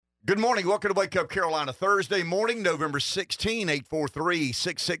Good morning. Welcome to Wake Up Carolina. Thursday morning, November 16,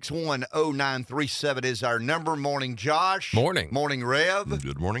 843-661-0937 is our number. Morning, Josh. Morning. Morning, Rev.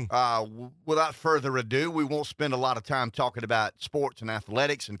 Good morning. Without further ado, we won't spend a lot of time talking about sports and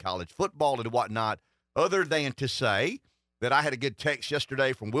athletics and college football and whatnot, other than to say that I had a good text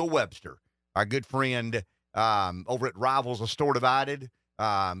yesterday from Will Webster, our good friend over at Rivals, A Store Divided.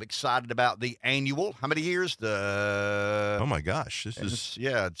 Excited about the annual. How many years? Oh my gosh,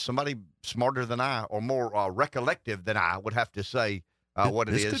 Somebody smarter than I or more recollective than I would have to say what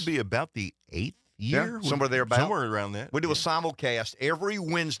it is. This could be about the 8th year, somewhere thereabout. somewhere around that. We do a simulcast every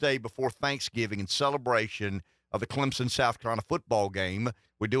Wednesday before Thanksgiving in celebration of the Clemson South Carolina football game.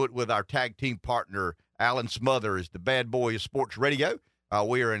 We do it with our tag team partner Alan Smothers, the bad boy of sports radio.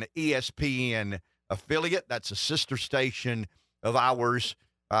 We are an ESPN affiliate. That's a sister station of ours.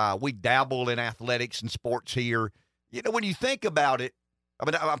 We dabble in athletics and sports here. You know, when you think about it,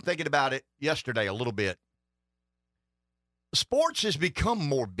 I'm thinking about it yesterday a little bit. Sports has become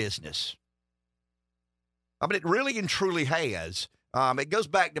more business. It really and truly has. It goes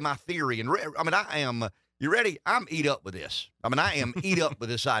back to my theory. And you ready? I'm eat up with this. I am eat up with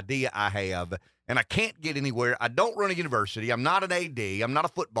this idea I have, and I can't get anywhere. I don't run a university. I'm not an AD. I'm not a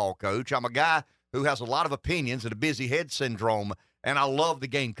football coach. I'm a guy who has a lot of opinions and a busy head syndrome, and I love the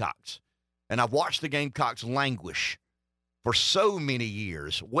Gamecocks. And I've watched the Gamecocks languish for so many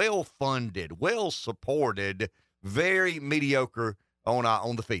years, well-funded, well-supported, very mediocre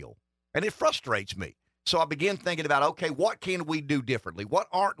on the field. And it frustrates me. So I began thinking about, okay, what can we do differently? What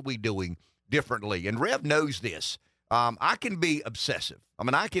aren't we doing differently? And Rev knows this. I can be obsessive.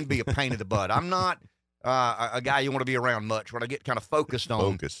 I can be a pain in the butt. I'm not a guy you want to be around much when I get kind of focused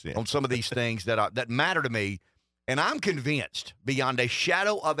on some of these things that matter to me. And I'm convinced beyond a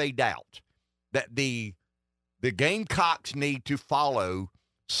shadow of a doubt that the Gamecocks need to follow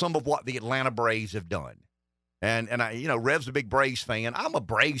some of what the Atlanta Braves have done. And Rev's a big Braves fan. I'm a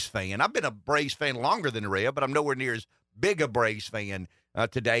Braves fan. I've been a Braves fan longer than Rev, but I'm nowhere near as big a Braves fan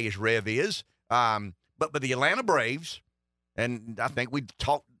today as Rev is. But the Atlanta Braves, and I think we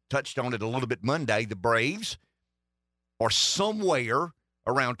touched on it a little bit Monday, the Braves are somewhere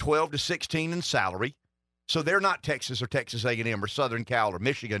around 12 to 16 in salary. So they're not Texas or Texas A&M or Southern Cal or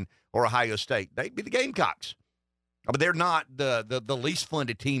Michigan or Ohio State. They'd be the Gamecocks. But they're not the least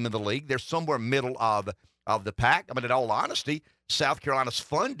funded team in the league. They're somewhere middle of the pack. In all honesty, South Carolina's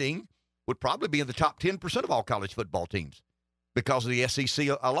funding would probably be in the top 10% of all college football teams because of the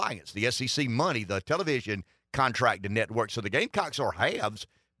SEC alliance, the SEC money, the television contract and network. So the Gamecocks are halves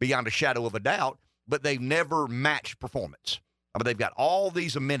beyond a shadow of a doubt, but they've never matched performance. They've got all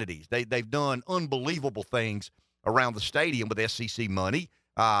these amenities. They've done unbelievable things around the stadium with SEC money,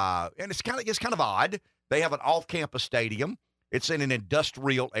 and it's kind of odd. They have an off-campus stadium. It's in an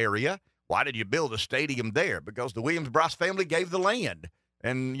industrial area. Why did you build a stadium there? Because the Williams-Brice family gave the land,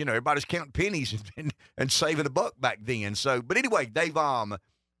 and everybody's counting pennies and saving a buck back then. So, but anyway, they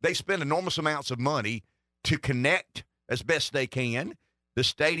spend enormous amounts of money to connect as best they can the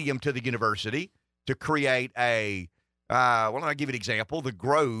stadium to the university to create I'll give you an example. The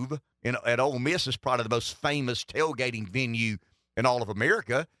Grove at Ole Miss is probably the most famous tailgating venue in all of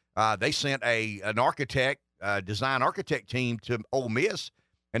America. They sent an design architect team to Ole Miss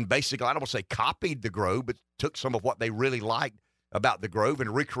and basically, I don't want to say copied the Grove, but took some of what they really liked about the Grove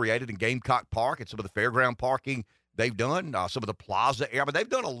and recreated in Gamecock Park and some of the fairground parking they've done, some of the plaza area. But they've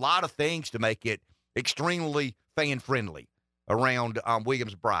done a lot of things to make it extremely fan-friendly around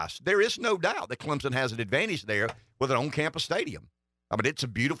Williams-Brice. There is no doubt that Clemson has an advantage there with an on-campus stadium. It's a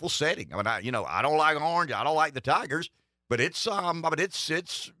beautiful setting. I don't like orange. I don't like the Tigers, but it's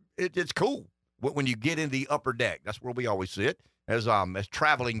cool when you get in the upper deck. That's where we always sit as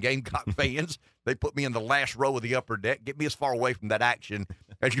traveling Gamecock fans. They put me in the last row of the upper deck, get me as far away from that action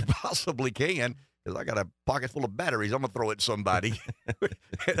as you possibly can. Because I got a pocket full of batteries, I'm gonna throw it at somebody.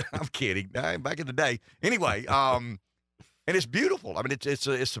 I'm kidding. Back in the day, anyway. And it's beautiful.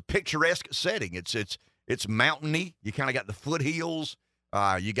 It's a picturesque setting. It's mountainy. You kind of got the foothills.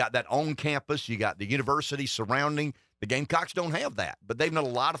 You got that on campus. You got the university surrounding. The Gamecocks don't have that, but they've done a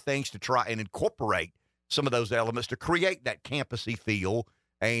lot of things to try and incorporate some of those elements to create that campusy feel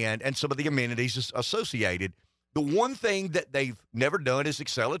and some of the amenities associated. The one thing that they've never done is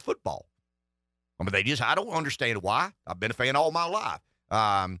excel at football. I don't understand why. I've been a fan all my life.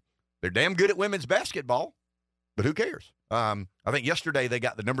 They're damn good at women's basketball, but who cares? I think yesterday they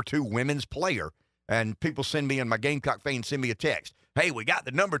got the number 2 women's player, and people send me, and my Gamecock fans send me a text. Hey, we got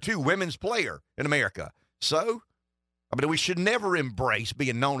the number 2 women's player in America. So, we should never embrace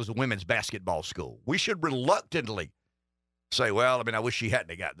being known as a women's basketball school. We should reluctantly say, well, I mean, I wish she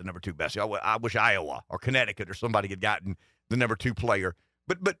hadn't got the number 2 best. I wish Iowa or Connecticut or somebody had gotten the number 2 player.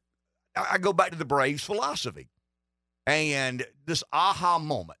 But I go back to the Braves' philosophy and this aha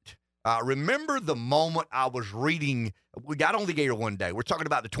moment. Remember the moment I was reading, we got on the air one day. We're talking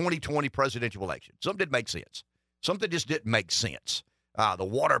about the 2020 presidential election. Something didn't make sense. Something just didn't make sense. The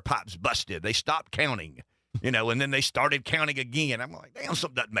water pipes busted. They stopped counting, and then they started counting again. I'm like, damn,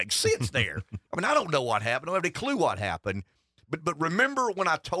 something doesn't make sense there. I mean, I don't know what happened. I don't have any clue what happened. But remember when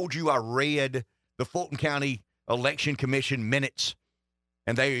I told you I read the Fulton County Election Commission minutes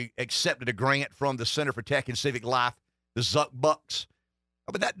and they accepted a grant from the Center for Tech and Civic Life, the Zuck Bucks?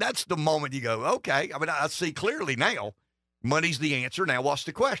 I mean, that's the moment you go, okay. I mean, I see clearly now money's the answer. Now, what's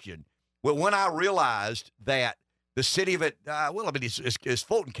the question? Well, when I realized that the city of it's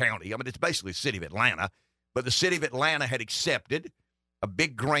Fulton County. I mean, it's basically the city of Atlanta. But the city of Atlanta had accepted a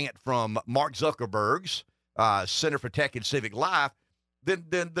big grant from Mark Zuckerberg's Center for Tech and Civic Life. Then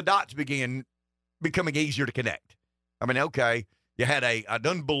the dots began becoming easier to connect. I mean, okay, you had an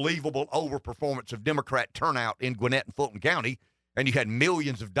unbelievable overperformance of Democrat turnout in Gwinnett and Fulton County, and you had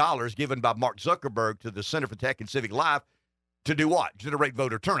millions of dollars given by Mark Zuckerberg to the Center for Tech and Civic Life to do what? Generate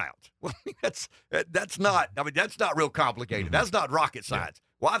voter turnout. Well, that's not real complicated. That's not rocket science.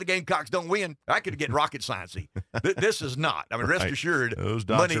 Why the Gamecocks don't win, I could get rocket sciencey. This is not. I mean, rest assured. Those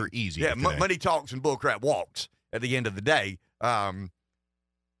dots are easy. Yeah, money talks and bullcrap walks at the end of the day. But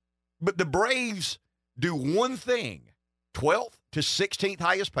the Braves do one thing, 12th to 16th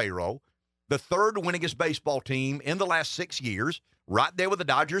highest payroll, the third winningest baseball team in the last 6 years, right there with the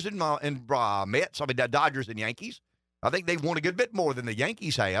Dodgers and Mets. I mean, the Dodgers and Yankees. I think they've won a good bit more than the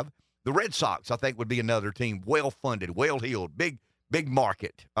Yankees have. The Red Sox, I think, would be another team, well-funded, well-heeled, big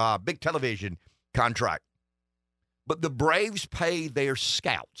market, big television contract. But the Braves pay their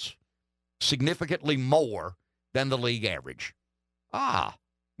scouts significantly more than the league average.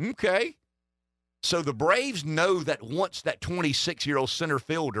 Okay. So the Braves know that once that 26-year-old center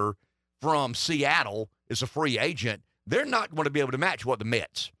fielder from Seattle is a free agent, they're not going to be able to match what the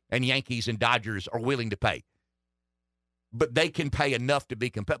Mets and Yankees and Dodgers are willing to pay. But they can pay enough to be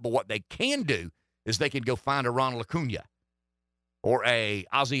competitive. But what they can do is they can go find a Ronald Acuna or a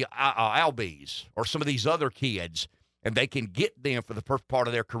Ozzy Albies or some of these other kids, and they can get them for the first part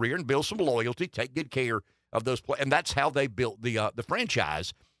of their career and build some loyalty, take good care of those players. And that's how they built the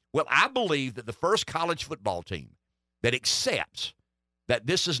franchise. Well, I believe that the first college football team that accepts that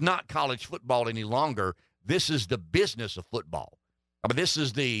this is not college football any longer, this is the business of football. I mean, this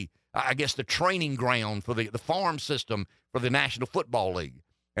is the training ground for the farm system for the National Football League.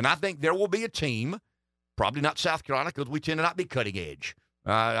 And I think there will be a team, probably not South Carolina because we tend to not be cutting edge.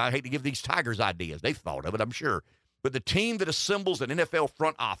 I hate to give these Tigers ideas. They've thought of it, I'm sure. But the team that assembles an NFL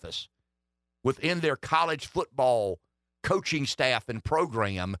front office within their college football coaching staff and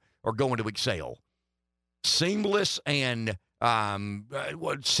program are going to excel. Seamless and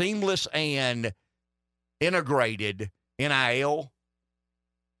integrated NIL,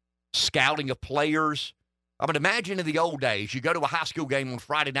 scouting of players. I mean, imagine in the old days, you go to a high school game on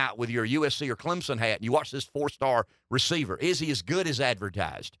Friday night with your USC or Clemson hat, and you watch this 4-star receiver. Is he as good as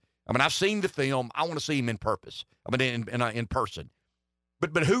advertised? I mean, I've seen the film. I want to see him in person.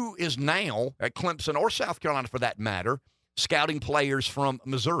 But who is now at Clemson or South Carolina, for that matter, scouting players from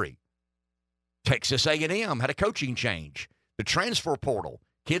Missouri? Texas A&M had a coaching change. The transfer portal.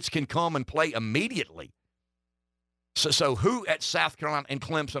 Kids can come and play immediately. So who at South Carolina and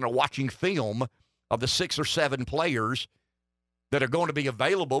Clemson are watching film of the 6 or 7 players that are going to be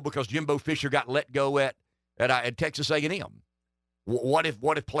available because Jimbo Fisher got let go at Texas A&M? What if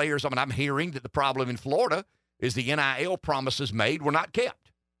players? I mean, I'm hearing that the problem in Florida is the NIL promises made were not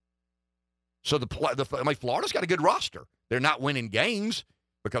kept. So Florida's got a good roster. They're not winning games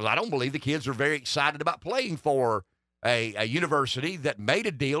because I don't believe the kids are very excited about playing for a university that made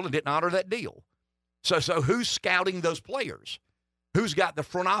a deal and didn't honor that deal. So who's scouting those players? Who's got the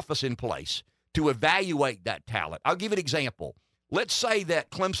front office in place to evaluate that talent? I'll give you an example. Let's say that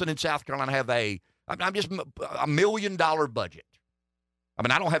Clemson and South Carolina have a $1 million budget. I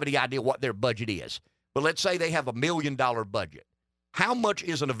mean, I don't have any idea what their budget is, but let's say they have $1 million budget. How much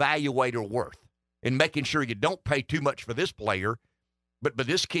is an evaluator worth in making sure you don't pay too much for this player, but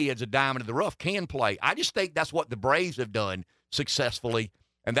this kid's a diamond in the rough, can play? I just think that's what the Braves have done successfully,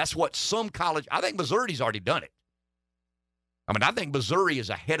 and that's what some college – I think Missouri's already done it. I mean, I think Missouri is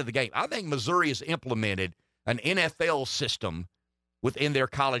ahead of the game. I think Missouri has implemented an NFL system within their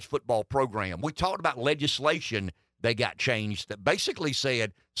college football program. We talked about legislation they got changed that basically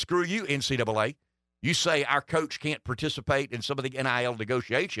said, screw you, NCAA. You say our coach can't participate in some of the NIL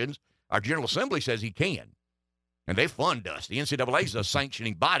negotiations. Our General Assembly says he can. And they fund us. The NCAA is a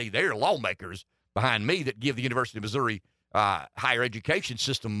sanctioning body. They're lawmakers behind me that give the University of Missouri higher education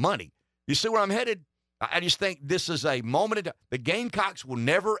system money. You see where I'm headed? I just think this is a moment. The Gamecocks will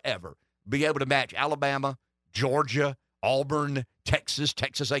never, ever be able to match Alabama, Georgia, Auburn,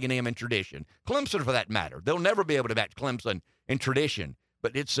 Texas A&M in tradition. Clemson, for that matter. They'll never be able to match Clemson in tradition.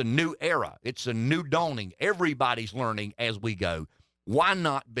 But it's a new era. It's a new dawning. Everybody's learning as we go. Why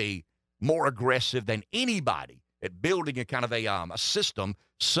not be more aggressive than anybody at building a kind of a system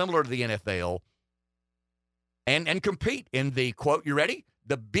similar to the NFL and compete in the, quote, you ready?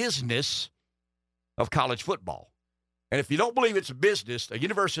 The business of college football. And if you don't believe it's a business, a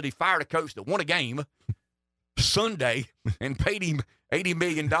university fired a coach that won a game Sunday and paid him $80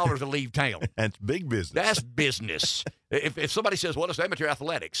 million to leave town. That's big business. That's business. If somebody says, well, it's amateur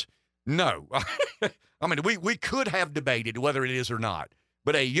athletics, no. I mean, we could have debated whether it is or not.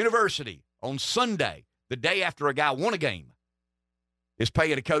 But a university on Sunday, the day after a guy won a game, is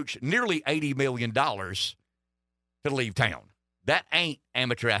paying a coach nearly $80 million to leave town. That ain't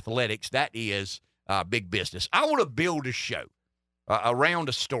amateur athletics. That is big business. I want to build a show around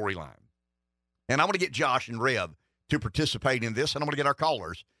a storyline. And I want to get Josh and Rev to participate in this, and I want to get our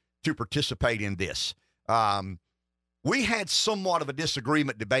callers to participate in this. We had somewhat of a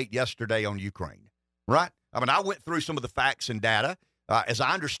disagreement debate yesterday on Ukraine, right? I mean, I went through some of the facts and data as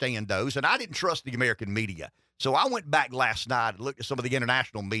I understand those, and I didn't trust the American media. So I went back last night and looked at some of the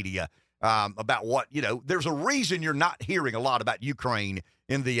international media about what, there's a reason you're not hearing a lot about Ukraine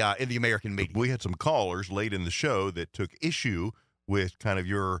in the American media. We had some callers late in the show that took issue with kind of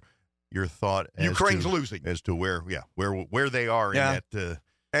your thought as Ukraine's losing as to where they are in that.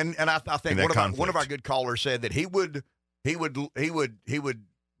 And I think one of our good callers said that he would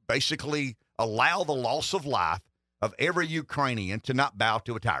basically allow the loss of life of every Ukrainian to not bow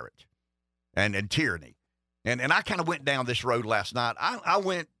to a tyrant and tyranny. And I kind of went down this road last night. I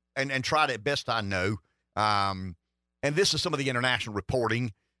went and tried it best I know. And this is some of the international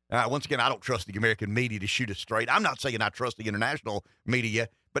reporting. Once again, I don't trust the American media to shoot us straight. I'm not saying I trust the international media,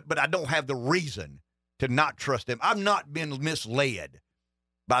 but I don't have the reason to not trust them. I've not been misled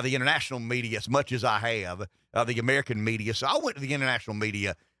by the international media as much as I have the American media. So I went to the international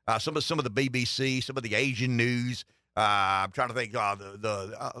media, some of the BBC, some of the Asian news. I'm trying to think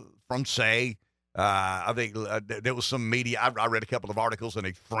the Francais. I think there was some media. I read a couple of articles in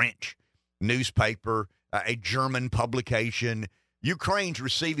a French newspaper, a German publication. Ukraine's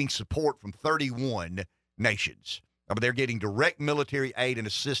receiving support from 31 nations. I mean, they're getting direct military aid and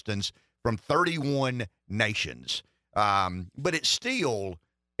assistance from 31 nations. But it's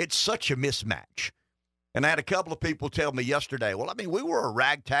such a mismatch. And I had a couple of people tell me yesterday, well, I mean, we were a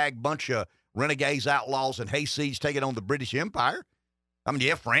ragtag bunch of renegades, outlaws, and hayseeds taking on the British Empire. I mean,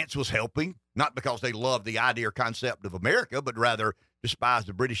 yeah, France was helping, not because they loved the idea or concept of America, but rather despised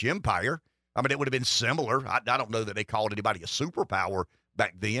the British Empire. I mean, it would have been similar. I don't know that they called anybody a superpower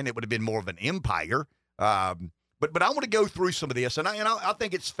back then. It would have been more of an empire. But I want to go through some of this, and I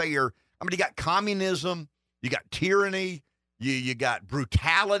think it's fair. I mean, you got communism, you got tyranny, you got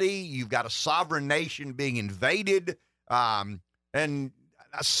brutality, you've got a sovereign nation being invaded. And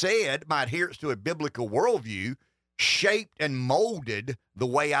I said my adherence to a biblical worldview shaped and molded the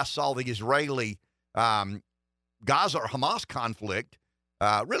way I saw the Israeli Gaza or Hamas conflict.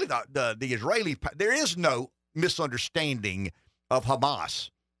 Really, the Israeli, there is no misunderstanding of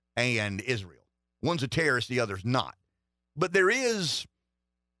Hamas and Israel. One's a terrorist, the other's not. But there is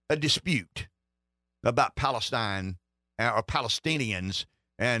a dispute about Palestine or Palestinians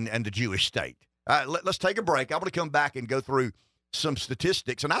and the Jewish state. Let's take a break. I want to come back and go through some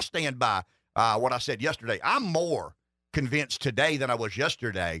statistics, and I stand by what I said yesterday. I'm more convinced today than I was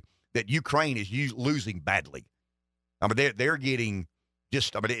yesterday that Ukraine is losing badly. I mean, they're getting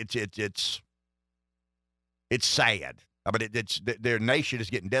just. I mean, it's sad. I mean, their nation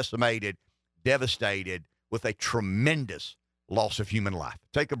is getting decimated, devastated, with a tremendous loss of human life.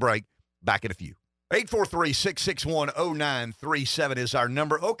 Take a break. Back in a few. 843-661-0937 is our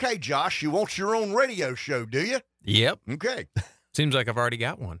number. Okay, Josh, you want your own radio show, do you? Yep. Okay. Seems like I've already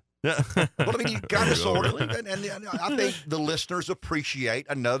got one. Well, I mean, you kind of sort of, and I think the listeners appreciate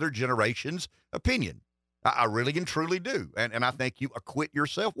another generation's opinion. I really and truly do, and I think you acquit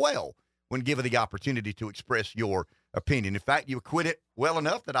yourself well when given the opportunity to express your opinion. In fact, you acquit it well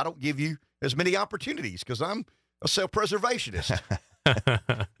enough that I don't give you as many opportunities because I'm a self-preservationist.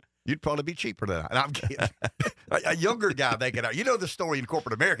 You'd probably be cheaper than I. And I'm kidding. A younger guy, they get out. You know the story in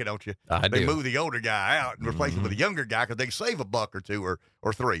corporate America, don't you? They move the older guy out and replace him with a younger guy because they can save a buck or two or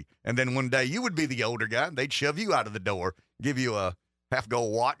three. And then one day you would be the older guy, and they'd shove you out of the door, give you a have to go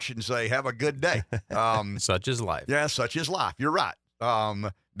watch and say, have a good day. Such is life. Yeah, such is life. You're right.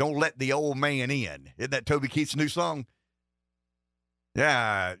 Don't let the old man in. Isn't that Toby Keith's new song?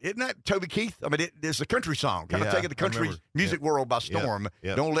 Yeah, isn't that Toby Keith? I mean, it's a country song, kind of taking the country music world by storm.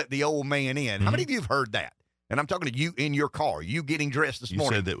 Yep. Don't let the old man in. Mm-hmm. How many of you have heard that? And I'm talking to you in your car, you getting dressed this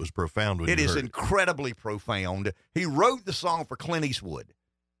morning. You said that was profound when It you is heard incredibly profound. He wrote the song for Clint Eastwood.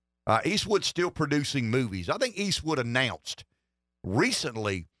 Eastwood's still producing movies. I think Eastwood announced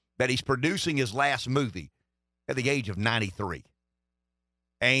recently that he's producing his last movie at the age of 93.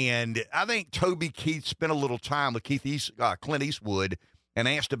 And I think Toby Keith spent a little time with Clint Eastwood and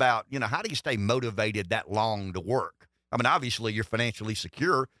asked about, how do you stay motivated that long to work? I mean, obviously you're financially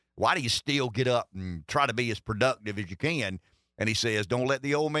secure. Why do you still get up and try to be as productive as you can? And he says, don't let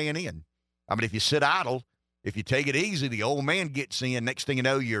the old man in. I mean, if you sit idle, if you take it easy, the old man gets in. Next thing you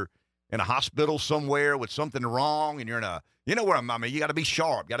know, you're in a hospital somewhere with something wrong, and you're in a, you got to be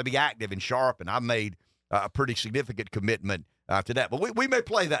sharp, got to be active and sharp. And I've made a pretty significant commitment to that. But we may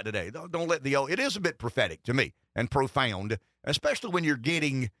play that today. Don't let the old, it is a bit prophetic to me and profound, especially when you're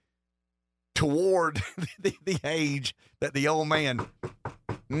getting toward the age that the old man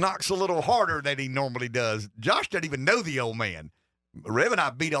knocks a little harder than he normally does. Josh doesn't even know the old man. Rev and I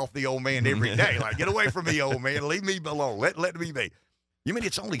beat off the old man every day. Like, get away from me, old man. Leave me alone. Let me be. You mean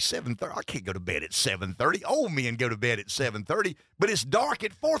it's only 7:30? I can't go to bed at 7:30. Old men go to bed at 7:30, but it's dark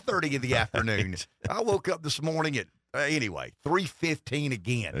at 4:30 in the afternoon. I woke up this morning at, 3:15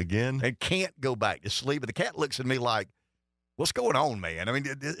 again. And can't go back to sleep. And the cat looks at me like, what's going on, man? I mean,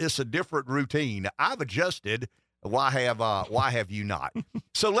 it's a different routine. I've adjusted. Why have you not?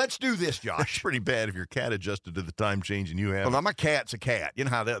 So let's do this, Josh. That's pretty bad if your cat adjusted to the time change and you have. Well, my cat's a cat. You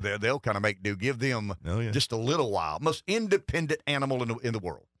know how they'll kind of make do. Give them just a little while. Most independent animal in the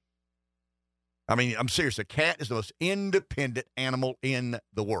world. I mean, I'm serious. A cat is the most independent animal in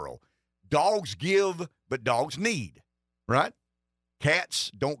the world. Dogs give, but dogs need, right?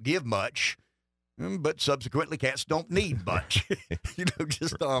 Cats don't give much. But subsequently, cats don't need much.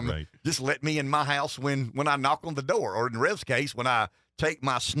 Just let me in my house when I knock on the door, or in Rev's case, when I take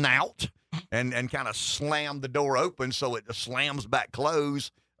my snout and kind of slam the door open so it slams back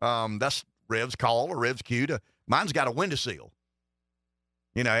closed. That's Rev's call or Rev's cue. Mine's got a windowsill,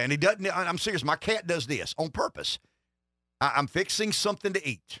 and he doesn't. I'm serious. My cat does this on purpose. I'm fixing something to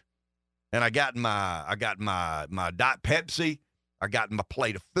eat, and I got my Diet Pepsi. I got my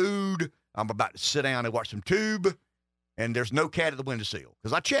plate of food. I'm about to sit down and watch some tube, and there's no cat at the windowsill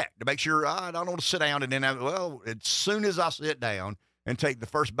because I checked to make sure I don't want to sit down. And then, as soon as I sit down and take the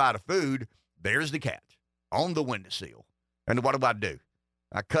first bite of food, there's the cat on the windowsill. And what do?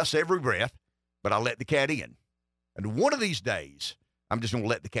 I cuss every breath, but I let the cat in. And one of these days, I'm just going to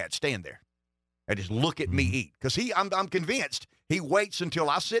let the cat stand there and just look at me eat because I'm convinced he waits until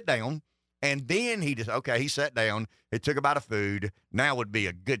I sit down. And then he sat down. He took a bite of food. Now would be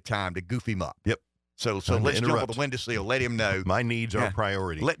a good time to goof him up. Yep. So let's jump on the windowsill. Let him know. My needs are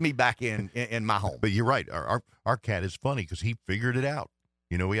priority. Let me back in my home. But you're right. Our cat is funny because he figured it out.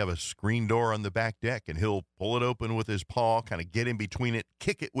 We have a screen door on the back deck, and he'll pull it open with his paw, kind of get in between it,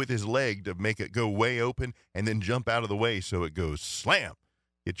 kick it with his leg to make it go way open, and then jump out of the way so it goes slam.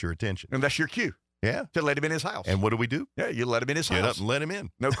 Get your attention. And that's your cue. Yeah. To let him in his house. And what do? Yeah, you let him in his house. Get up and let him in.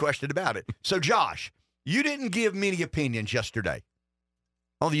 No question about it. So, Josh, you didn't give many opinions yesterday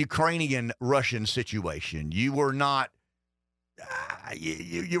on the Ukrainian-Russian situation. You were not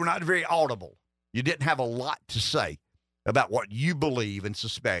you were not very audible. You didn't have a lot to say about what you believe and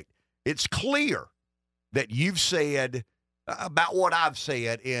suspect. It's clear that you've said about what I've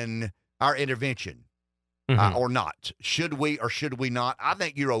said in our intervention or not. Should we or should we not? I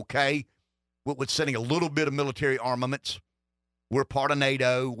think you're okay with sending a little bit of military armaments. We're part of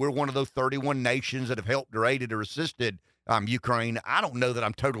NATO. We're one of those 31 nations that have helped or aided or assisted Ukraine. I don't know that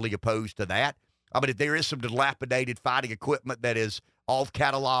I'm totally opposed to that. But if there is some dilapidated fighting equipment that is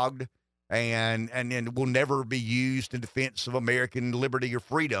off-cataloged and will never be used in defense of American liberty or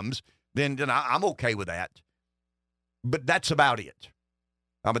freedoms, then I'm okay with that. But that's about it.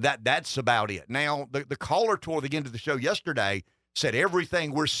 That's about it. Now, the caller toward the end of the show yesterday said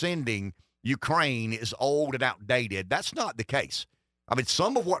everything we're sending Ukraine is old and outdated. That's not the case.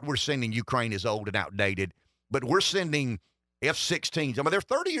 Some of what we're sending Ukraine is old and outdated, but we're sending F-16s. They're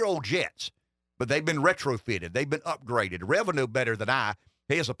 30-year-old jets, but they've been retrofitted. They've been upgraded. Rev will know better than I.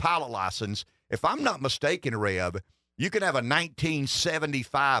 He has a pilot license. If I'm not mistaken, Rev, you can have a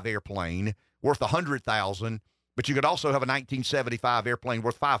 1975 airplane worth $100,000, but you could also have a 1975 airplane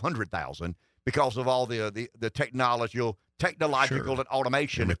worth $500,000. because of all the technological Sure. and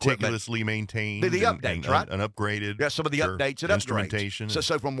automation And equipment. meticulously maintained. The and- updates, and, right? And upgraded. Yeah, some of the Sure. updates and Instrumentation. upgrades.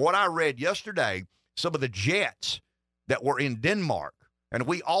 So from what I read yesterday, some of the jets that were in Denmark, and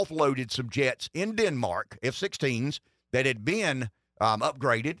we offloaded some jets in Denmark, F-16s, that had been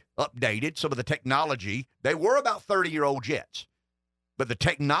upgraded, updated, some of the technology. They were about 30-year-old jets, but the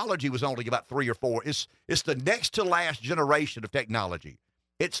technology was only about 3 or 4. It's the next to last generation of technology.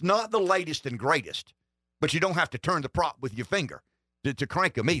 It's not the latest and greatest, but you don't have to turn the prop with your finger to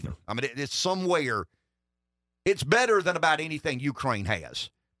crank them either. I mean, it's somewhere. It's better than about anything Ukraine has,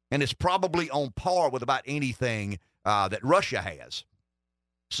 and it's probably on par with about anything that Russia has.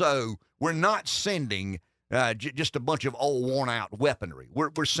 So we're not sending just a bunch of old, worn-out weaponry.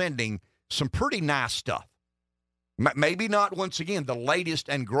 We're sending some pretty nice stuff. Maybe not, once again, the latest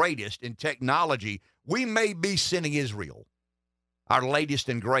and greatest in technology. We may be sending Israel our latest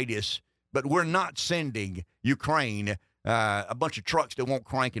and greatest, but we're not sending Ukraine a bunch of trucks that won't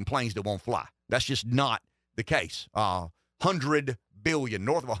crank and planes that won't fly. That's just not the case. $100 billion,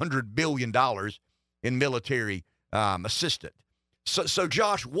 north of $100 billion in military assistance. So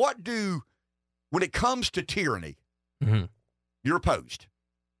Josh, when it comes to tyranny, you're opposed.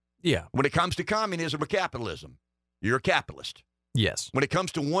 Yeah. When it comes to communism or capitalism, you're a capitalist. Yes. When it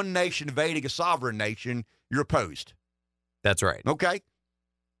comes to one nation invading a sovereign nation, you're opposed. That's right. Okay?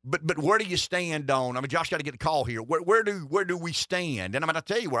 But where do you stand on? I mean, Josh got to get the call here. Where do we stand? And I'm going to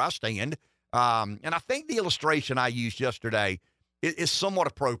tell you where I stand. And I think the illustration I used yesterday is somewhat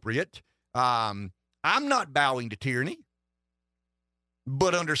appropriate. I'm not bowing to tyranny,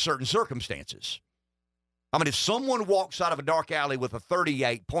 but under certain circumstances. I mean, if someone walks out of a dark alley with a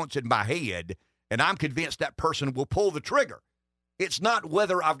 .38, points in my head, and I'm convinced that person will pull the trigger, it's not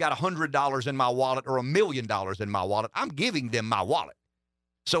whether I've got $100 in my wallet or $1 million in my wallet. I'm giving them my wallet.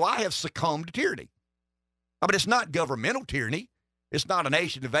 So I have succumbed to tyranny. I mean, it's not governmental tyranny. It's not a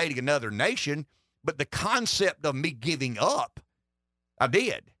nation invading another nation, but the concept of me giving up, I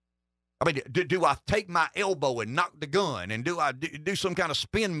did. I mean, do I take my elbow and knock the gun, and do I do some kind of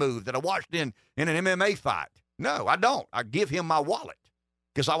spin move that I watched in an MMA fight? No, I don't. I give him my wallet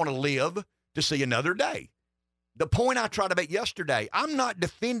because I want to live to see another day. The point I tried to make yesterday, I'm not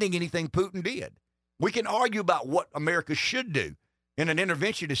defending anything Putin did. We can argue about what America should do in an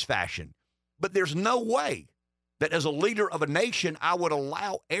interventionist fashion, but there's no way that as a leader of a nation, I would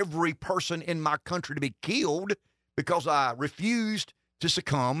allow every person in my country to be killed because I refused to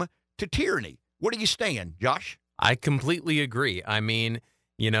succumb to tyranny. Where do you stand, Josh? I completely agree. I mean,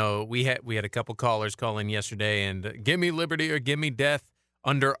 we had a couple callers call in yesterday and give me liberty or give me death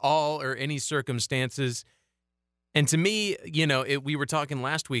under all or any circumstances. And to me, we were talking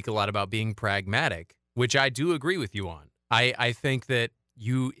last week a lot about being pragmatic, which I do agree with you on. I think that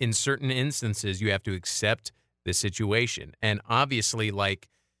in certain instances, you have to accept the situation. And obviously,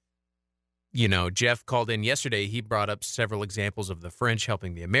 Jeff called in yesterday. He brought up several examples of the French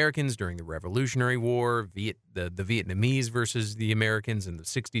helping the Americans during the Revolutionary War, the Vietnamese versus the Americans in the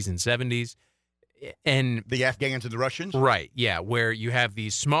 60s and 70s. And the Afghans and the Russians? Right, yeah, where you have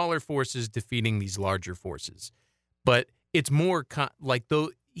these smaller forces defeating these larger forces. But it's more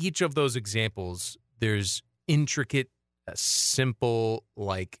each of those examples, there's intricate, simple,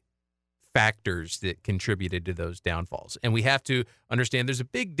 factors that contributed to those downfalls. And we have to understand there's a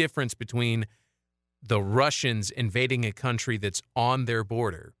big difference between the Russians invading a country that's on their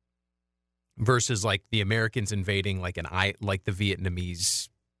border versus the Americans invading the Vietnamese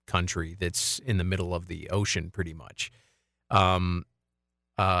country that's in the middle of the ocean pretty much. Do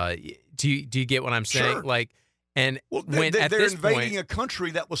you get what I'm saying? Sure. When they're invading a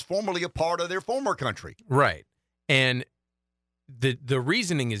country that was formerly a part of their former country. Right. And the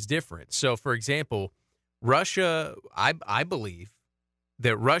reasoning is different. So, for example, Russia, I believe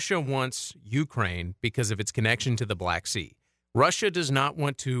that Russia wants Ukraine because of its connection to the Black Sea. Russia does not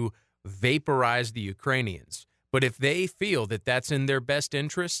want to vaporize the Ukrainians. But if they feel that that's in their best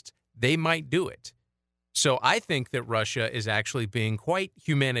interest, they might do it. So I think that Russia is actually being quite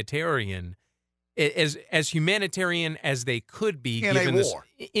humanitarian, as humanitarian as they could be in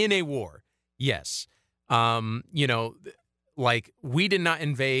a war. Yes. We did not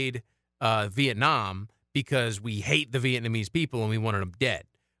invade Vietnam because we hate the Vietnamese people and we wanted them dead.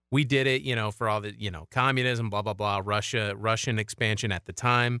 We did it, for all the, communism, blah, blah, blah, Russian expansion at the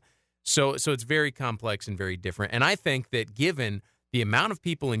time. So it's very complex and very different. And I think that given the amount of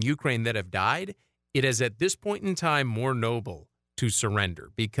people in Ukraine that have died, it is at this point in time more noble to surrender,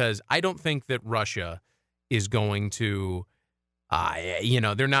 because I don't think that Russia is going to,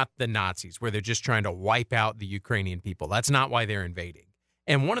 they're not the Nazis where they're just trying to wipe out the Ukrainian people. That's not why they're invading.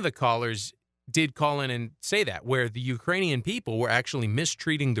 And one of the callers did call in and say that, where the Ukrainian people were actually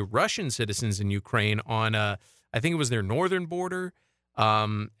mistreating the Russian citizens in Ukraine on, I think it was their northern border,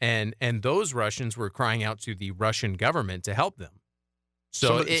 and those Russians were crying out to the Russian government to help them.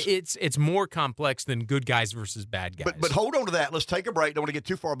 So it's more complex than good guys versus bad guys. But hold on to that. Let's take a break. Don't want to get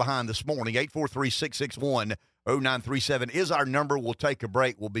too far behind this morning. 843-661-0937 is our number. We'll take a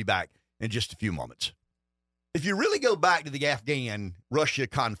break. We'll be back in just a few moments. If you really go back to the Afghan-Russia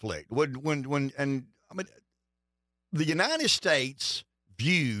conflict, the United States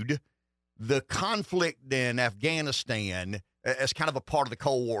viewed the conflict in Afghanistan as kind of a part of the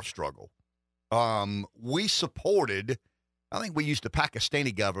Cold War struggle. We supported, I think we used the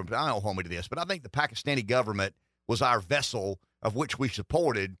Pakistani government. I don't hold me to this, but I think the Pakistani government was our vessel of which we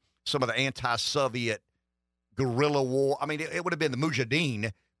supported some of the anti-Soviet guerrilla war. I mean, it would have been the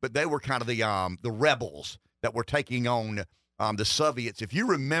Mujahideen, but they were kind of the rebels that were taking on the Soviets. If you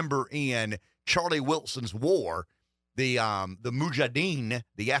remember in Charlie Wilson's war, the Mujahideen,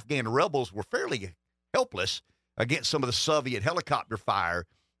 the Afghan rebels, were fairly helpless against some of the Soviet helicopter fire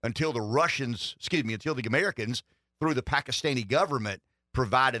until the Americans, through the Pakistani government,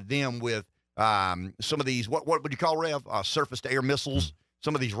 provided them with some of these, what would you call, Rev? Surface-to-air missiles,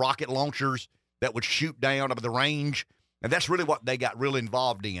 some of these rocket launchers that would shoot down over the range. And that's really what they got real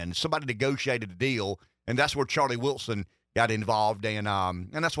involved in. Somebody negotiated a deal, and that's where Charlie Wilson got involved in. And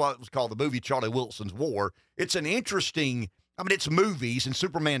that's why it was called the movie Charlie Wilson's War. It's an interesting, it's movies, and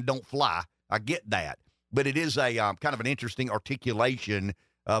Superman don't fly. I get that. But it is a kind of an interesting articulation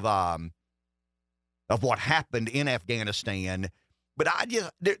of what happened in Afghanistan. But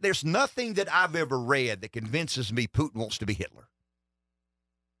there's nothing that I've ever read that convinces me Putin wants to be Hitler.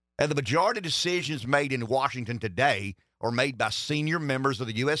 And the majority of decisions made in Washington today are made by senior members of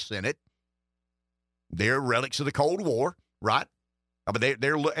the U.S. Senate. They're relics of the Cold War, right? But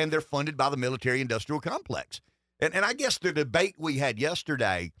they're funded by the military-industrial complex. And I guess the debate we had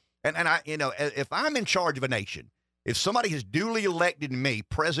yesterday, and I, if I'm in charge of a nation, if somebody has duly elected me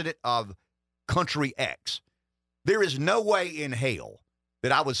president of country X, there is no way in hell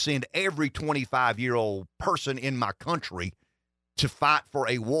that I would send every 25-year-old person in my country to fight for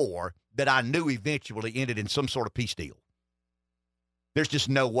a war that I knew eventually ended in some sort of peace deal. There's just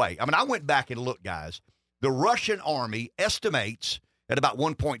no way. I went back and looked, guys. The Russian army estimates at about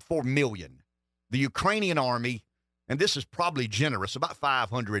 1.4 million. The Ukrainian army, and this is probably generous, about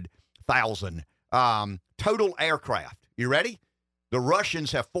 500,000 total aircraft. You ready? The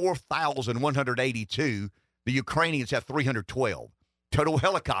Russians have 4,182. The Ukrainians have 312. Total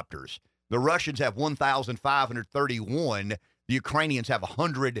helicopters. The Russians have 1,531. The Ukrainians have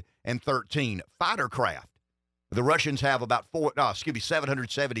 113 fighter craft. The Russians have about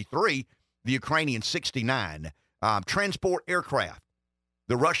 773. The Ukrainians 69. Transport aircraft.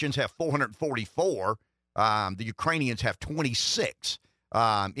 The Russians have 444. The Ukrainians have 26.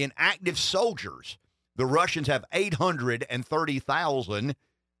 In active soldiers, the Russians have 830,000.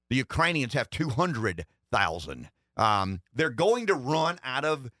 The Ukrainians have 200,000. They're going to run out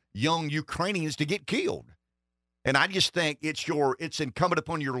of young Ukrainians to get killed. And I just think it's incumbent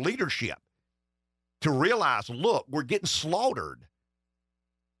upon your leadership to realize, look, we're getting slaughtered.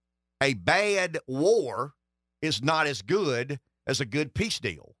 A bad war is not as good as a good peace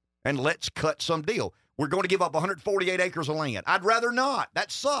deal. And let's cut some deal. We're going to give up 148 acres of land. I'd rather not.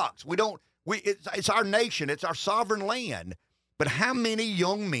 That sucks. It's our nation. It's our sovereign land. But how many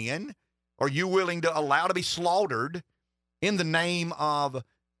young men are you willing to allow to be slaughtered in the name of,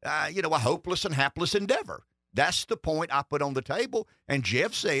 a hopeless and hapless endeavor? That's the point I put on the table. And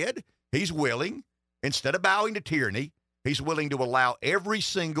Jeff said he's willing, instead of bowing to tyranny, he's willing to allow every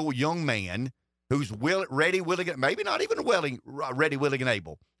single young man who's ready, willing, maybe not even ready, willing, and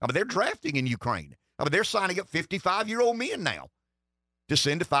able. They're drafting in Ukraine. They're signing up 55-year-old men now to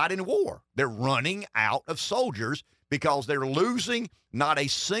send to fight in war. They're running out of soldiers because they're losing not a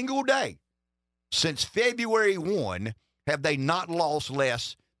single day. Since February 1, have they not lost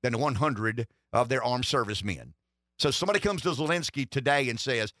less than 100 of their armed service men? So somebody comes to Zelensky today and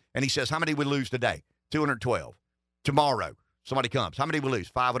says, how many we lose today? 212. Tomorrow, somebody comes. How many we lose?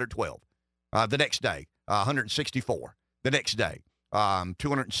 512. The next day, 164. The next day,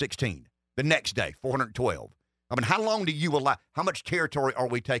 216. The next day, 412. How long do you allow? How much territory are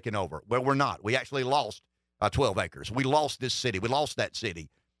we taking over? Well, we're not. We actually lost 12 acres. We lost this city. We lost that city.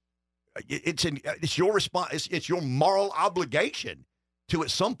 It's your response. It's your moral obligation to,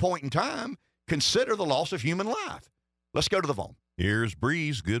 at some point in time, consider the loss of human life. Let's go to the phone. Here's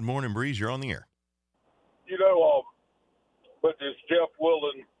Breeze. Good morning, Breeze. You're on the air. But is Jeff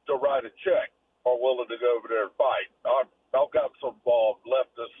willing to write a check or willing to go over there and fight? I've got some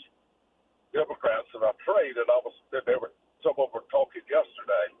leftists,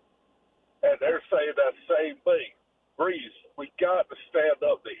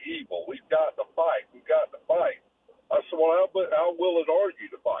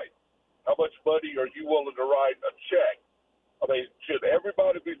 money are you willing to write a check? I mean, should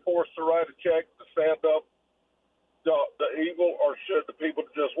everybody be forced to write a check to stand up the evil, or should the people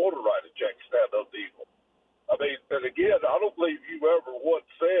that just want to write a check stand up to evil? I mean, and again, I don't believe you ever once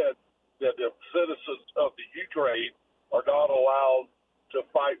said that the citizens of the Ukraine are not allowed to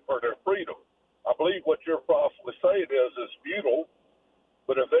fight for their freedom. I believe what you're possibly saying is it's futile,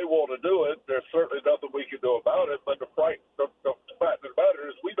 but if they want to do it, there's certainly nothing we can do about it. But the fact of the matter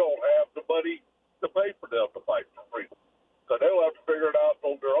is we don't have the money to pay for them to fight for freedom. So they'll have to figure it out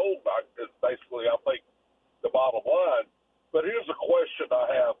on their own. Is basically, I think, the bottom line. But here's a question I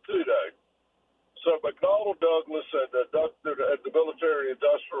have too, Dave. So McDonnell Douglas and the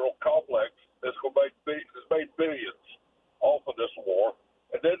military-industrial complex has made billions off of this war,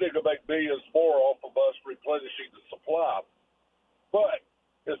 and then they're going to make billions more off of us replenishing the supply. But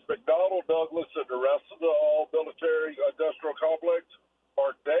is McDonnell Douglas and the rest of the military-industrial complex,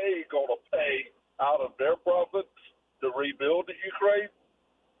 are they going to pay out of their profits to rebuild the Ukraine?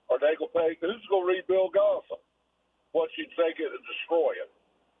 Are they going to pay? Who's going to rebuild Gaza once you take it and destroy it?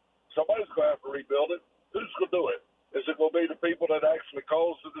 Somebody's going to have to rebuild it. Who's going to do it? Is it going to be the people that actually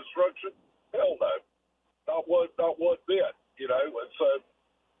caused the destruction? Hell no. Not one bit, you know. And so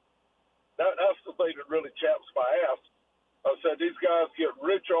that's the thing that really chaps my ass. I said these guys get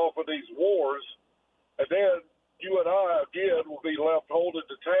rich off of these wars, and then you and I, again, will be left holding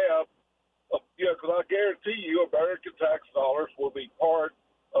the tab. Because I guarantee you American tax dollars will be part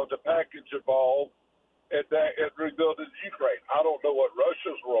of the package involved in rebuilding Ukraine. I don't know what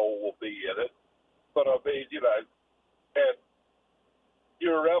Russia's role will be in it, but I mean, you know, and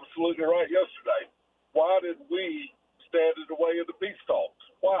you're absolutely right yesterday. Why did we stand in the way of the peace talks?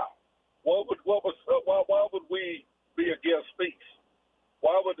 Why? Why would we be against peace?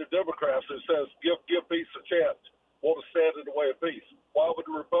 Why would the Democrats that says give peace a chance want to stand in the way of peace? Why would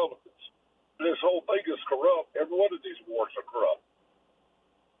the Republicans? This whole thing is corrupt. Every one of these wars are corrupt.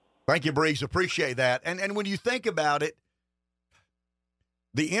 Thank you, Breeze. Appreciate that. And when you think about it,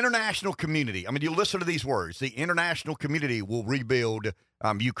 the international community, I mean, you listen to these words, the international community will rebuild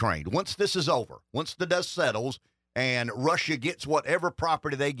Ukraine. Once this is over, once the dust settles and Russia gets whatever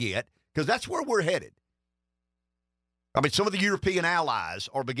property they get, because that's where we're headed. I mean, some of the European allies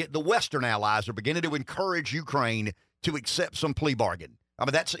the Western allies are beginning to encourage Ukraine to accept some plea bargain. I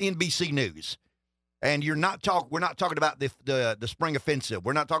mean, that's NBC News. And we're not talking about the spring offensive.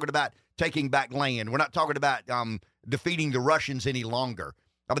 We're not talking about taking back land. We're not talking about defeating the Russians any longer.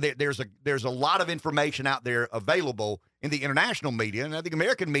 I mean, there's a lot of information out there available in the international media, and I think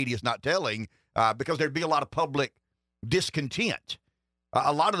American media is not telling because there'd be a lot of public discontent.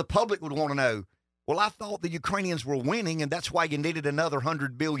 A lot of the public would want to know, well, I thought the Ukrainians were winning, and that's why you needed another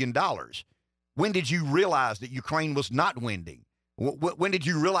 $100 billion. When did you realize that Ukraine was not winning? When did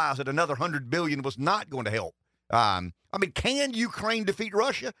you realize that another $100 billion was not going to help? I mean, can Ukraine defeat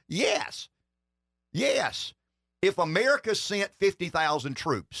Russia? Yes. Yes. If America sent 50,000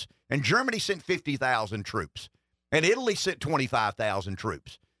 troops, and Germany sent 50,000 troops, and Italy sent 25,000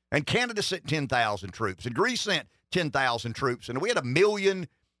 troops, and Canada sent 10,000 troops, and Greece sent 10,000 troops, and we had 1 million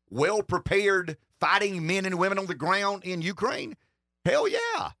well-prepared fighting men and women on the ground in Ukraine, hell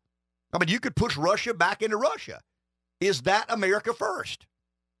yeah. I mean, you could push Russia back into Russia. Is that America first?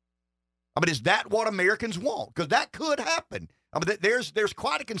 I mean, is that what Americans want? Because that could happen. I mean, there's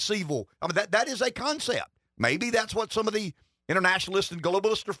quite a conceivable. I mean, that is a concept. Maybe that's what some of the internationalists and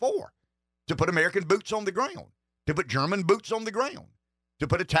globalists are for, to put American boots on the ground, to put German boots on the ground, to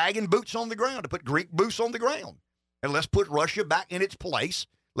put Italian boots on the ground, to put Greek boots on the ground. And let's put Russia back in its place.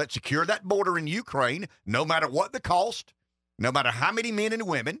 Let's secure that border in Ukraine, no matter what the cost, no matter how many men and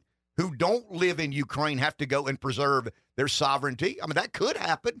women who don't live in Ukraine have to go and preserve their sovereignty. I mean, that could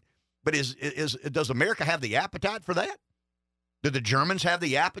happen, but does America have the appetite for that? Do the Germans have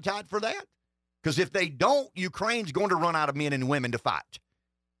the appetite for that? Because if they don't, Ukraine's going to run out of men and women to fight.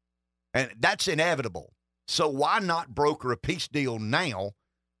 And that's inevitable. So why not broker a peace deal now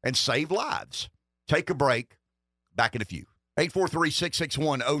and save lives? Take a break. Back in a few.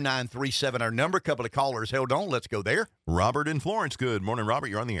 843-661-0937, our number. A couple of callers held on. Let's go there. Robert in Florence. Good morning, Robert.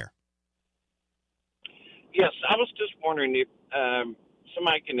 You're on the air. Yes, I was just wondering if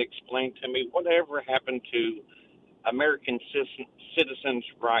somebody can explain to me whatever happened to American citizens'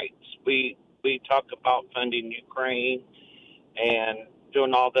 rights. We talk about funding Ukraine and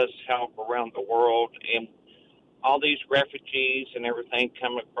doing all this help around the world, and all these refugees and everything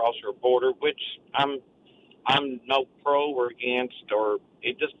come across our border, which I'm no pro or against, or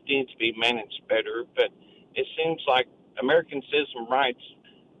it just needs to be managed better. But it seems like American citizen rights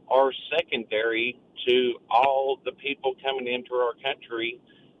are secondary to all the people coming into our country.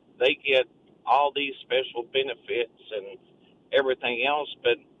 They get all these special benefits and everything else,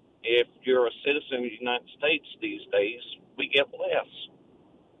 but if you're a citizen of the United States these days, we get less.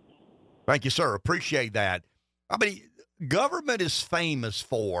 Thank you, sir. Appreciate that. I mean, government is famous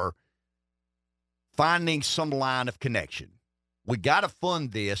for finding some line of connection. We got to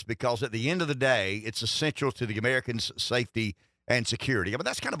fund this because at the end of the day, it's essential to the Americans' safety and security. I mean,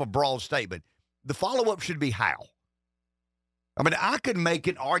 that's kind of a broad statement. The follow-up should be how. I mean, I could make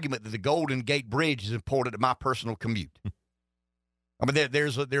an argument that the Golden Gate Bridge is important to my personal commute. I mean,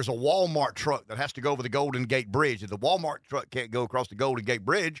 there's a Walmart truck that has to go over the Golden Gate Bridge. If the Walmart truck can't go across the Golden Gate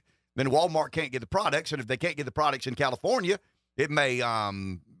Bridge, then Walmart can't get the products. And if they can't get the products in California, it may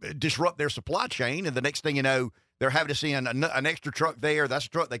disrupt their supply chain. And the next thing you know, they're having to send an extra truck there. That's a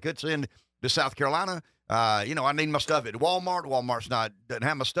truck they could send to South Carolina. I need my stuff at Walmart. Walmart's doesn't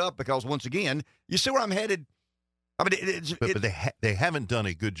have my stuff because, once again, you see where I'm headed? I mean, but they haven't done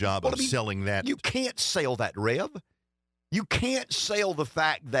a good job of selling that. You can't sell that, Rev. You can't sell the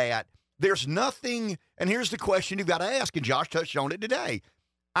fact that there's nothing, and here's the question you've got to ask, and Josh touched on it today.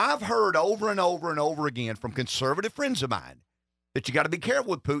 I've heard over and over and over again from conservative friends of mine that you got to be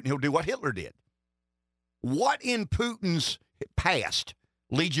careful with Putin. He'll do what Hitler did. What in Putin's past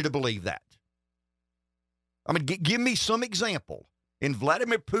leads you to believe that? I mean, give me some example in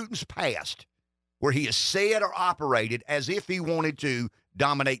Vladimir Putin's past where he has said or operated as if he wanted to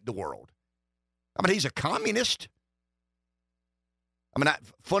dominate the world. I mean, he's a communist. I mean,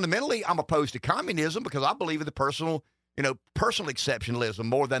 fundamentally, I'm opposed to communism because I believe in the personal exceptionalism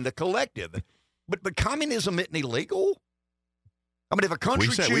more than the collective. But communism isn't illegal. I mean, if a country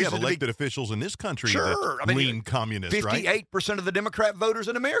we have elected officials in this country that lean communist, right? 58% of the Democrat voters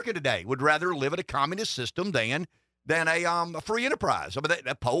in America today would rather live in a communist system than a free enterprise. I mean,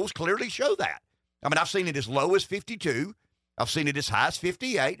 the polls clearly show that. I mean, I've seen it as low as 52. I've seen it as high as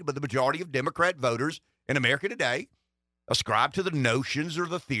 58, but the majority of Democrat voters in America today ascribe to the notions or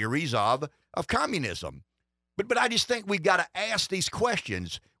the theories of communism. But I just think we've got to ask these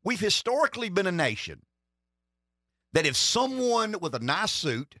questions. We've historically been a nation that if someone with a nice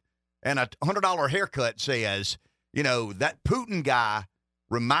suit and a $100 haircut says, that Putin guy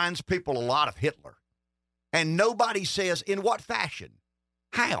reminds people a lot of Hitler, and nobody says in what fashion,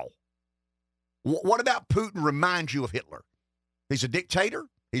 how? What about Putin reminds you of Hitler? He's a dictator.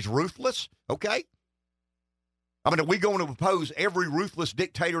 He's ruthless. Okay. I mean, are we going to oppose every ruthless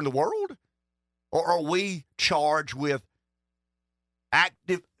dictator in the world? Or are we charged with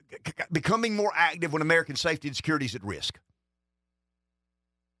becoming more active when American safety and security is at risk?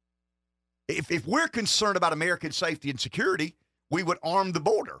 If we're concerned about American safety and security, we would arm the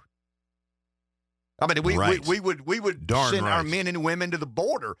border. I mean, we would send our men and women to the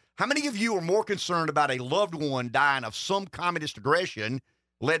border. How many of you are more concerned about a loved one dying of some communist aggression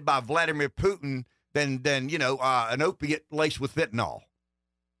led by Vladimir Putin than an opiate laced with fentanyl?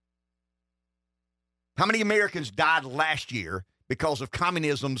 How many Americans died last year because of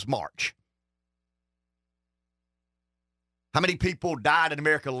communism's march? How many people died in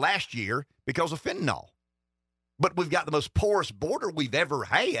America last year because of fentanyl? But we've got the most porous border we've ever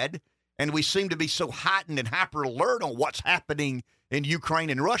had, and we seem to be so heightened and hyper alert on what's happening in Ukraine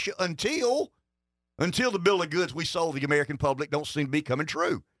and Russia until the bill of goods we sold the American public don't seem to be coming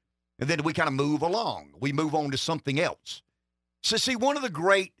true. And then we kind of move along. We move on to something else. So see, one of the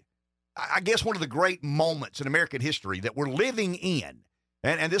great moments in American history that we're living in,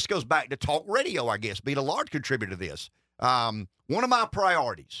 and this goes back to talk radio, I guess, being a large contributor to this. One of my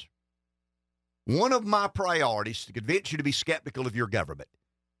priorities to convince you to be skeptical of your government.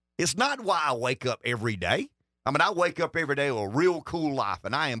 It's not why I wake up every day. I mean, I wake up every day with a real cool life,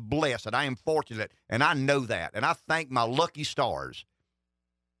 and I am blessed, and I am fortunate, and I know that. And I thank my lucky stars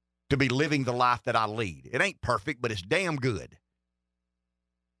to be living the life that I lead. It ain't perfect, but it's damn good.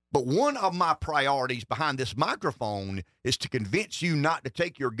 But one of my priorities behind this microphone is to convince you not to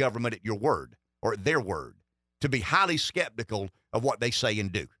take your government at your word or at their word, to be highly skeptical of what they say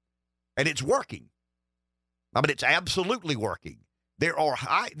and do. And it's working. I mean, it's absolutely working. There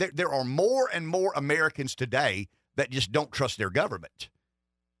are more and more Americans today that just don't trust their government.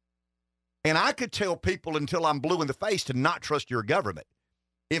 And I could tell people until I'm blue in the face to not trust your government.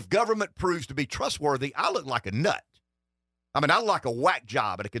 If government proves to be trustworthy, I look like a nut. I mean, I look like a whack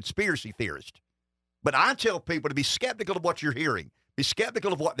job and a conspiracy theorist. But I tell people to be skeptical of what you're hearing. Be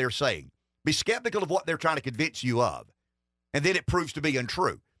skeptical of what they're saying. Be skeptical of what they're trying to convince you of. And then it proves to be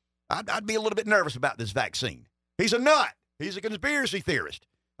untrue. I'd be a little bit nervous about this vaccine. He's a nut. He's a conspiracy theorist.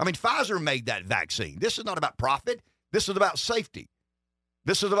 I mean, Pfizer made that vaccine. This is not about profit. This is about safety.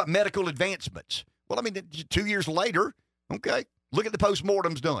 This is about medical advancements. Well, I mean, 2 years later, okay, look at the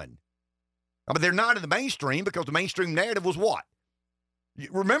postmortems done. I mean, they're not in the mainstream because the mainstream narrative was what? You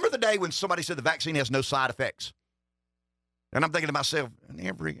remember the day when somebody said the vaccine has no side effects? And I'm thinking to myself,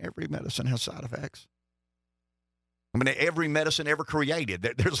 every medicine has side effects. I mean, every medicine ever created,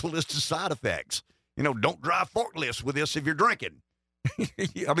 there's a list of side effects. Don't drive forklifts with this if you're drinking.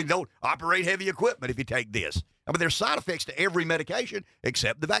 I mean, don't operate heavy equipment if you take this. I mean, there's side effects to every medication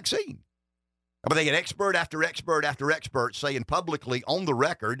except the vaccine. I mean, they get expert after expert after expert saying publicly on the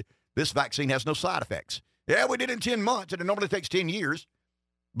record, this vaccine has no side effects. Yeah, we did it in 10 months, and it normally takes 10 years,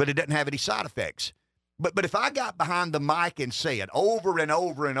 but it doesn't have any side effects. But if I got behind the mic and said over and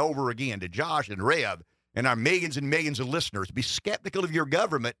over and over again to Josh and Rev and our millions and millions of listeners, be skeptical of your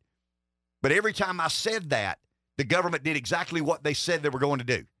government, but every time I said that, the government did exactly what they said they were going to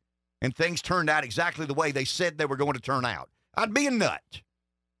do, and things turned out exactly the way they said they were going to turn out, I'd be a nut.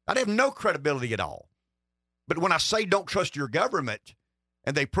 I'd have no credibility at all. But when I say don't trust your government,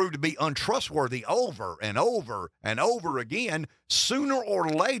 and they prove to be untrustworthy over and over and over again, sooner or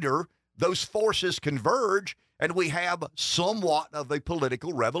later, those forces converge, and we have somewhat of a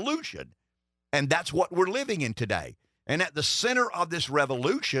political revolution. And that's what we're living in today. And at the center of this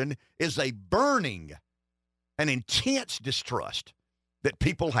revolution is a burning, an intense distrust that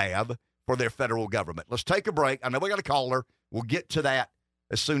people have for their federal government. Let's take a break. I know we got a caller. We'll get to that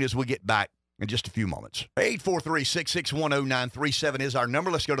as soon as we get back in just a few moments. 843-661-0937 is our number.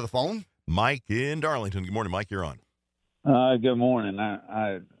 Let's go to the phone. Mike in Darlington. Good morning, Mike. You're on. Good morning.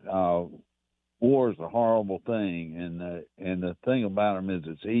 War is a horrible thing, and the thing about them is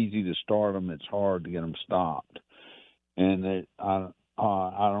it's easy to start them. It's hard to get them stopped. And I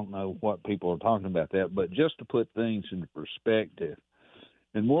don't know what people are talking about that, but just to put things into perspective,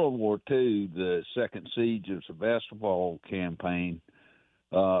 in World War II, the second siege of Sevastopol campaign,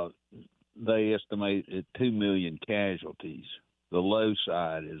 they estimated 2 million casualties. The low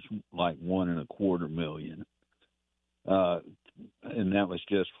side is like 1.25 million. And that was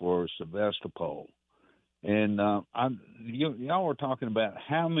just for Sevastopol. And y'all were talking about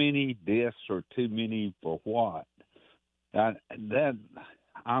how many deaths are too many for what. I'm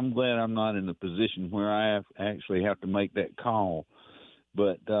glad I'm not in a position where I actually have to make that call.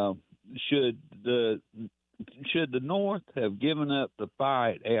 But should the North have given up the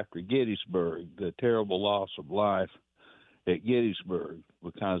fight after Gettysburg, the terrible loss of life at Gettysburg,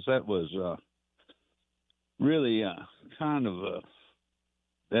 because that was really kind of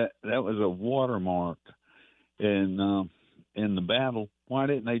that was a watermark in the battle. Why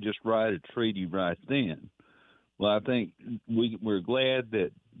didn't they just write a treaty right then? Well, I think we're glad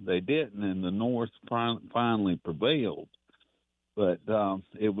that they didn't, and the North finally prevailed. But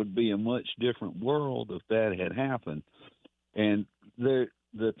it would be a much different world if that had happened. And the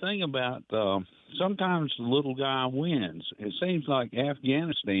thing about sometimes the little guy wins. It seems like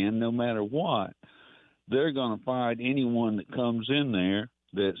Afghanistan, no matter what, they're going to fight anyone that comes in there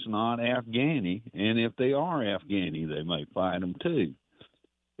that's not Afghani. And if they are Afghani, they may fight them too.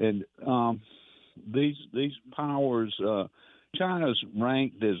 And these powers, China's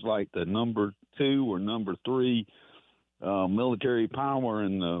ranked as like the number 2 or number 3 military power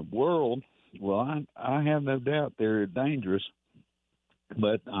in the world. Well, I have no doubt they're dangerous.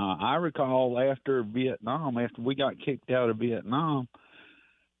 But I recall after Vietnam, after we got kicked out of Vietnam,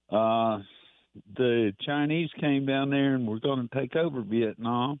 the Chinese came down there and were going to take over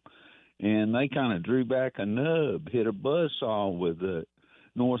Vietnam, and they kind of drew back a nub, hit a buzzsaw with it.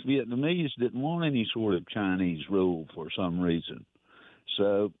 North Vietnamese didn't want any sort of Chinese rule for some reason.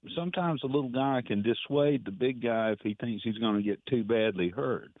 So sometimes the little guy can dissuade the big guy if he thinks he's going to get too badly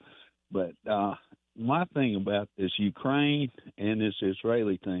hurt. But my thing about this Ukraine and this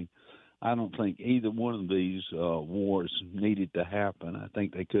Israeli thing, I don't think either one of these wars needed to happen. I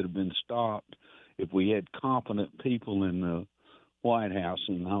think they could have been stopped if we had competent people in the White House.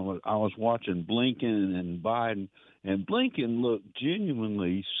 And I was watching Blinken and Biden, and Blinken looked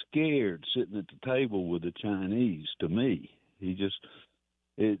genuinely scared sitting at the table with the Chinese to me. He just,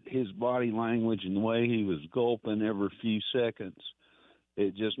 his body language and the way he was gulping every few seconds,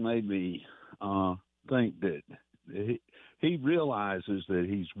 it just made me think that he realizes that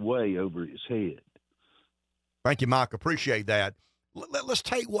he's way over his head. Thank you, Mike. Appreciate that. Let's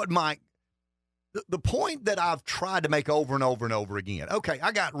take what Mike, the point that I've tried to make over and over and over again. Okay,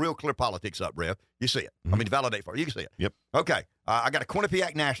 I got Real Clear Politics up, Rev. You see it. Mm-hmm. I mean, validate for you. You can see it. Yep. Okay, I got a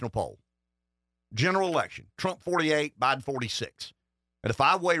Quinnipiac national poll. General election, Trump 48, Biden 46. In a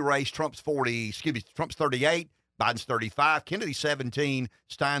 5-way race, Trump's 38, Biden's 35, Kennedy 17,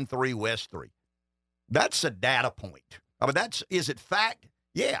 Stein 3, West 3. That's a data point. I mean, is it fact?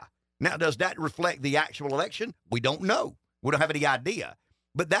 Yeah. Now, does that reflect the actual election? We don't know. We don't have any idea.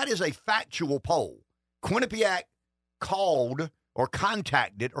 but that is a factual poll. Quinnipiac called or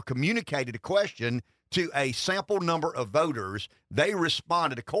contacted or communicated a question to a sample number of voters. They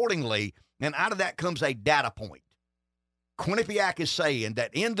responded accordingly, and out of that comes a data point. Quinnipiac is saying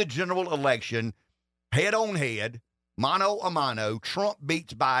that in the general election, head-on-head, mano-a-mano, Trump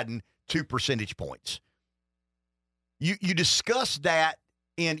beats Biden 2 percentage points. You discuss that,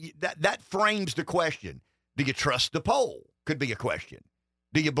 and that frames the question. Do you trust the poll? Could be a question.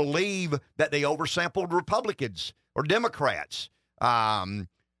 Do you believe that they oversampled Republicans or Democrats?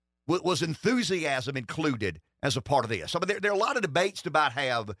 Was enthusiasm included as a part of this? I mean, there are a lot of debates to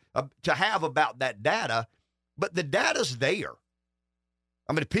have about that data, but the data's there.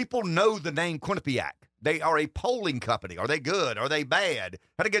 I mean, people know the name Quinnipiac. They are a polling company. Are they good? Are they bad?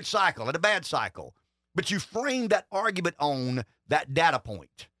 Had a good cycle, had a bad cycle. But you frame that argument on that data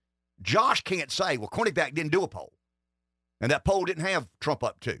point. Josh can't say, well, Quinnipiac didn't do a poll, and that poll didn't have Trump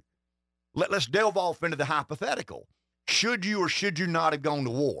up too. Let's delve off into the hypothetical. Should you or should you not have gone to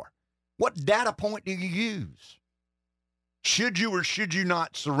war? What data point do you use? Should you or should you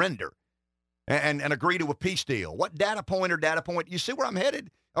not surrender and agree to a peace deal? What data point? You see where I'm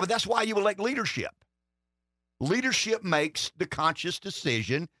headed? I mean, that's why you elect leadership. Leadership makes the conscious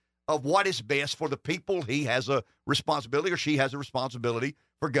decision of what is best for the people he has a responsibility or she has a responsibility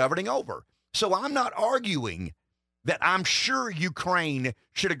for governing over. So I'm not arguing that I'm sure Ukraine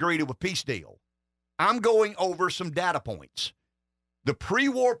should agree to a peace deal. I'm going over some data points. The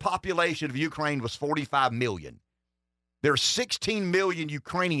pre-war population of Ukraine was 45 million. There are 16 million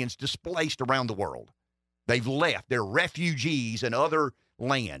Ukrainians displaced around the world. They've left. They're refugees in other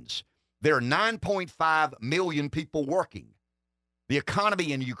lands. There are 9.5 million people working. The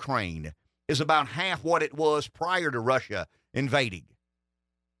economy in Ukraine is about half what it was prior to Russia invading.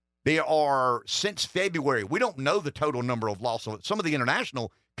 There are, since February, we don't know the total number of lost. Some of the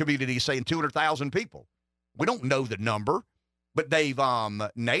international community is saying 200,000 people. We don't know the number, but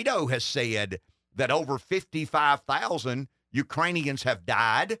NATO has said that over 55,000 Ukrainians have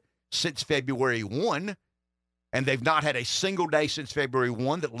died since February 1, and they've not had a single day since February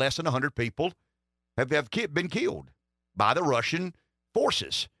 1 that less than 100 people have been killed by the Russian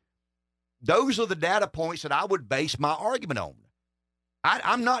forces. Those are the data points that I would base my argument on.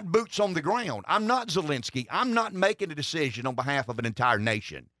 I'm not boots on the ground. I'm not Zelensky. I'm not making a decision on behalf of an entire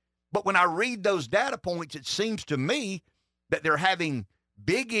nation. But when I read those data points, it seems to me that they're having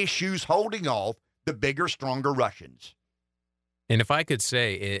big issues holding off the bigger, stronger Russians. And if I could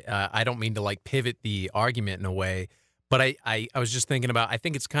say, I don't mean to like pivot the argument in a way, but I was just thinking about, I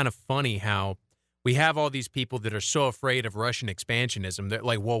think it's kind of funny how we have all these people that are so afraid of Russian expansionism. They're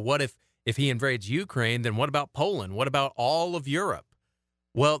like, well, what if he invades Ukraine, then what about Poland? What about all of Europe?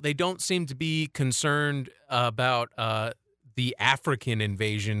 Well, they don't seem to be concerned about the African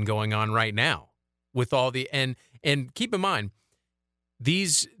invasion going on right now with all the and keep in mind,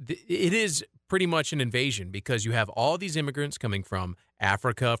 it is pretty much an invasion because you have all these immigrants coming from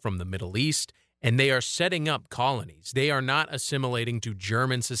Africa, from the Middle East, and they are setting up colonies. They are not assimilating to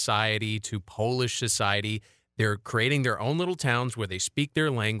German society, to Polish society. They're creating their own little towns where they speak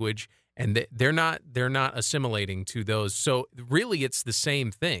their language, and they're not assimilating to those. So really, it's the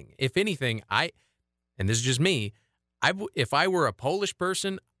same thing. If anything, and this is just me, if I were a Polish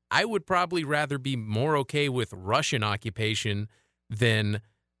person, I would probably rather be more okay with Russian occupation than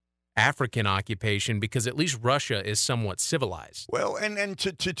African occupation because at least Russia is somewhat civilized. Well, and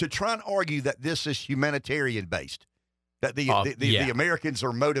to try and argue that this is humanitarian based, that the Americans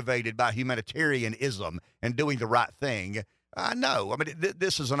are motivated by humanitarianism and doing the right thing. No, I mean,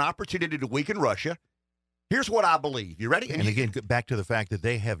 this is an opportunity to weaken Russia. Here's what I believe. You ready? And again, back to the fact that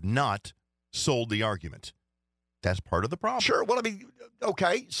they have not sold the argument. That's part of the problem. Sure. Well, I mean,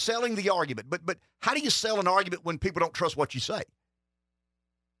 okay, selling the argument. But how do you sell an argument when people don't trust what you say?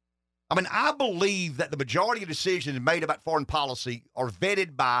 I mean, I believe that the majority of decisions made about foreign policy are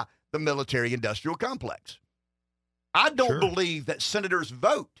vetted by the military-industrial complex. I don't believe that senators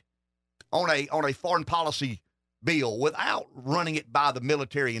vote on a foreign policy bill without running it by the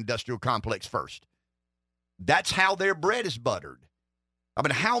military-industrial complex first. That's how their bread is buttered. I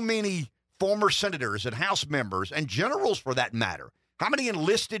mean, how many former senators and House members and generals, for that matter, how many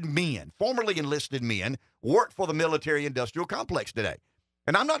enlisted men, formerly enlisted men, work for the military-industrial complex today?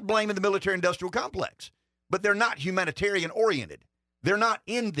 And I'm not blaming the military-industrial complex, but they're not humanitarian-oriented. They're not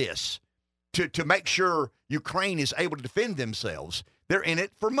in this to make sure Ukraine is able to defend themselves. They're in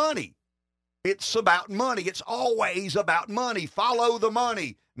it for money. It's about money. It's always about money. Follow the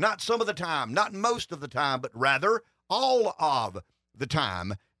money. Not some of the time, not most of the time, but rather all of the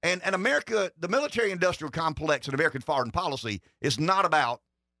time. And America, the military-industrial complex and American foreign policy is not about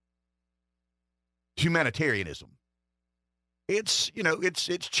humanitarianism. It's, you know, it's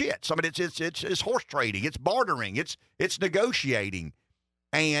chits. I mean, it's horse trading. It's bartering. It's negotiating.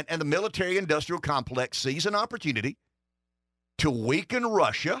 And the military-industrial complex sees an opportunity to weaken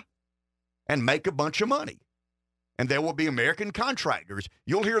Russia and make a bunch of money. And there will be American contractors.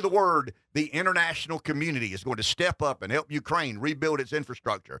 You'll hear the word, the international community is going to step up and help Ukraine rebuild its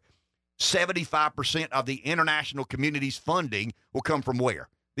infrastructure. 75% of the international community's funding will come from where?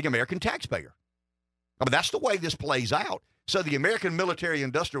 The American taxpayer. I mean, that's the way this plays out. So the American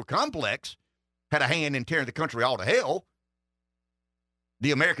military-industrial complex had a hand in tearing the country all to hell.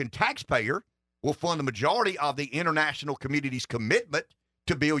 The American taxpayer will fund the majority of the international community's commitment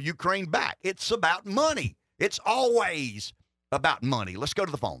to build Ukraine back. It's about money. It's always about money. Let's go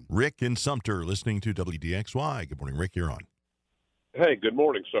to the phone. Rick in Sumter, listening to WDXY. Good morning, Rick. You're on. Hey, good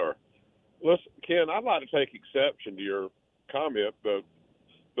morning, sir. Listen, Ken, I'd like to take exception to your comment that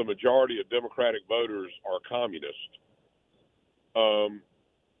the majority of Democratic voters are communist.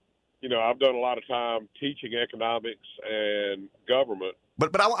 You know, I've done a lot of time teaching economics and government.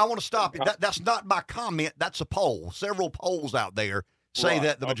 But I want to stop you. That's not my comment. That's a poll. Several polls out there say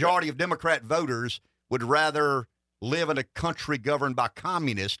that the majority of Democrat voters would rather live in a country governed by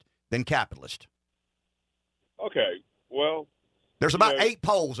communists than capitalist. Okay, well, there's about 8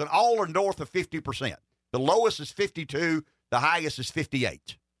 polls, and all are north of 50%. The lowest is 52. The highest is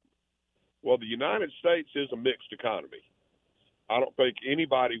 58. Well, the United States is a mixed economy. I don't think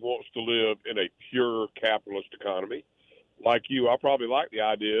anybody wants to live in a pure capitalist economy. Like you, I probably like the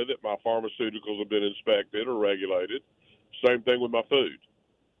idea that my pharmaceuticals have been inspected or regulated. Same thing with my food.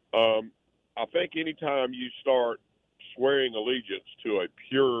 I think anytime you start swearing allegiance to a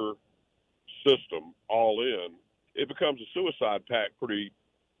pure system all in, it becomes a suicide pact pretty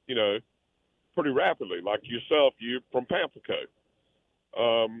rapidly. Like yourself, you're from Pamplico.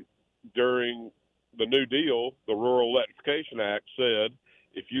 During the New Deal, the Rural Electrification Act said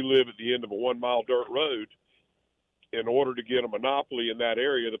if you live at the end of a 1-mile dirt road, in order to get a monopoly in that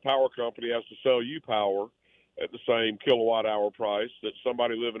area, the power company has to sell you power at the same kilowatt hour price that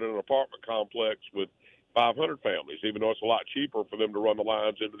somebody living in an apartment complex with 500 families, even though it's a lot cheaper for them to run the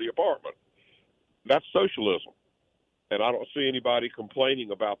lines into the apartment. That's socialism. And I don't see anybody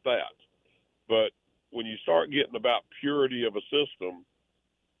complaining about that. But when you start getting about purity of a system,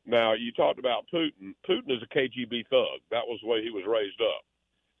 now you talked about Putin. Putin is a KGB thug. That was the way he was raised up.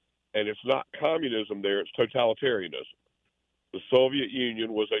 And it's not communism there, it's totalitarianism. The Soviet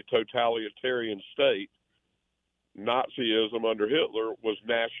Union was a totalitarian state. Nazism under Hitler was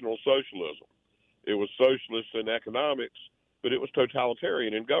National Socialism. It was socialist in economics, but it was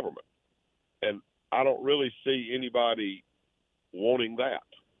totalitarian in government. And I don't really see anybody wanting that.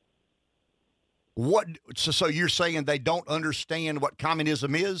 So you're saying they don't understand what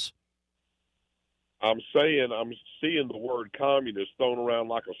communism is? I'm saying I'm seeing the word communist thrown around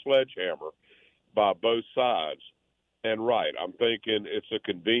like a sledgehammer by both sides. And right, I'm thinking it's a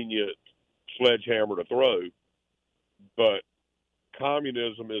convenient sledgehammer to throw, but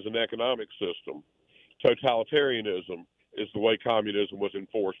communism is an economic system. Totalitarianism is the way communism was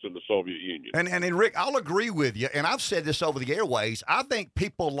enforced in the Soviet Union. And Rick, I'll agree with you, and I've said this over the airways. I think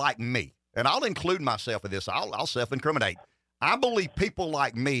people like me, and I'll include myself in this, I'll self-incriminate. I believe people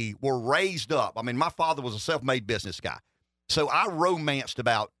like me were raised up. I mean, my father was a self-made business guy, so I romanced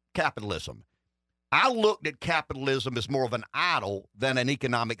about capitalism. I looked at capitalism as more of an idol than an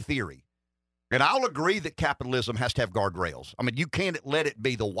economic theory. And I'll agree that capitalism has to have guardrails. I mean, you can't let it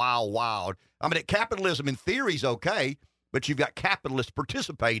be the wild, wild. I mean, capitalism in theory is okay, but you've got capitalists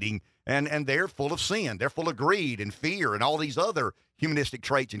participating, and they're full of sin. They're full of greed and fear and all these other humanistic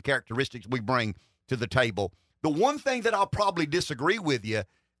traits and characteristics we bring to the table. The one thing that I'll probably disagree with you,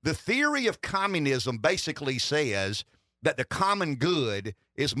 the theory of communism basically says that the common good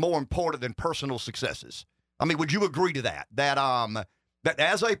is more important than personal successes. I mean, would you agree to that? That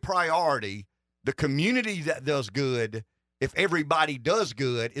as a priority, the community that does good, if everybody does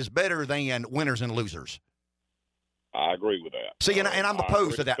good, is better than winners and losers. I agree with that. See, and I'm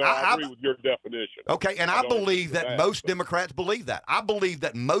opposed to that. So I agree with your definition. Okay, and I believe that most Democrats believe that. I believe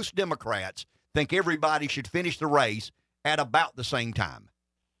that most Democrats think everybody should finish the race at about the same time.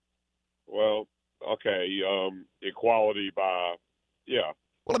 Well, okay, equality by, yeah.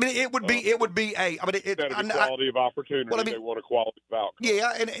 Well, I mean, it would be equality of opportunity. Well, I mean, they want equality of outcome.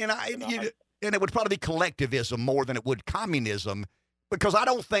 Yeah, and it would probably be collectivism more than it would communism, because I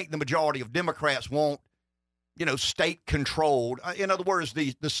don't think the majority of Democrats want, state-controlled. In other words,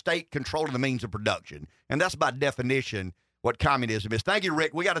 the state controlling the means of production. And that's by definition what communism is. Thank you,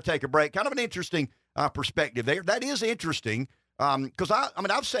 Rick. We got to take a break. Kind of an interesting perspective there. That is interesting because,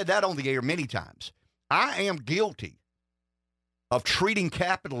 I've said that on the air many times. I am guilty of treating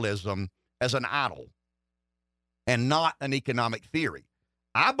capitalism as an idol and not an economic theory.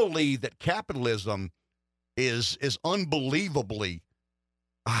 I believe that capitalism is unbelievably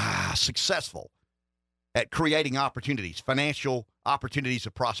successful at creating opportunities, financial opportunities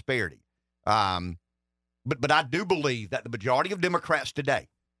of prosperity. But I do believe that the majority of Democrats today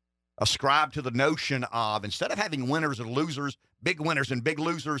ascribe to the notion of, instead of having winners and losers, big winners and big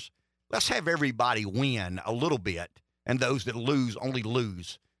losers, let's have everybody win a little bit, and those that lose only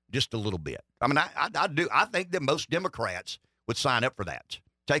lose just a little bit. I think that most Democrats would sign up for that.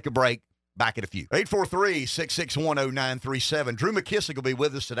 Take a break. Back in a few. 843-661-0937. Drew McKissick will be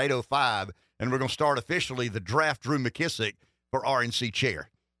with us at 8:05, and we're going to start officially the draft Drew McKissick for RNC chair.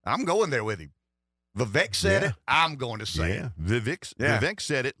 I'm going there with him. Vivek said it. I'm going to say it. Vivek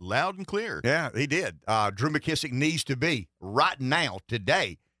said it loud and clear. Yeah, he did. Drew McKissick needs to be, right now,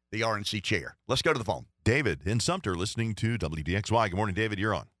 today, the RNC chair. Let's go to the phone. David in Sumter listening to WDXY. Good morning, David.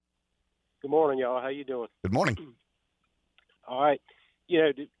 You're on. Good morning, y'all. How you doing? Good morning. All right.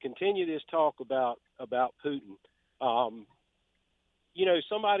 To continue this talk about Putin,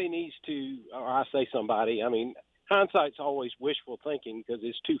 somebody needs to, or I say somebody, hindsight's always wishful thinking because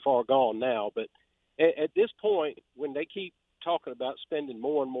it's too far gone now. But at this point, when they keep talking about spending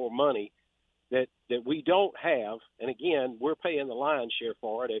more and more money that we don't have, and again, we're paying the lion's share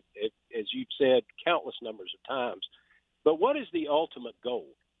for it, as you've said countless numbers of times. But what is the ultimate goal?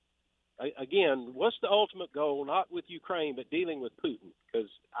 Again, what's the ultimate goal, not with Ukraine, but dealing with Putin? Because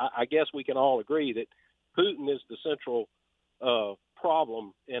I guess we can all agree that Putin is the central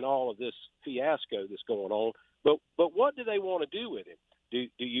problem in all of this fiasco that's going on. But what do they want to do with him? Do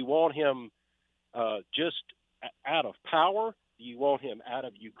you want him just out of power? Do you want him out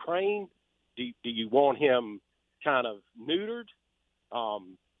of Ukraine? Do you want him kind of neutered?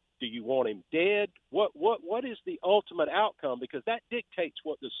 Do you want him dead? What is the ultimate outcome? Because that dictates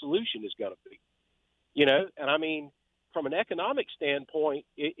what the solution is going to be. And from an economic standpoint,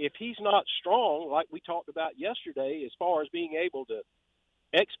 if he's not strong, like we talked about yesterday, as far as being able to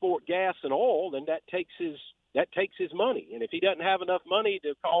export gas and oil, then that takes his money. And if he doesn't have enough money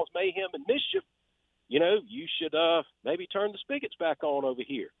to cause mayhem and mischief, you should maybe turn the spigots back on over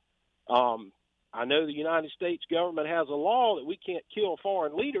here. I know the United States government has a law that we can't kill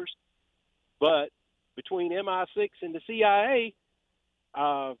foreign leaders, but between MI6 and the CIA,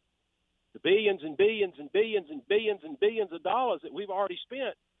 the billions and billions and billions and billions and billions of dollars that we've already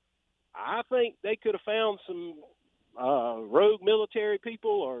spent, I think they could have found some rogue military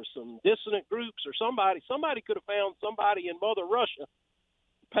people or some dissident groups or somebody could have found somebody in Mother Russia,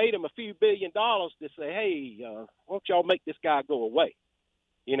 paid them a few $1 billion to say, hey, why don't y'all make this guy go away?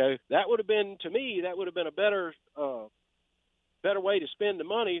 That would have been, to me, a better way to spend the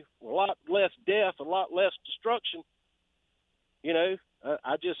money, a lot less death, a lot less destruction.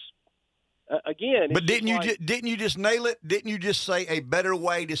 Again. But didn't you just nail it? Didn't you just say a better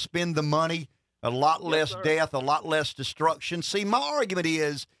way to spend the money, a lot less death, a lot less destruction? See, my argument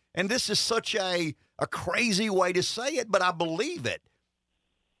is, and this is such a crazy way to say it, but I believe it.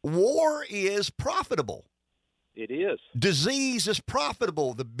 War is profitable. It is. Disease is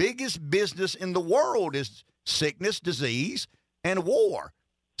profitable. The biggest business in the world is sickness, disease, and war.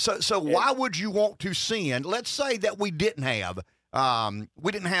 So why would you want to send? Let's say that we didn't have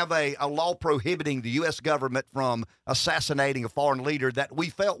a law prohibiting the U.S. government from assassinating a foreign leader that we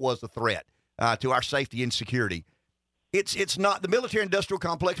felt was a threat to our safety and security. It's not, the military-industrial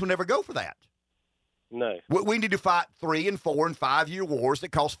complex will never go for that. No. We need to fight 3 and 4 and 5 year wars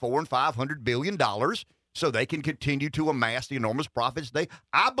that cost $400 and $500 billion. So they can continue to amass the enormous profits.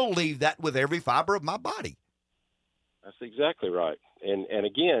 I believe that with every fiber of my body. That's exactly right. And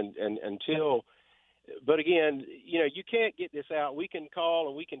again, you can't get this out. We can call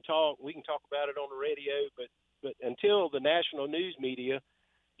and we can talk about it on the radio, but until the national news media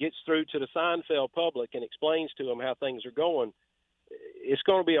gets through to the Seinfeld public and explains to them how things are going, it's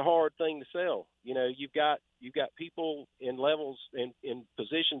going to be a hard thing to sell. You've got people in levels in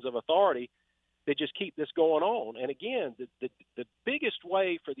positions of authority that just keep this going on. And again, the biggest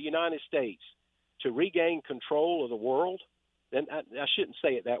way for the United States to regain control of the world, and I shouldn't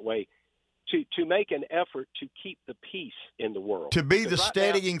say it that way, to make an effort to keep the peace in the world. To be the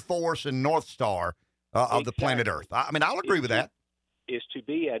steadying force and North Star of the planet Earth. I'll agree with that. Is to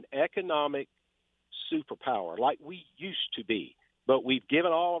be an economic superpower like we used to be. But we've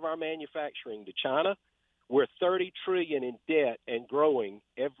given all of our manufacturing to China. We're $30 trillion in debt and growing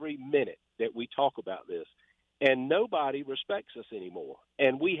every minute that we talk about this. and nobody respects us anymore.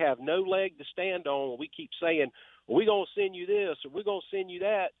 And we have no leg to stand on. We keep saying, we're going to send you this, or we're going to send you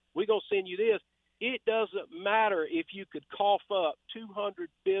that, we're going to send you this. It doesn't matter if you could cough up $200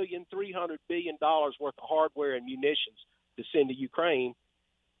 billion, $300 billion worth of hardware and munitions to send to Ukraine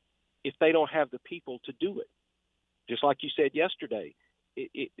if they don't have the people to do it. Just like you said yesterday,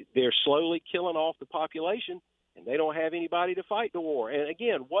 they're slowly killing off the population, and they don't have anybody to fight the war. And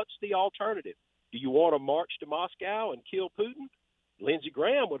again, what's the alternative? Do you want to march to Moscow and kill Putin? Lindsey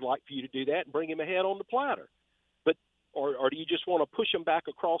Graham would like for you to do that and bring him ahead on the platter. But or do you just want to push him back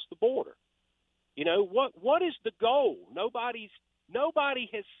across the border? You know, what is the goal? Nobody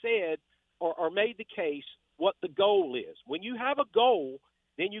has said or made the case what the goal is. When you have a goal,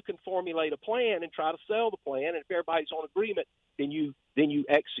 then you can formulate a plan and try to sell the plan. And if everybody's on agreement, then you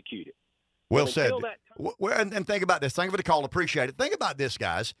execute it. Well said. And think about this. Thank you for the call. Appreciate it. Think about this,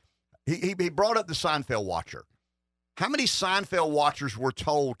 guys. He brought up the Seinfeld watcher. How many Seinfeld watchers were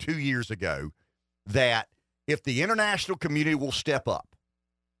told 2 years ago that if the international community will step up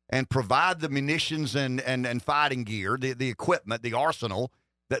and provide the munitions and fighting gear, the equipment, the arsenal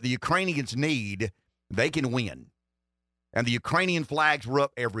that the Ukrainians need, they can win? And the Ukrainian flags were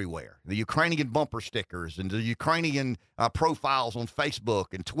up everywhere. The Ukrainian bumper stickers and the Ukrainian profiles on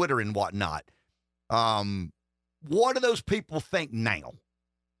Facebook and Twitter and whatnot. What do those people think now?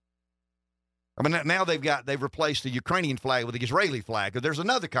 I mean, now they've replaced the Ukrainian flag with the Israeli flag. There's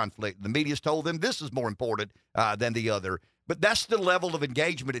another conflict. The media's told them this is more important than the other. But that's the level of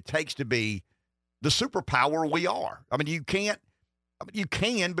engagement it takes to be the superpower we are. I mean, you can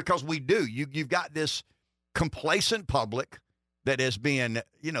because we do. You've got this complacent public that has been,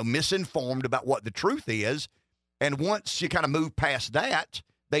 misinformed about what the truth is. And once you kind of move past that,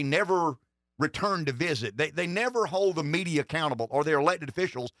 they never return to visit. They never hold the media accountable or their elected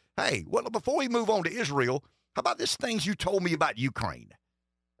officials. Hey, well, before we move on to Israel, how about this things you told me about Ukraine?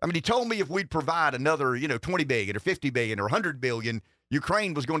 I mean, he told me if we'd provide another, 20 billion or 50 billion or 100 billion,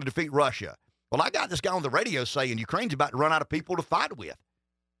 Ukraine was going to defeat Russia. Well, I got this guy on the radio saying Ukraine's about to run out of people to fight with.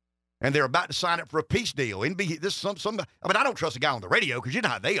 And they're about to sign up for a peace deal. I don't trust a guy on the radio because you know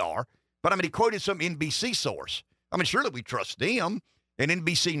how they are. But, he quoted some NBC source. Surely we trust them. And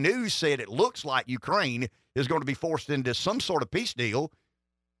NBC News said it looks like Ukraine is going to be forced into some sort of peace deal,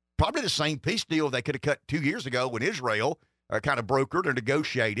 probably the same peace deal they could have cut 2 years ago when Israel kind of brokered or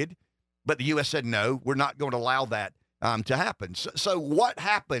negotiated. But the U.S. said, no, we're not going to allow that to happen. So what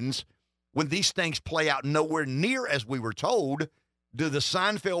happens when these things play out nowhere near as we were told? Do the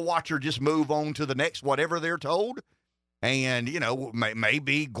Seinfeld watcher just move on to the next whatever they're told? And,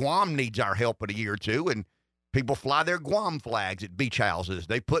 maybe Guam needs our help in a year or two, and people fly their Guam flags at beach houses.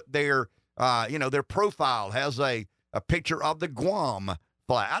 They put their, their profile has a picture of the Guam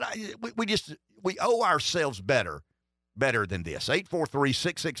flag. We owe ourselves better than this.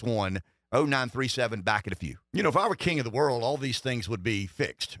 843-661-0937, back in a few. If I were king of the world, all these things would be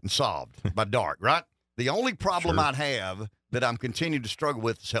fixed and solved by dark, right? The only problem I'd have that I'm continuing to struggle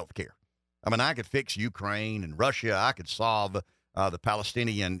with is health care. I could fix Ukraine and Russia. I could solve the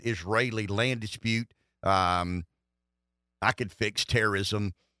Palestinian-Israeli land dispute. I could fix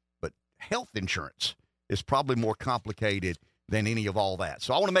terrorism, but health insurance is probably more complicated than any of all that.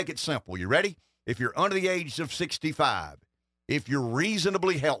 So I want to make it simple. You ready? If you're under the age of 65, if you're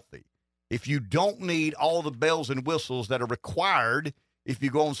reasonably healthy, if you don't need all the bells and whistles that are required if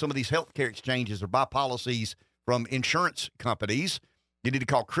you go on some of these healthcare exchanges or buy policies from insurance companies, you need to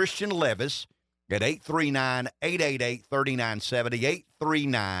call Christian Levis at 839-888-3970,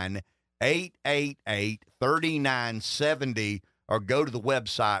 839-888-3970, or go to the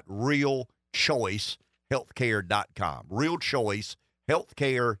website realchoicehealthcare.com,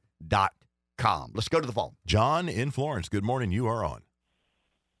 realchoicehealthcare.com. Let's go to the phone. John in Florence, good morning. You are on.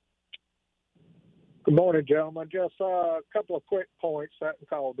 Good morning, gentlemen. Just a couple of quick points. I haven't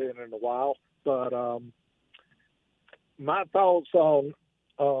called in a while, but my thoughts on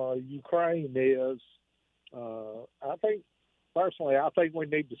Ukraine is, I think we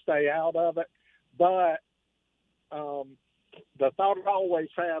need to stay out of it. But the thought I always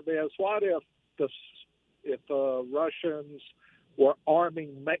have is, what if the Russians were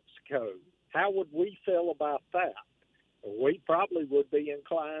arming Mexico? How would we feel about that? We probably would be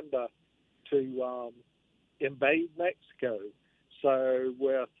inclined to invade Mexico. So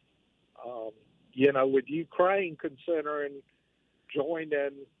with Ukraine considering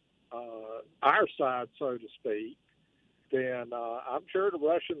joining our side, so to speak, then I'm sure the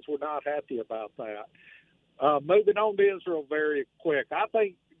Russians were not happy about that. Moving on to Israel very quick. I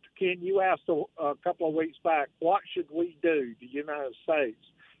think, Ken, you asked a couple of weeks back, what should we do, the United States?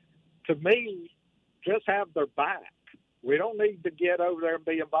 To me, just have their back. We don't need to get over there and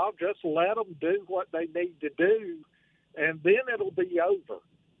be involved. Just let them do what they need to do, and then it'll be over.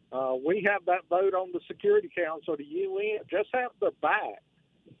 We have that vote on the Security Council, the UN. Just have their back.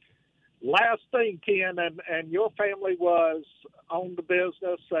 Last thing, Ken, and your family was on the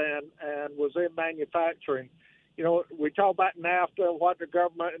business and was in manufacturing. You know, we talk about NAFTA, what the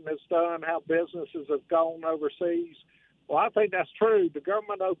government has done, how businesses have gone overseas. Well, I think that's true. The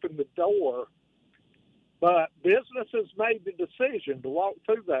government opened the door, but businesses made the decision to walk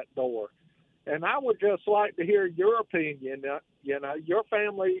through that door. And I would just like to hear your opinion. You know, your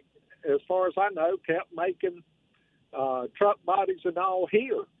family, as far as I know, kept making truck bodies and all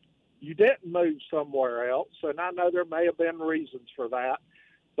here. You didn't move somewhere else, and I know there may have been reasons for that.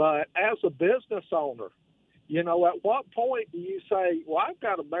 But as a business owner, you know, at what point do you say, well, I've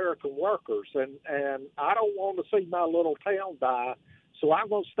got American workers, and I don't want to see my little town die, so I'm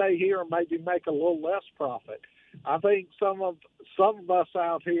going to stay here and maybe make a little less profit. I think some of us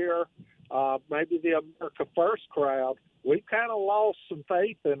out here, maybe the America First crowd, we've kind of lost some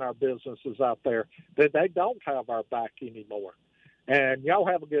faith in our businesses out there, that they don't have our back anymore. And y'all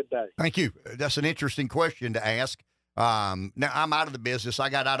have a good day. Thank you. That's an interesting question to ask. Now, I'm out of the business. I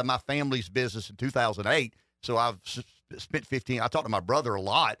got out of my family's business in 2008, so I've spent 15. I talked to my brother a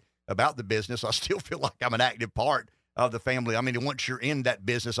lot about the business. I still feel like I'm an active part of the family. I mean, once you're in that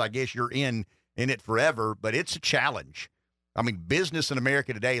business, I guess you're in it forever, but it's a challenge. I mean, business in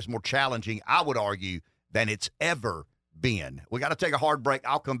America today is more challenging, I would argue, than it's ever been. We got to take a hard break.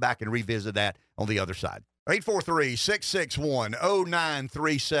 I'll come back and revisit that on the other side.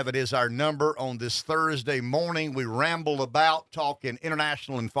 843-661-0937 is our number on this Thursday morning. We ramble about talking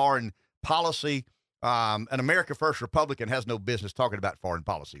international and foreign policy. An America First Republican has no business talking about foreign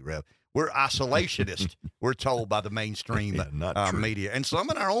policy, Rev. We're isolationist, we're told by the mainstream media. And some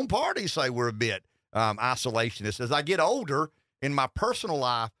in our own party say we're a bit isolationist. As I get older in my personal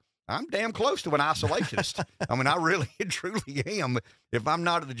life, I'm damn close to an isolationist. I mean, I really and truly am. If I'm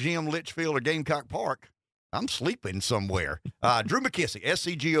not at the gym, Litchfield, or Gamecock Park, I'm sleeping somewhere. Drew McKissick,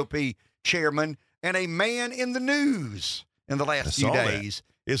 SCGOP chairman, and a man in the news in the last few days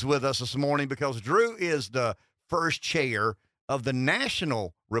is with us this morning because Drew is the first chair of the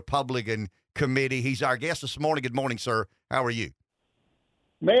National Republican Committee. He's our guest this morning. Good morning, sir. How are you?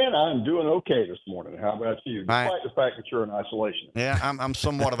 Man, I'm doing okay this morning. How about you? Despite the fact that you're an isolationist. Yeah, I'm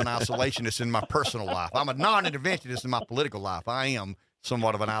somewhat of an isolationist in my personal life. I'm a non-interventionist in my political life. I am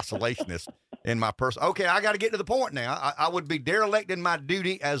somewhat of an isolationist in my person. Okay, I got to get to the point now. I would be derelict in my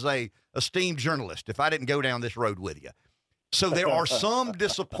duty as a esteemed journalist if I didn't go down this road with you. So there are some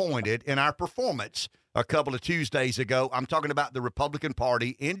disappointed in our performance a couple of Tuesdays ago. I'm talking about the Republican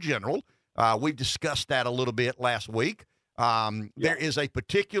Party in general. We've discussed that a little bit last week. There is a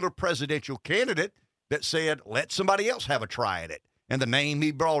particular presidential candidate that said, let somebody else have a try at it. And the name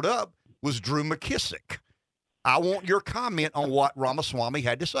he brought up was Drew McKissick. I want your comment on what Ramaswamy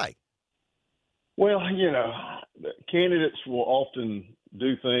had to say. Well, you know, candidates will often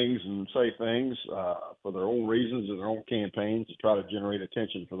do things and say things for their own reasons and their own campaigns to try to generate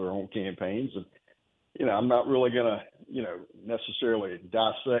attention for their own campaigns. And, you know, I'm not really going to, you know, necessarily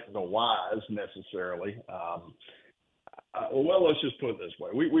dissect the whys necessarily. Well, let's just put it this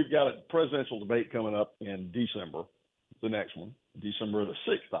way. We've got a presidential debate coming up in December, the next one, December the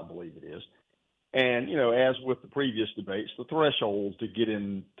 6th, I believe it is. And, you know, as with the previous debates, the threshold to get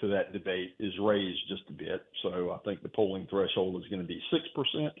into that debate is raised just a bit. So I think the polling threshold is going to be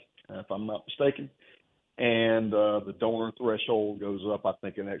 6%, if I'm not mistaken. And the donor threshold goes up, I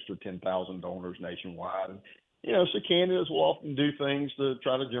think, an extra 10,000 donors nationwide. And, you know, so candidates will often do things to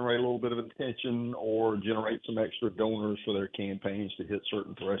try to generate a little bit of attention or generate some extra donors for their campaigns to hit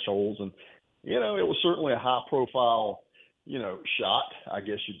certain thresholds. And, you know, it was certainly a high-profile, you know, shot, I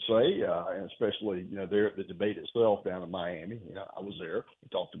guess you'd say, and especially, you know, there at the debate itself down in Miami. You know, I was there. We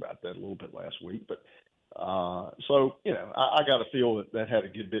talked about that a little bit last week. But so, you know, I got to feel that had a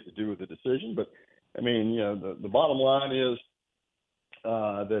good bit to do with the decision. But, I mean, you know, the bottom line is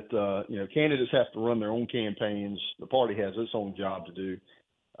that, you know, candidates have to run their own campaigns. The party has its own job to do.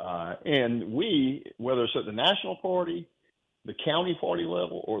 And we, whether it's at the national party, the county party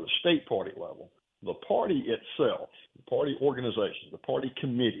level, or the state party level, the party itself, the party organizations, the party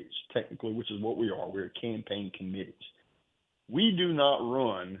committees, technically, which is what we are. We're campaign committees. We do not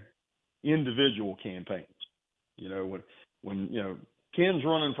run individual campaigns. You know, when you know, Ken's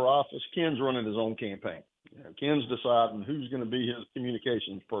running for office, Ken's running his own campaign. You know, Ken's deciding who's going to be his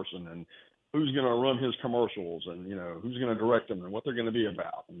communications person and who's going to run his commercials and, you know, who's going to direct them and what they're going to be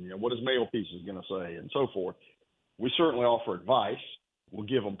about and, you know, what his mail piece is going to say and so forth. We certainly offer advice. We'll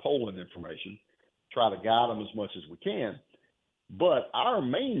give them polling information. try to guide them as much as we can. But our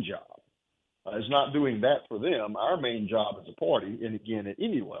main job is not doing that for them. Our main job as a party, and again, at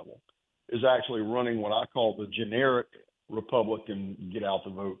any level, is actually running what I call the generic Republican get out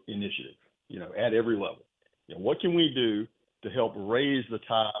the vote initiative, at every level. What can we do to help raise the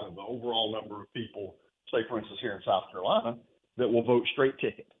tide of the overall number of people, say, for instance, here in South Carolina, that will vote straight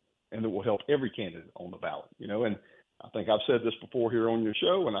ticket and that will help every candidate on the ballot, and I think I've said this before here on your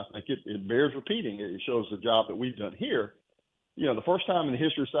show, and I think it bears repeating. It shows the job that we've done here. The first time in the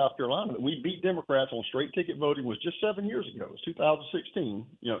history of South Carolina that we beat Democrats on straight ticket voting was just 7 years ago. It was 2016.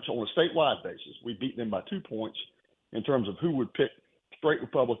 So on a statewide basis, we beat them by 2 points in terms of who would pick straight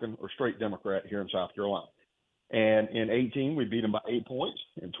Republican or straight Democrat here in South Carolina. And in 18, we beat them by 8 points.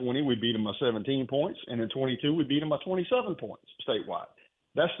 In 20, we beat them by 17 points. And in 22, we beat them by 27 points statewide.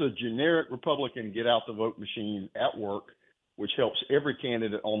 That's the generic Republican get out the vote machine at work, which helps every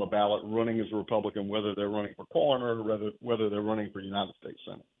candidate on the ballot running as a Republican, whether they're running for coroner or whether they're running for United States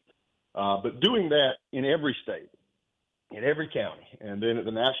Senate. But doing that in every state, in every county, and then at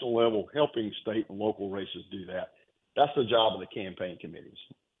the national level, helping state and local races do that, that's the job of the campaign committees.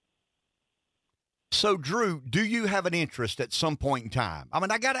 So, Drew, do you have an interest at some point in time? I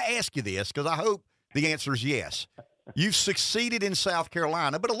mean, I got to ask you this because I hope the answer is yes. You've succeeded in South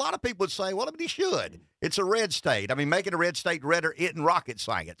Carolina, but a lot of people would say, well, he should. It's a red state. I mean, making a red state redder isn't rocket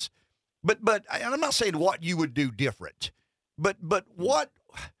science. But I'm not saying what you would do different, but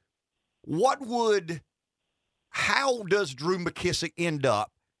how does Drew McKissick end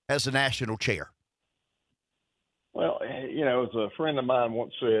up as the national chair? Well, as a friend of mine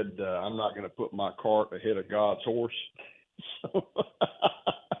once said, I'm not going to put my cart ahead of God's horse.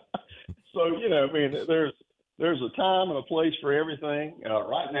 There's a time and a place for everything.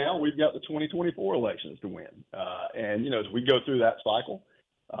 Right now, we've got the 2024 elections to win. As we go through that cycle,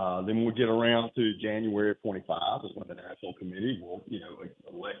 then we'll get around to January of 25 is when the National Committee will,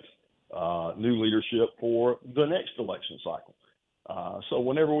 elect new leadership for the next election cycle. So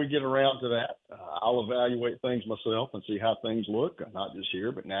whenever we get around to that, I'll evaluate things myself and see how things look, not just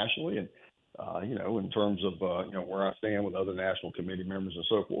here, but nationally. And, in terms of, where I stand with other national committee members and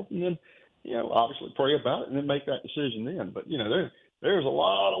so forth. And then, obviously pray about it and then make that decision then. But, there's a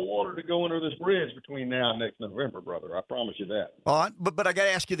lot of water to go under this bridge between now and next November, brother. I promise you that. All right, but I got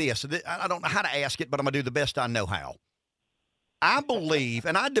to ask you this. I don't know how to ask it, but I'm going to do the best I know how. I believe,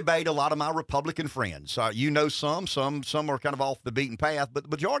 and I debate a lot of my Republican friends. Some are kind of off the beaten path, but the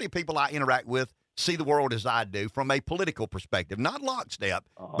majority of people I interact with see the world as I do from a political perspective, not lockstep,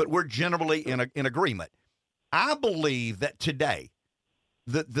 but we're generally in agreement. I believe that today,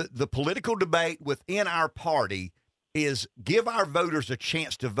 the political debate within our party is give our voters a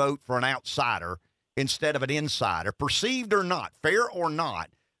chance to vote for an outsider instead of an insider, perceived or not, fair or not,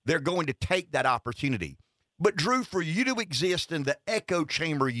 they're going to take that opportunity. But, Drew, for you to exist in the echo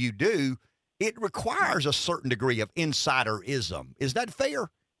chamber you do, it requires a certain degree of insiderism. Is that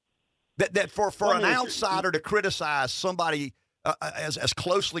fair? That for an outsider to criticize somebody as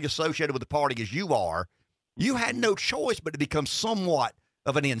closely associated with the party as you are, you had no choice but to become somewhat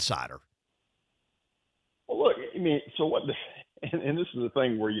of an insider. Well, look, so what? And this is the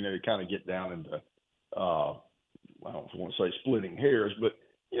thing where you kind of get down into I don't want to say splitting hairs, but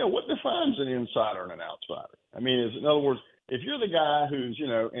what defines an insider and an outsider? In other words, if you're the guy who's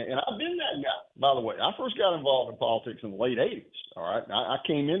and I've been that guy. By the way, I first got involved in politics in the late '80s. All right, I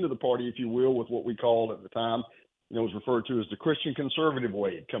came into the party, if you will, with what we called at the time, was referred to as the Christian conservative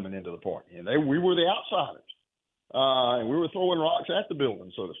wave coming into the party, and we were the outsiders. And we were throwing rocks at the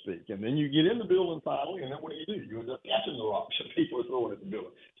building, so to speak. And then you get in the building finally, and then what do? You end up catching the rocks that people are throwing at the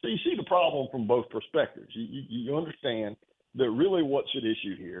building. So you see the problem from both perspectives. You understand that really what's at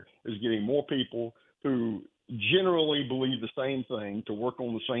issue here is getting more people who generally believe the same thing to work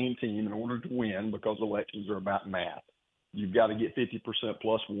on the same team in order to win, because elections are about math. You've got to get 50%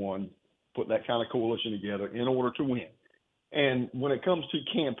 plus one, put that kind of coalition together in order to win. And when it comes to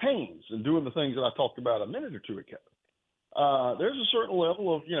campaigns and doing the things that I talked about a minute or two ago, there's a certain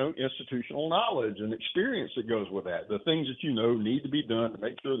level of, institutional knowledge and experience that goes with that. The things that need to be done to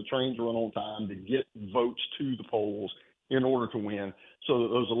make sure the trains run on time, to get votes to the polls in order to win, so that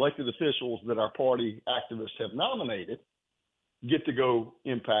those elected officials that our party activists have nominated get to go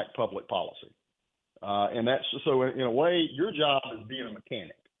impact public policy. And that's so in a way, your job is being a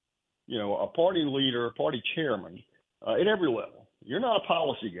mechanic, a party leader, a party chairman. At every level, you're not a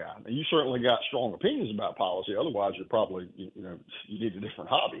policy guy. And you certainly got strong opinions about policy. Otherwise, you're probably, you need a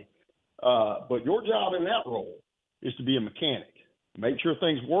different hobby. But your job in that role is to be a mechanic, make sure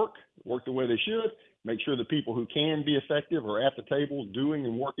things work the way they should, make sure the people who can be effective are at the table doing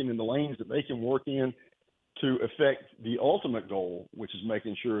and working in the lanes that they can work in to affect the ultimate goal, which is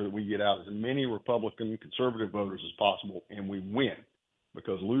making sure that we get out as many Republican conservative voters as possible and we win,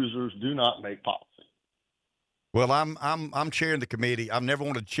 because losers do not make policy. Well, I'm chairing the committee. I've never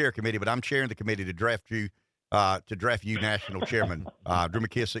wanted to chair a committee, but I'm chairing the committee to draft you national chairman, Drew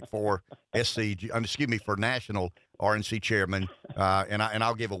McKissick for for national RNC chairman, and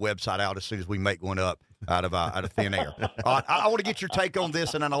I'll give a website out as soon as we make one up out of thin air. I want to get your take on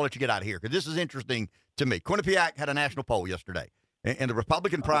this, and then I'll let you get out of here because this is interesting to me. Quinnipiac had a national poll yesterday. In the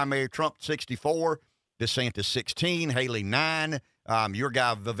Republican primary, Trump 64, DeSantis 16, Haley 9, your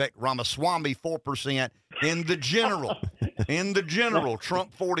guy Vivek Ramaswamy 4%. In the general,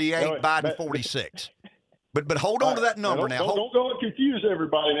 Trump 48, Biden 46. But hold on to that number now. Don't go and confuse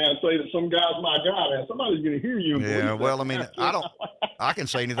everybody now and say that some guy's my guy. Now somebody's going to hear you. Yeah, well, I mean, I can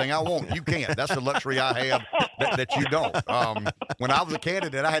say anything I want. You can't. That's the luxury I have that you don't. When I was a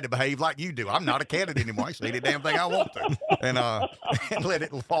candidate, I had to behave like you do. I'm not a candidate anymore. I say any damn thing I want to, and let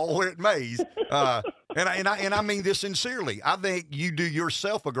it fall where it may. And I mean this sincerely. I think you do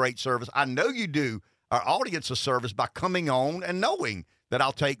yourself a great service. I know you do our audience a service by coming on and knowing that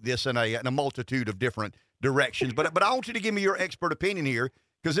I'll take this in a multitude of different directions. But I want you to give me your expert opinion here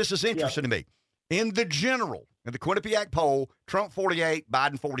because this is interesting to me. In the Quinnipiac poll, Trump 48,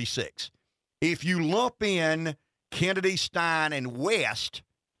 Biden 46. If you lump in Kennedy, Stein, and West,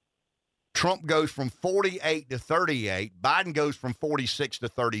 Trump goes from 48 to 38. Biden goes from 46 to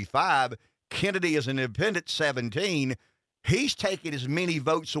 35. Kennedy is an independent 17. He's taking as many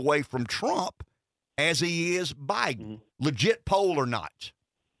votes away from Trump as he is Biden. Mm-hmm. Legit poll or not?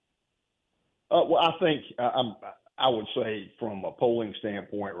 Well, I think I would say from a polling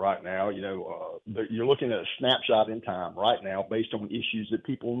standpoint right now, you're looking at a snapshot in time right now based on issues that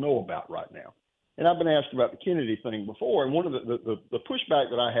people know about right now. And I've been asked about the Kennedy thing before, and one of the pushback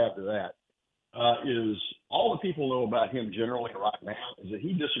that I have to that is all the people know about him generally right now is that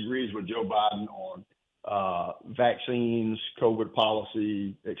he disagrees with Joe Biden on vaccines, COVID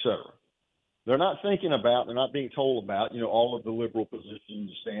policy, et cetera. They're not thinking about, they're not being told about, all of the liberal positions,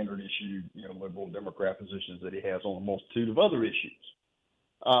 standard issue, liberal Democrat positions that he has on a multitude of other issues,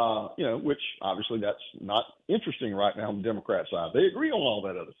 which obviously that's not interesting right now on the Democrat side. They agree on all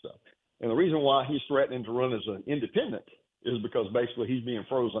that other stuff. And the reason why he's threatening to run as an independent is because basically he's being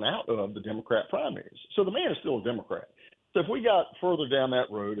frozen out of the Democrat primaries. So the man is still a Democrat. So if we got further down that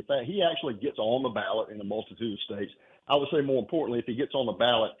road, if he actually gets on the ballot in a multitude of states, I would say more importantly, if he gets on the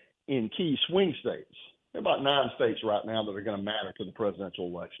ballot in key swing states, there are about 9 states right now that are going to matter to the presidential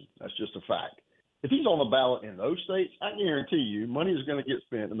election. That's just a fact. If he's on the ballot in those states, I guarantee you money is going to get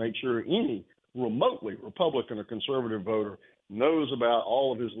spent to make sure any remotely Republican or conservative voter knows about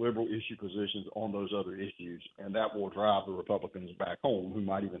all of his liberal issue positions on those other issues, and that will drive the Republicans back home who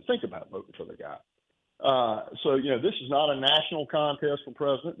might even think about voting for the guy. So this is not a national contest for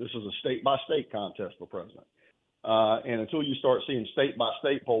president. This is a state-by-state contest for president. And until you start seeing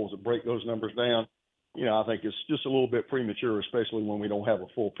state-by-state polls that break those numbers down, I think it's just a little bit premature, especially when we don't have a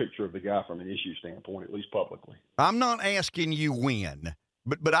full picture of the guy from an issue standpoint, at least publicly. I'm not asking you when,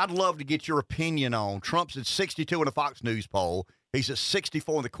 but I'd love to get your opinion on Trump's at 62 in the Fox News poll. He's at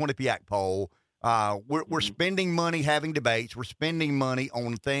 64 in the Quinnipiac poll. We're spending money having debates. We're spending money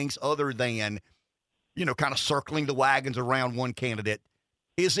on things other than, kind of circling the wagons around one candidate.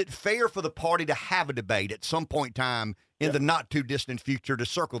 Is it fair for the party to have a debate at some point in time in the not-too-distant future to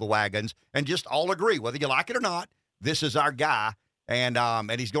circle the wagons and just all agree, whether you like it or not, this is our guy, and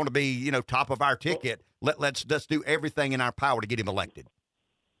he's going to be, top of our ticket. Let's do everything in our power to get him elected.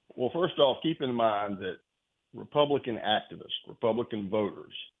 Well, first off, keep in mind that Republican activists, Republican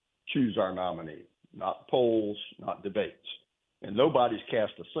voters choose our nominee, not polls, not debates. And nobody's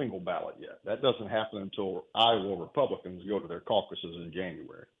cast a single ballot yet. That doesn't happen until Iowa Republicans go to their caucuses in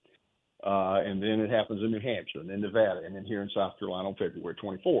January. And then it happens in New Hampshire and then Nevada and then here in South Carolina on February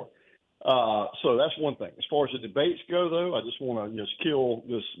 24th. So that's one thing. As far as the debates go, though, I just want to kill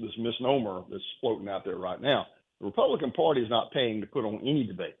this misnomer that's floating out there right now. The Republican Party is not paying to put on any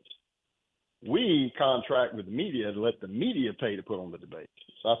debates. We contract with the media to let the media pay to put on the debates.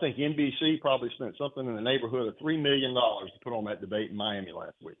 So I think NBC probably spent something in the neighborhood of $3 million to put on that debate in Miami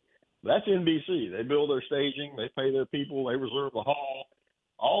last week. That's NBC. They build their staging. They pay their people. They reserve the hall.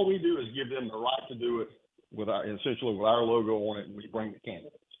 All we do is give them the right to do it essentially with our logo on it, and we bring the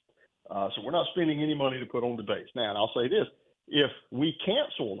candidates. So we're not spending any money to put on debates. Now, and I'll say this, if we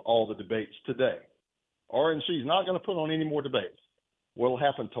cancel all the debates today, RNC is not going to put on any more debates. What will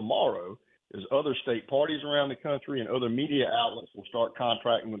happen tomorrow is other state parties around the country and other media outlets will start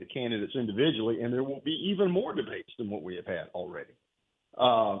contracting with the candidates individually, and there will be even more debates than what we have had already.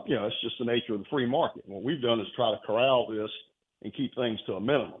 It's just the nature of the free market. What we've done is try to corral this and keep things to a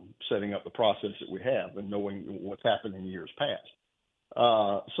minimum, setting up the process that we have and knowing what's happened in years past.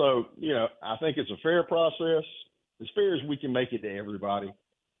 I think it's a fair process, as fair as we can make it to everybody.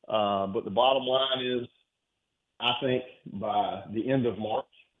 But the bottom line is, I think by the end of March,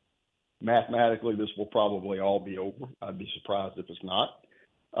 mathematically, this will probably all be over. I'd be surprised if it's not.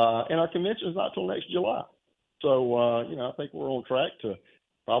 And our convention is not till next July. So, I think we're on track to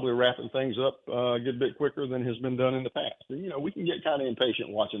probably wrapping things up a good bit quicker than has been done in the past. And, we can get kind of impatient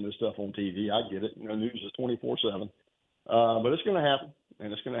watching this stuff on TV. I get it. News is 24/7. But it's going to happen,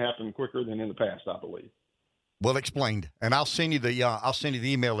 and it's going to happen quicker than in the past, I believe. Well explained, and I'll send you the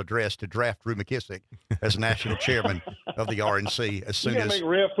email address to draft Drew McKissick as national chairman of the RNC as soon as. Make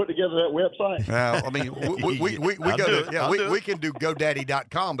Rev put together that website. We can do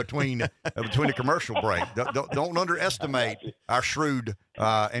GoDaddy.com between the commercial break. Don't underestimate our shrewd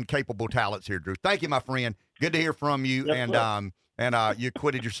and capable talents here, Drew. Thank you, my friend. Good to hear from you, yes, and you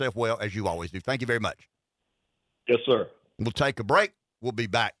acquitted yourself well as you always do. Thank you very much. Yes, sir. We'll take a break. We'll be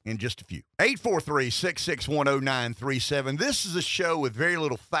back in just a few. 843-661-0937. This is a show with very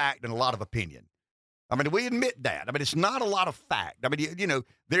little fact and a lot of opinion. I mean, we admit that. I mean, it's not a lot of fact. I mean,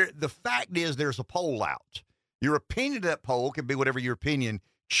 the fact is there's a poll out. Your opinion of that poll can be whatever your opinion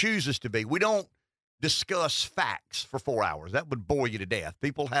chooses to be. We don't discuss facts for 4 hours. That would bore you to death.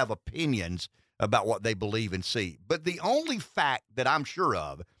 People have opinions about what they believe and see. But the only fact that I'm sure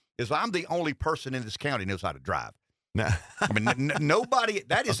of is I'm the only person in this county who knows how to drive. No. I mean, nobody,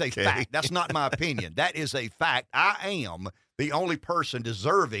 that is a fact. That's not my opinion. That is a fact. I am the only person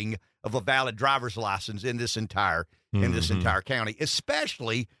deserving of a valid driver's license in this entire county,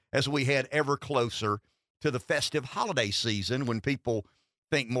 especially as we head ever closer to the festive holiday season when people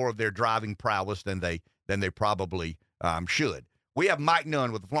think more of their driving prowess than they probably should. We have Mike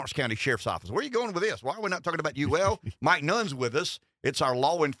Nunn with the Florence County Sheriff's Office. Where are you going with this? Why are we not talking about you? Well, Mike Nunn's with us. It's our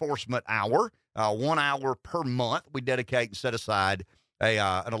law enforcement hour. 1 hour per month we dedicate and set aside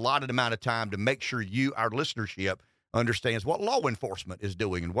an allotted amount of time to make sure you, our listenership, understands what law enforcement is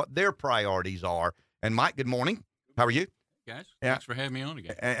doing and what their priorities are. And Mike, good morning. How are you? Guys, thanks for having me on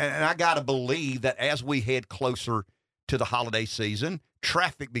again. And I got to believe that as we head closer to the holiday season,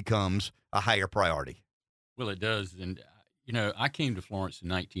 traffic becomes a higher priority. Well, it does. And, I came to Florence in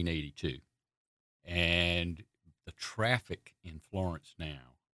 1982, and the traffic in Florence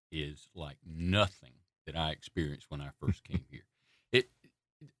now is like nothing that I experienced when I first came here.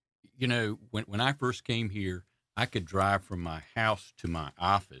 When I first came here, I could drive from my house to my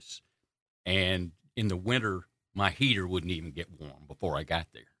office, and in the winter, my heater wouldn't even get warm before I got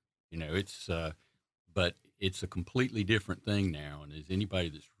there. But it's a completely different thing now. And as anybody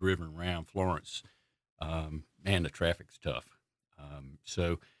that's driven around Florence, man, the traffic's tough.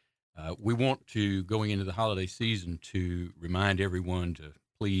 So we want to, going into the holiday season, to remind everyone to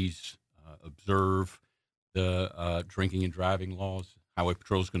please observe the drinking and driving laws. Highway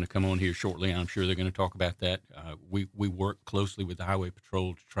Patrol is going to come on here shortly. I'm sure they're going to talk about that. We work closely with the Highway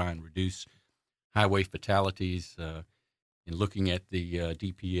Patrol to try and reduce highway fatalities. In looking at the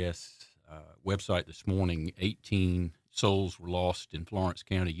DPS website this morning, 18 souls were lost in Florence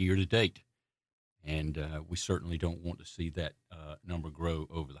County year to date. And we certainly don't want to see that number grow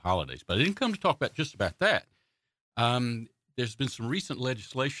over the holidays. But I didn't come to talk about just about that. There's been some recent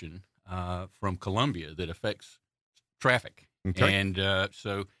legislation from Columbia that affects traffic. Okay. And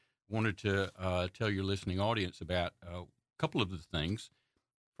so wanted to tell your listening audience about a couple of the things.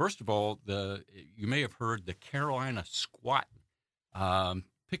 First of all, you may have heard the Carolina Squat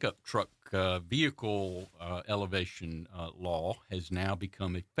pickup truck vehicle elevation law has now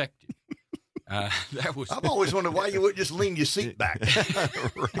become effective. I've always wondered why you wouldn't just lean your seat back.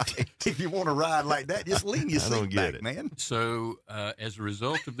 Right. If you want to ride like that, just lean your seat back, man. So as a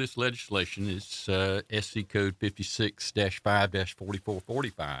result of this legislation, it's SC Code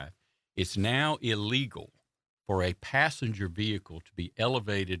 56-5-4445. It's now illegal for a passenger vehicle to be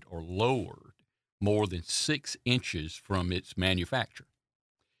elevated or lowered more than 6 inches from its manufacturer.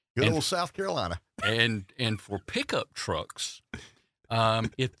 Good old South Carolina. And for pickup trucks,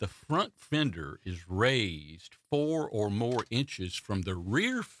 if the front fender is raised 4 or more inches from the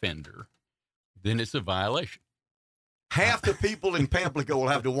rear fender, then it's a violation. Half the people in Pamplico will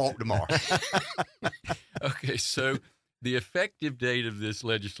have to walk tomorrow. Okay, so the effective date of this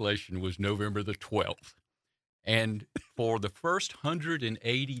legislation was November the 12th. And for the first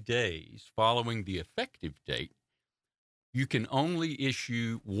 180 days following the effective date, you can only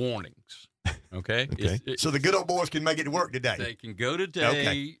issue warnings. Okay. Okay. So the good old boys can make it work today. They can go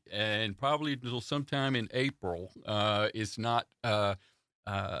today, and probably until sometime in April. It's not an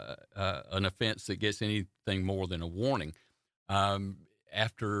offense that gets anything more than a warning.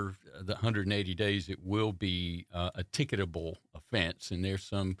 After the 180 days, it will be a ticketable offense, and there's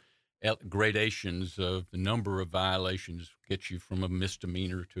some gradations of the number of violations get you from a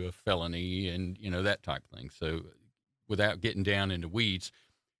misdemeanor to a felony, and that type of thing. So, without getting down into weeds,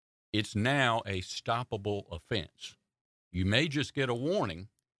 it's now a stoppable offense. You may just get a warning,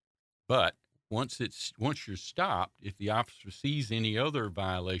 but once you're stopped, if the officer sees any other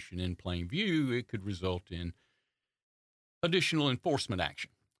violation in plain view, it could result in additional enforcement action.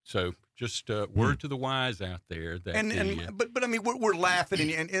 So just word to the wise out there that but I mean we're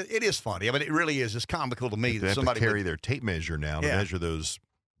laughing and it is funny. I mean it really is. It's comical to me They that have somebody to carry their tape measure now to measure those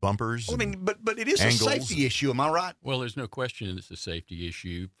bumpers. Well, I mean, but it is angles. a safety issue. Am I right? Well, there's no question it's a safety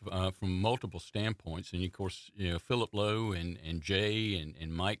issue from multiple standpoints. And, of course, Philip Lowe and Jay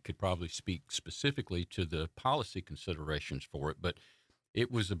and Mike could probably speak specifically to the policy considerations for it. But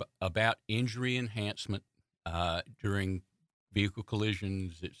it was about injury enhancement during vehicle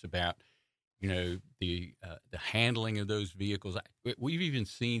collisions. It's about, the handling of those vehicles. We've even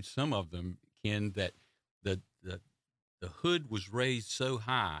seen some of them, Ken, that the hood was raised so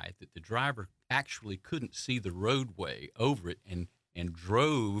high that the driver actually couldn't see the roadway over it and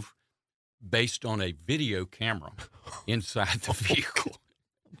drove based on a video camera inside the vehicle.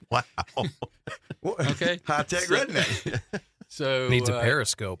 Wow. Okay. High-tech redneck. So Needs a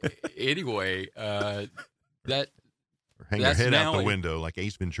periscope. Anyway, Or hang your head out the window like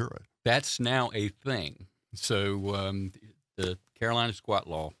Ace Ventura. That's now a thing. So the Carolina squat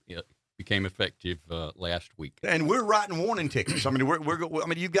law became effective last week. And we're writing warning tickets. I mean,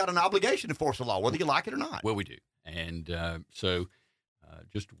 you've got an obligation to enforce the law, whether you like it or not. Well, we do. And so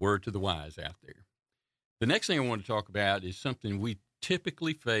just a word to the wise out there. The next thing I want to talk about is something we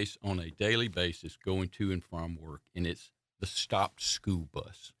typically face on a daily basis going to and from work, and it's the stopped school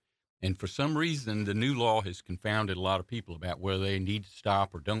bus. And for some reason, the new law has confounded a lot of people about whether they need to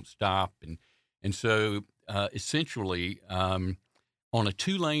stop or don't stop. And so essentially, on a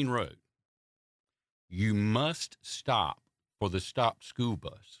 2-lane road, you must stop for the stopped school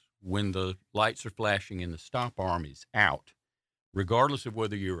bus when the lights are flashing and the stop arm is out, regardless of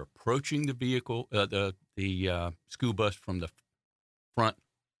whether you're approaching the vehicle, the school bus from the front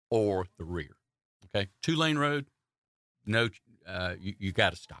or the rear. Okay, 2-lane road, no, you got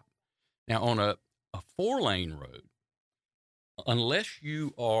to stop. Now, on a 4-lane road, unless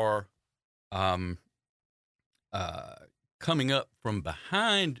you are coming up from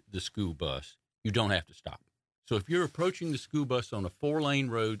behind the school bus, you don't have to stop. So if you're approaching the school bus on a 4-lane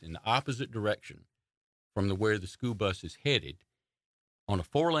road in the opposite direction from where the school bus is headed, on a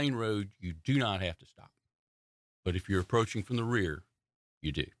 4-lane road, you do not have to stop. But if you're approaching from the rear,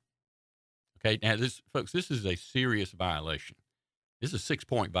 you do. Okay, now this is a serious violation. This is a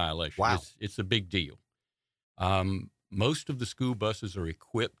 6-point violation. Wow. It's a big deal. Most of the school buses are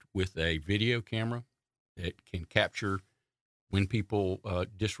equipped with a video camera that can capture when people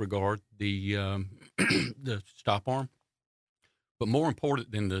disregard the the stop arm. But more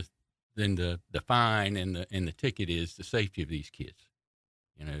important than the fine and the ticket is the safety of these kids.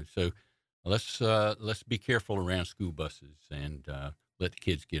 So let's be careful around school buses and let the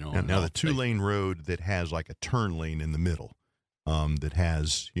kids get on. Now the 2-lane road that has like a turn lane in the middle, that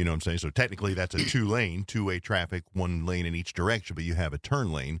has, what I'm saying? So technically that's a 2-lane, 2-way traffic, 1 lane in each direction, but you have a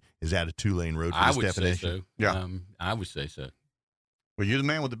turn lane. Is that a 2-lane road for this definition? Say so. Yeah. I would say so. Well, you're the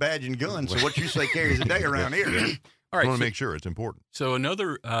man with the badge and gun, so what you say carries the day around here. All right. I want to make sure it's important. So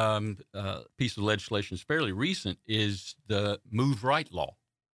another piece of legislation is fairly recent is the Move Right law.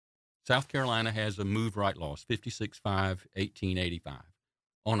 South Carolina has a Move Right law. It's 56-5-1885.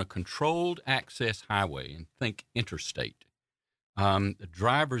 On a controlled access highway, and think interstate, the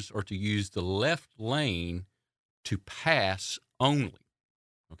drivers are to use the left lane to pass only.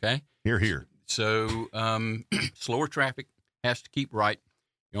 Okay? Here. So slower traffic has to keep right.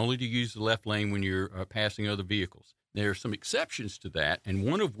 You're only to use the left lane when you're passing other vehicles. There are some exceptions to that, and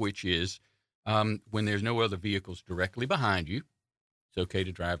one of which is when there's no other vehicles directly behind you, it's okay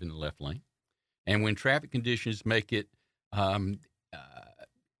to drive in the left lane. And when traffic conditions make it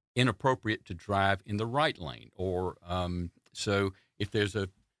inappropriate to drive in the right lane, or so if there's a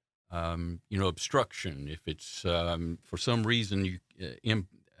obstruction, if it's for some reason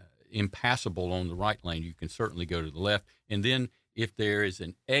impassable on the right lane, you can certainly go to the left. And then if there is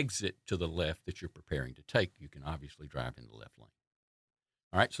an exit to the left that you're preparing to take, you can obviously drive in the left lane.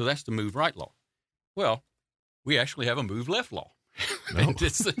 All right, so that's the Move Right law. Well, we actually have a Move Left law. No.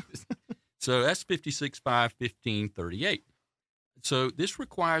 So that's 56.5.15.38. So this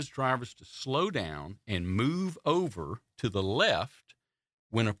requires drivers to slow down and move over to the left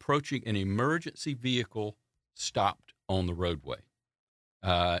when approaching an emergency vehicle stopped on the roadway.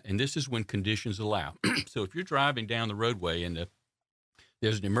 And this is when conditions allow. So if you're driving down the roadway and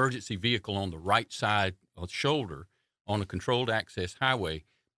there's an emergency vehicle on the right side of the shoulder on a controlled access highway,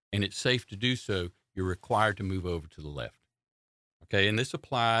 and it's safe to do so, you're required to move over to the left. Okay, and this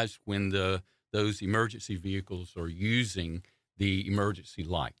applies when those emergency vehicles are using the emergency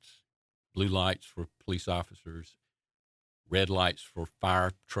lights. Blue lights for police officers, red lights for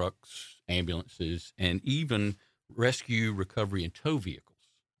fire trucks, ambulances, and even rescue, recovery, and tow vehicles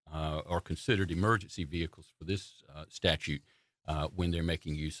are considered emergency vehicles for this statute when they're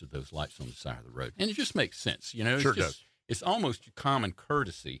making use of those lights on the side of the road. And it just makes sense. You know, Sure does. It's almost common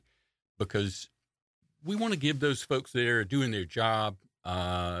courtesy because we want to give those folks that are doing their job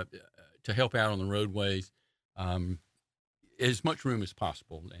to help out on the roadways as much room as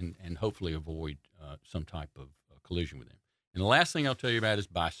possible and hopefully avoid some type of collision with them. And the last thing I'll tell you about is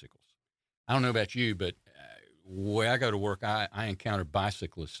bicycles. I don't know about you, but where I go to work, I encounter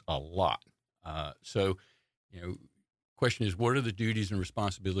bicyclists a lot. So, you know, question is, what are the duties and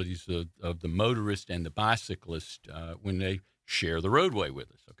responsibilities of the motorist and the bicyclist when they share the roadway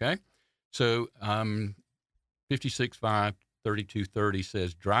with us, okay? So 56.5.32.30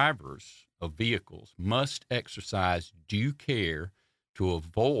 says drivers of vehicles must exercise due care to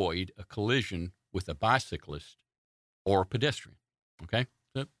avoid a collision with a bicyclist or a pedestrian, okay?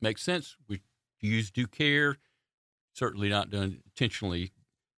 That makes sense. We use due care, certainly not done intentionally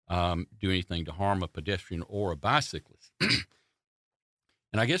do anything to harm a pedestrian or a bicyclist.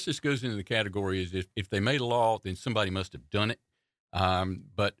 And I guess this goes into the category is if they made a law, then somebody must have done it.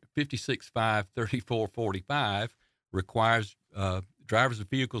 But 56.5.34.45 requires drivers of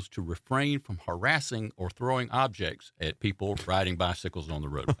vehicles to refrain from harassing or throwing objects at people riding bicycles on the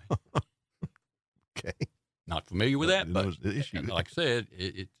roadway. Okay. Not familiar with that, but the issue. like I said,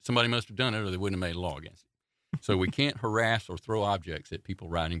 somebody must have done it or they wouldn't have made a law against it. So we can't harass or throw objects at people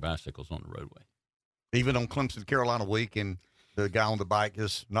riding bicycles on the roadway. Even on Clemson, Carolina week, and the guy on the bike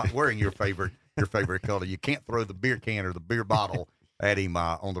is not wearing your favorite color. You can't throw the beer can or the beer bottle at him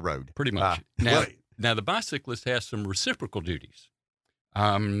on the road. Pretty much. Now, the bicyclist has some reciprocal duties.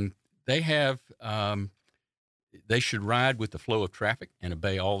 They should ride with the flow of traffic and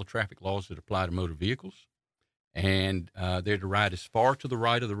obey all the traffic laws that apply to motor vehicles. And they're to ride as far to the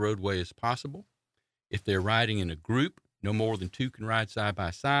right of the roadway as possible. If they're riding in a group, no more than two can ride side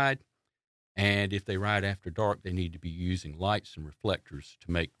by side. And if they ride after dark, they need to be using lights and reflectors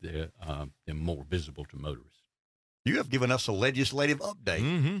to make them more visible to motorists. You have given us a legislative update,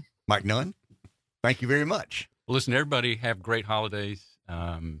 Mm-hmm. Mike Nunn. Thank you very much. Well, listen, everybody have great holidays.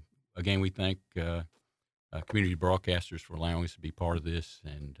 Again, we thank community broadcasters for allowing us to be part of this,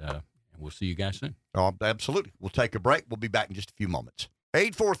 and we'll see you guys soon. Oh, absolutely. We'll take a break. We'll be back in just a few moments.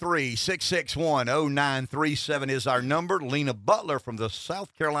 843-661-0937 is our number. Lena Butler from the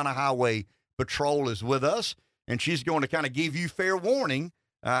South Carolina Highway Patrol is with us, and she's going to kind of give you fair warning.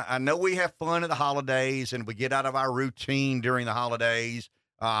 I know we have fun at the holidays, and we get out of our routine during the holidays.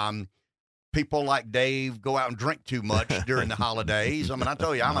 People like Dave go out and drink too much during the holidays. I mean, I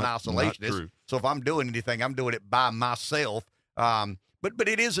tell you, I'm an isolationist, so if I'm doing anything, I'm doing it by myself. But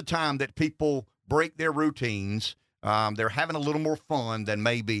it is a time that people break their routines. They're having a little more fun than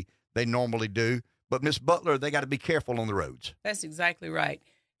maybe they normally do. But, Miss Butler, they got to be careful on the roads. That's exactly right.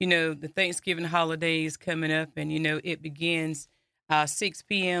 You know, the Thanksgiving holiday is coming up, and, you know, it begins 6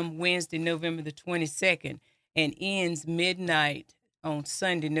 p.m. Wednesday, November the 22nd, and ends midnight on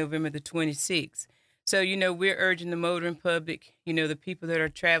Sunday, November the 26th. So, you know, we're urging the motoring public, you know, the people that are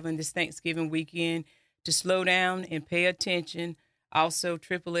traveling this Thanksgiving weekend to slow down and pay attention. Also,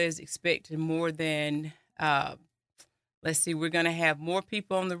 AAA is expecting more than we're going to have more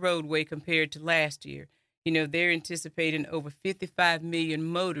people on the roadway compared to last year. You know, they're anticipating over 55 million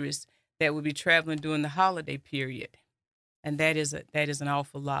motorists that will be traveling during the holiday period. And that is an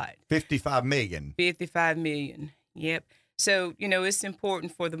awful lot. 55 million. 55 million. Yep. So, you know, it's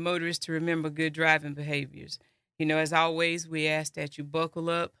important for the motorists to remember good driving behaviors. You know, as always, we ask that you buckle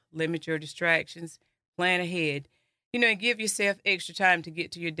up, limit your distractions, plan ahead, you know, and give yourself extra time to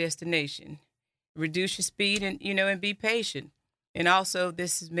get to your destination. Reduce your speed and, you know, and be patient. And also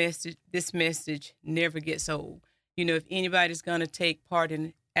this message never gets old. You know, if anybody's going to take part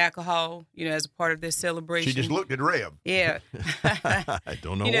in alcohol, you know, as a part of their celebration. She just looked at Reb. Yeah. I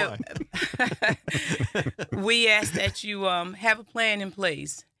don't know why. We ask that you have a plan in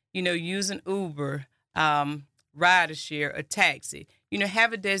place. You know, use an Uber, ride-a-share, a taxi.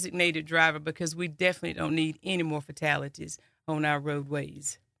 have a designated driver because we definitely don't need any more fatalities on our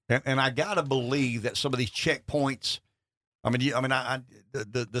roadways. And I got to believe that some of these checkpoints,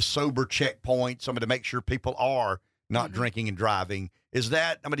 the sober checkpoints, to make sure people are not drinking and driving. Is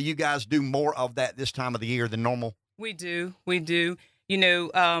that, do you guys do more of that this time of the year than normal? We do.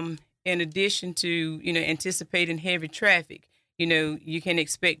 In addition to, anticipating heavy traffic, you can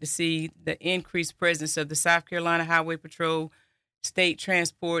expect to see the increased presence of the South Carolina Highway Patrol, state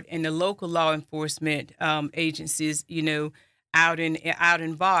transport, and the local law enforcement agencies, out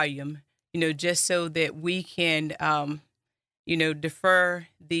in volume, just so that we can, defer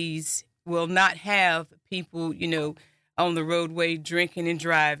these, will not have people, on the roadway drinking and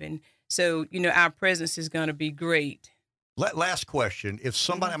driving. So, our presence is going to be great. Last question. If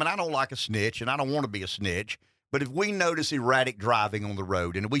somebody, I don't like a snitch and I don't want to be a snitch, but if we notice erratic driving on the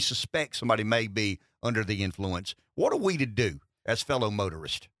road and we suspect somebody may be under the influence, what are we to do as fellow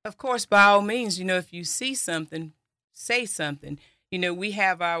motorists? Of course, by all means, if you see something, say something. We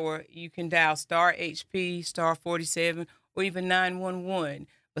have you can dial star HP, star 47, or even 911.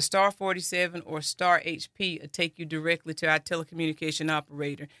 But star 47 or star HP will take you directly to our telecommunication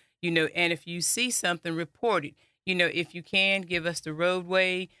operator. And if you see something, report it. If you can, give us the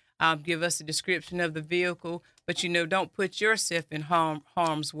roadway, give us a description of the vehicle, but, don't put yourself in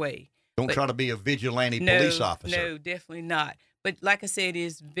harm's way. Don't try to be a vigilante police officer. No, definitely not. But like I said, it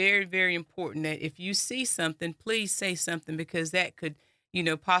is very, very important that if you see something, please say something, because that could,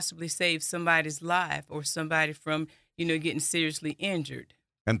 possibly save somebody's life or somebody from, getting seriously injured.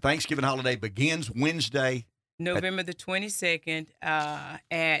 And Thanksgiving holiday begins Wednesday, November the 22nd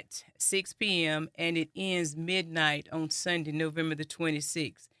at 6 p.m., and it ends midnight on Sunday, November the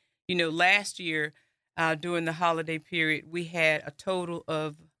 26th. Last year during the holiday period, we had a total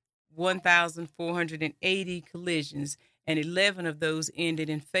of 1,480 collisions, and 11 of those ended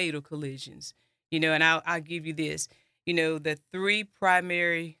in fatal collisions. And I'll give you this. The three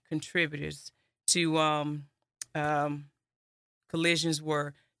primary contributors to collisions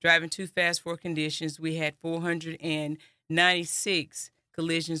were driving too fast for conditions. We had 496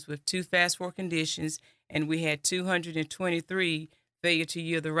 collisions with too fast for conditions, and we had 223 failure to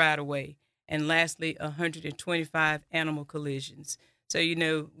yield the right-of-way. And lastly, 125 animal collisions. So,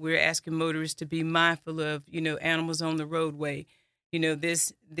 we're asking motorists to be mindful of, animals on the roadway.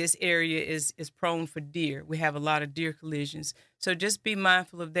 This area is prone for deer. We have a lot of deer collisions. So just be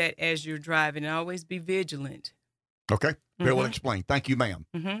mindful of that as you're driving, and always be vigilant. Okay. Very well explained. Thank you, ma'am.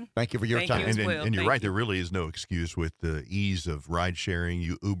 Thank you for your time. And you're right. There really is no excuse with the ease of ride sharing,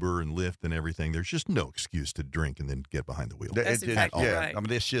 Uber and Lyft and everything. There's just no excuse to drink and then get behind the wheel. That's exactly right.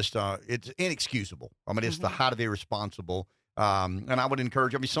 It's just, it's inexcusable. It's the height of irresponsible. And I would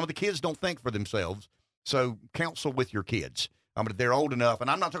encourage, some of the kids don't think for themselves. So counsel with your kids. If they're old enough, and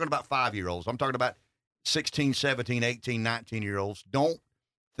I'm not talking about 5-year-olds. I'm talking about 16, 17, 18, 19-year-olds. Don't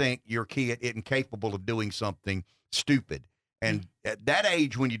think your kid isn't capable of doing something stupid. And at that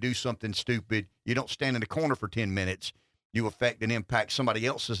age, when you do something stupid, you don't stand in the corner for 10 minutes. You affect and impact somebody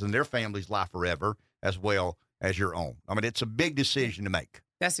else's and their family's life forever, as well as your own. It's a big decision to make.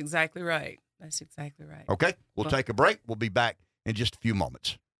 That's exactly right. Okay, we'll take a break. We'll be back in just a few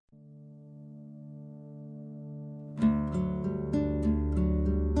moments.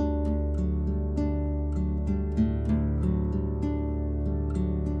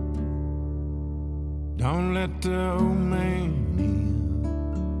 Don't let the old man in.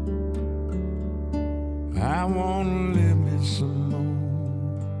 I wanna live me some more.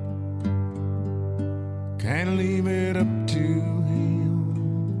 Can't leave it up to him.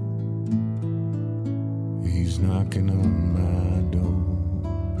 He's knocking on my door.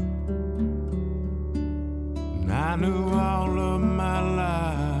 And I knew all of my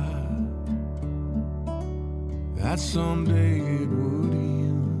life that someday it would end.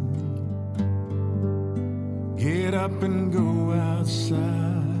 Get up and go outside.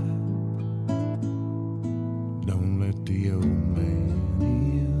 Don't let the old man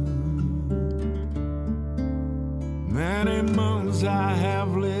in. Many months I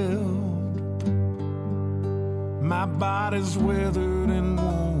have lived. My body's withered and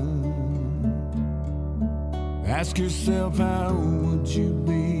worn. Ask yourself, how would you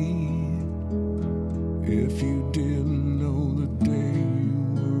be if you didn't know the day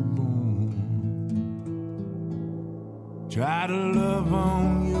you were born? Try to love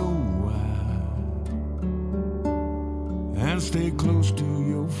on your wife and stay close to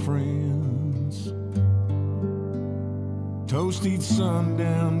your friends. Toast each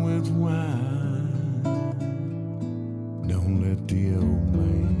sundown with wine. Don't let the old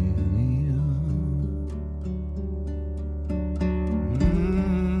man in.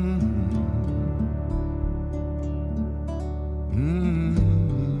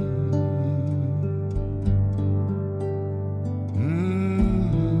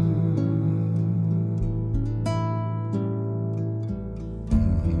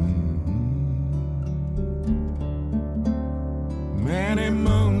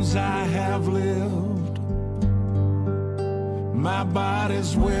 years I have lived, my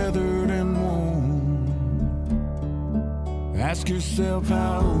body's weathered and worn. Ask yourself,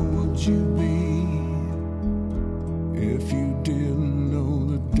 how would you be if you didn't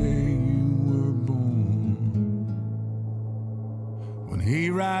know the day you were born? When he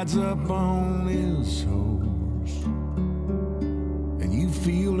rides up on his horse and you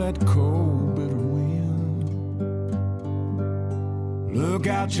feel that cold, bitter wind, look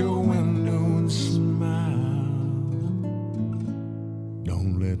out your window and smile.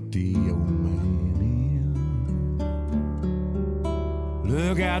 Don't let the old man in.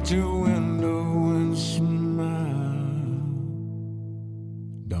 Look out your window and smile.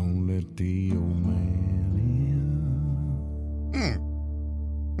 Don't let the old man in.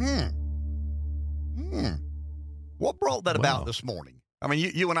 What brought that Wow. about this morning? I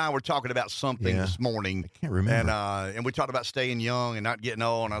mean, you and I were talking about something Yeah. this morning. I can't remember. And we talked about staying young and not getting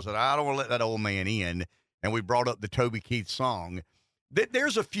old. And I said, I don't want to let that old man in. And we brought up the Toby Keith song.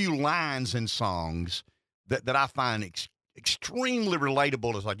 There's a few lines in songs that I find extremely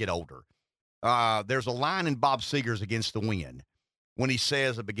relatable as I get older. There's a line in Bob Seger's Against the Wind when he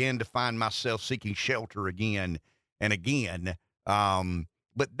says, I began to find myself seeking shelter again and again.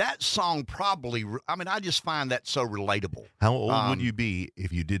 But that song probably, I just find that so relatable. How old would you be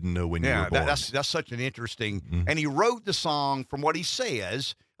if you didn't know when you were born? That's such an interesting, and he wrote the song from what he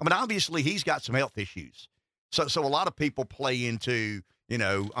says. Obviously he's got some health issues. So a lot of people play into,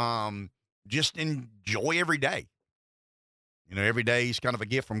 just enjoy every day. Every day is kind of a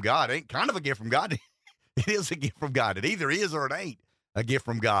gift from God. It ain't kind of a gift from God. It is a gift from God. It either is or it ain't a gift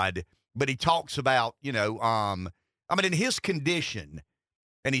from God. But he talks about, in his condition,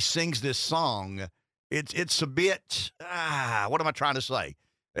 and he sings this song, it's a bit, what am I trying to say?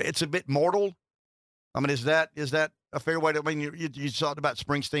 It's a bit mortal. Is that a fair way to, you talked about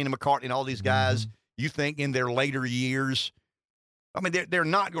Springsteen and McCartney and all these guys. Mm-hmm. You think in their later years, they're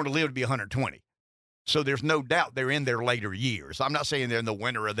not going to live to be 120. So there's no doubt they're in their later years. I'm not saying they're in the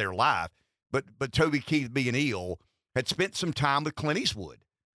winter of their life, but Toby Keith, being ill, had spent some time with Clint Eastwood.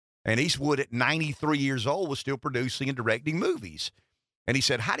 And Eastwood at 93 years old was still producing and directing movies. And he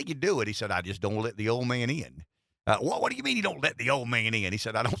said, how do you do it? He said, I just don't let the old man in. What do you mean you don't let the old man in? He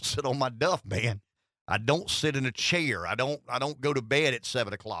said, I don't sit on my duff, man. I don't sit in a chair. I don't go to bed at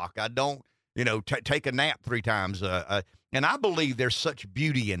 7 o'clock. I don't, take a nap 3 times. And I believe there's such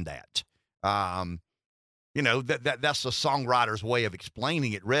beauty in that. That's the songwriter's way of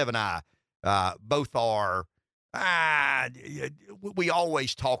explaining it. Rev and I both are, we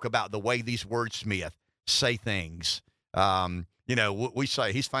always talk about the way these wordsmiths say things. We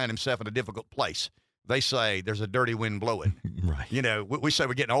say he's found himself in a difficult place. They say there's a dirty wind blowing. Right. We say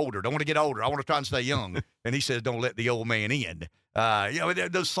we're getting older. Don't want to get older. I want to try and stay young. And he says, don't let the old man in.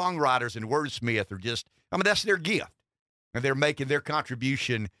 Those songwriters and wordsmiths are just, that's their gift. And they're making their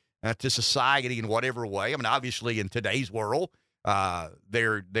contribution to society in whatever way. Obviously in today's world,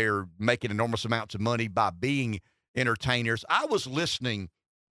 they're making enormous amounts of money by being entertainers. I was listening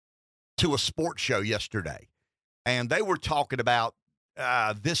to a sports show yesterday, and they were talking about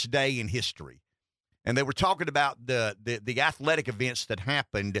this day in history. And they were talking about the athletic events that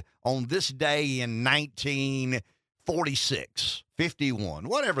happened on this day in 1946, 51,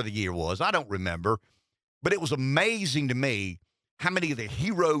 whatever the year was. I don't remember. But it was amazing to me how many of the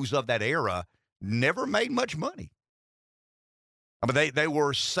heroes of that era never made much money. They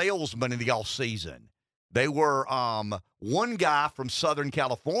were salesmen in the off season. They were one guy from Southern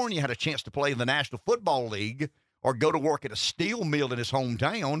California had a chance to play in the National Football League or go to work at a steel mill in his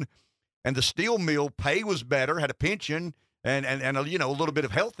hometown. And the steel mill pay was better, had a pension and a little bit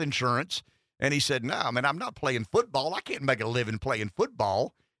of health insurance. And he said, no, I'm not playing football. I can't make a living playing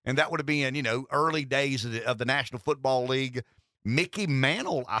football. And that would have been, early days of the National Football League. Mickey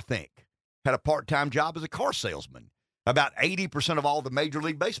Mantle, I think, had a part-time job as a car salesman. About 80% of all the Major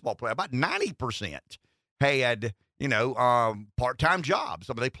League Baseball players, about 90% had, part-time jobs.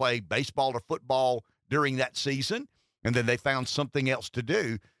 They played baseball or football during that season, and then they found something else to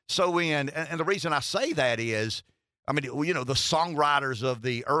do. So and the reason I say that is, the songwriters of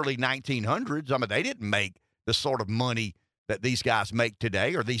the early 1900s, they didn't make the sort of money that these guys make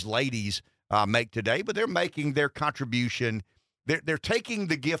today or these ladies make today, but they're making their contribution. They're taking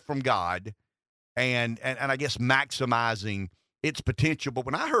the gift from God and I guess maximizing its potential. But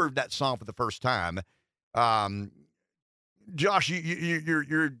when I heard that song for the first time, Josh,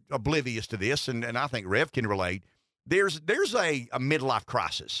 you're oblivious to this, and I think Rev can relate. There's a midlife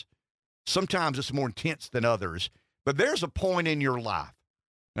crisis. Sometimes it's more intense than others, but there's a point in your life,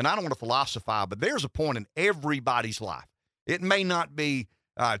 and I don't want to philosophize, but there's a point in everybody's life. It may not be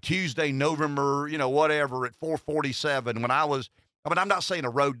Tuesday, November, whatever, at 4:47 when I'm not saying a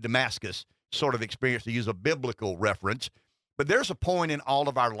road to Damascus sort of experience to use a biblical reference, but there's a point in all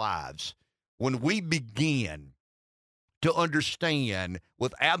of our lives when we begin to understand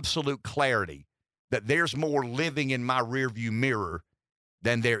with absolute clarity that there's more living in my rearview mirror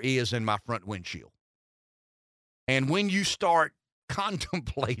than there is in my front windshield. And when you start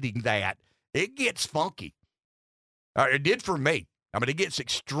contemplating that, it gets funky. It did for me. It gets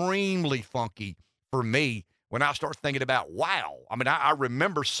extremely funky for me when I start thinking about, wow. I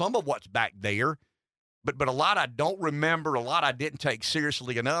remember some of what's back there, but a lot I don't remember, a lot I didn't take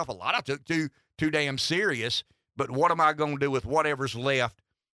seriously enough, a lot I took too damn serious. But what am I going to do with whatever's left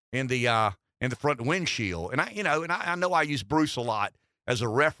in the front windshield? And I know I use Bruce a lot as a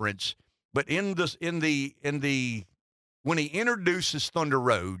reference, but when he introduces Thunder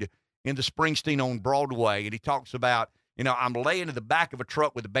Road into Springsteen on Broadway, and he talks about, I'm laying in the back of a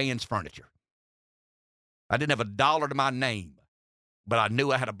truck with the band's furniture. I didn't have a dollar to my name, but I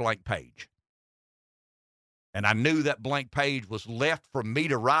knew I had a blank page. And I knew that blank page was left for me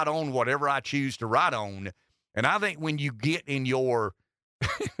to write on whatever I choose to write on. And I think when you get in your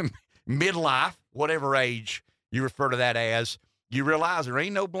midlife, whatever age you refer to that as, you realize there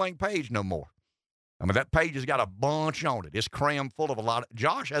ain't no blank page no more. That page has got a bunch on it. It's crammed full of a lot.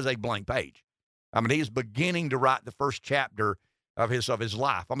 Josh has a blank page. He's beginning to write the first chapter of his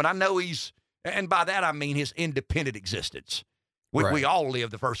life. I know and by that I mean his independent existence. We all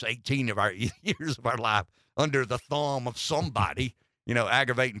live the first 18 of our years of our life under the thumb of somebody,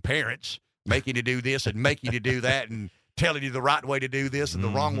 aggravating parents, making you do this and making you do that and telling you the right way to do this and the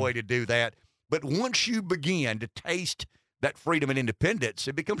wrong way to do that. But once you begin to taste that freedom and independence,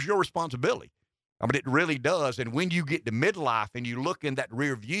 it becomes your responsibility. It really does. And when you get to midlife and you look in that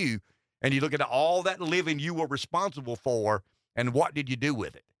rear view and you look at all that living you were responsible for and what did you do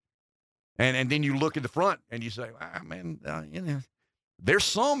with it? And then you look in the front and you say, there's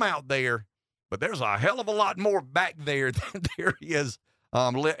some out there, but there's a hell of a lot more back there than there is.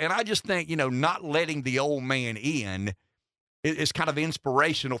 And I just think, not letting the old man in is kind of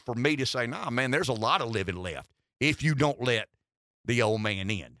inspirational for me to say, nah, man, there's a lot of living left if you don't let the old man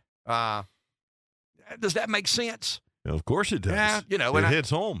in. Does that make sense? Of course it does. Yeah, it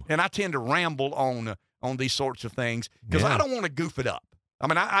hits home. And I tend to ramble on these sorts of things because I don't want to goof it up.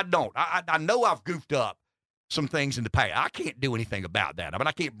 I don't. I know I've goofed up some things in the past. I can't do anything about that.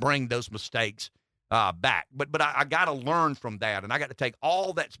 I can't bring those mistakes back. But I got to learn from that, and I got to take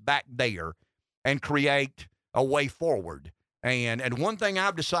all that's back there and create a way forward. And one thing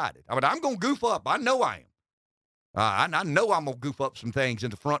I've decided, I'm going to goof up. I know I am. I know I'm going to goof up some things in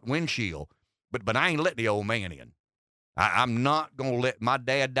the front windshield, but I ain't letting the old man in. I'm not going to let my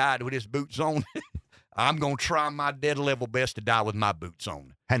dad die with his boots on. I'm going to try my dead level best to die with my boots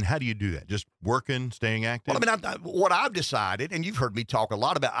on. And how do you do that? Just working, staying active? Well, what I've decided, and you've heard me talk a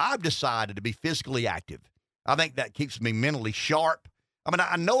lot about, I've decided to be physically active. I think that keeps me mentally sharp.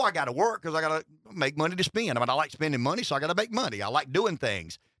 I know I got to work because I got to make money to spend. I like spending money, so I got to make money. I like doing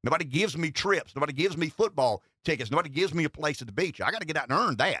things. Nobody gives me trips. Nobody gives me football tickets. Nobody gives me a place at the beach. I got to get out and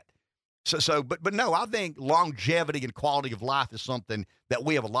earn that. But no, I think longevity and quality of life is something that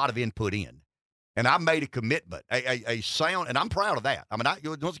we have a lot of input in. And I made a commitment, a sound, and I'm proud of that.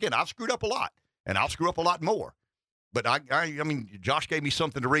 Once again, I've screwed up a lot, and I'll screw up a lot more. But Josh gave me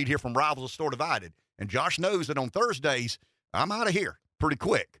something to read here from Rivals of Store Divided, and Josh knows that on Thursdays I'm out of here pretty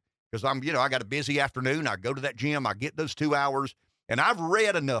quick because I got a busy afternoon. I go to that gym, I get those 2 hours, and I've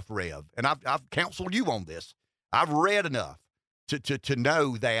read enough, Rev, and I've counseled you on this. I've read enough to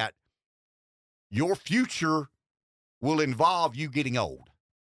know that your future will involve you getting old,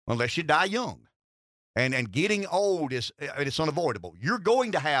 unless you die young. And getting old it's unavoidable. You're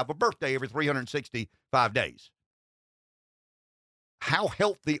going to have a birthday every 365 days. How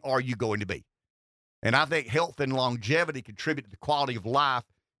healthy are you going to be? And I think health and longevity contribute to the quality of life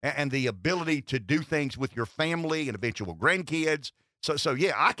and the ability to do things with your family and eventual grandkids. So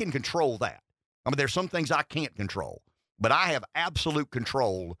yeah, I can control that. There's some things I can't control, but I have absolute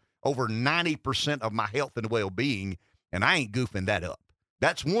control over 90% of my health and well-being, and I ain't goofing that up.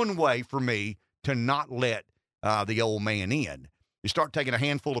 That's one way for me to not let the old man in. You start taking a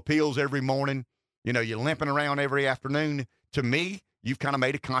handful of pills every morning, you're limping around every afternoon. To me, you've kind of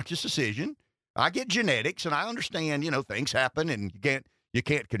made a conscious decision. I get genetics, and I understand, things happen and you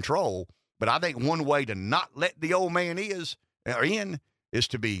can't control. But I think one way to not let the old man in is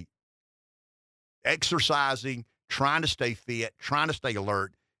to be exercising, trying to stay fit, trying to stay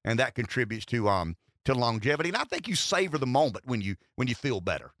alert, and that contributes to longevity. And I think you savor the moment when you feel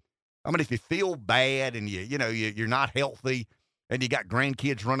better. If you feel bad and you're not healthy, and you got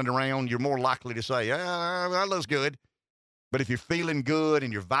grandkids running around, you're more likely to say, that looks good. But if you're feeling good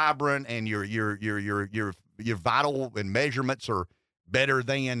and you're vibrant and your vital and measurements are better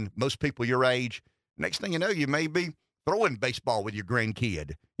than most people your age, next thing you know, you may be throwing baseball with your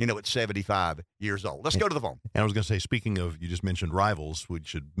grandkid, at 75 years old. Let's go to the phone. And I was going to say, speaking of, you just mentioned Rivals, we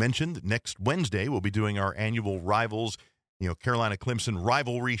should mention that next Wednesday we'll be doing our annual Rivals, Carolina Clemson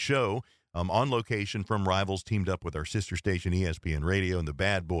rivalry show on location from Rivals, teamed up with our sister station ESPN Radio and the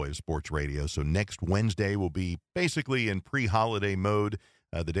Bad Boys Sports Radio. So next Wednesday we'll be basically in pre-holiday mode.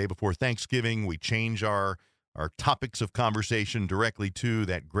 The day before Thanksgiving, we change our topics of conversation directly to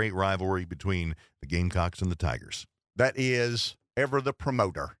that great rivalry between the Gamecocks and the Tigers. That is ever the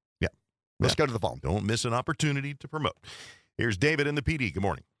promoter. Yeah. Let's go to the phone. Don't miss an opportunity to promote. Here's David in the PD. Good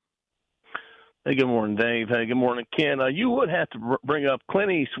morning. Hey, good morning, Dave. Hey, good morning, Ken. You would have to bring up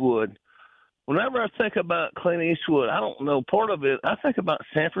Clint Eastwood. Whenever I think about Clint Eastwood, I don't know, part of it, I think about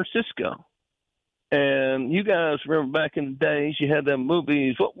San Francisco. And you guys remember back in the days, you had them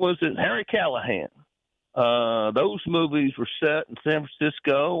movies. What was it? Harry Callahan. Those movies were set in San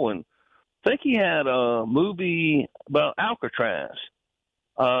Francisco, and I think he had a movie about Alcatraz.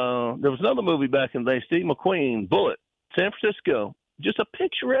 There was another movie back in the day, Steve McQueen, Bullet, San Francisco. Just a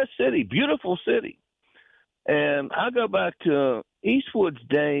picturesque city, beautiful city. And I go back to Eastwood's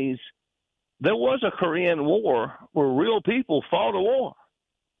days. There was a Korean War where real people fought a war.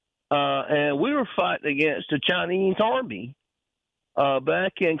 And we were fighting against the Chinese army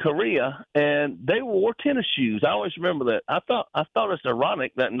back in Korea, and they wore tennis shoes. I always remember that. I thought it's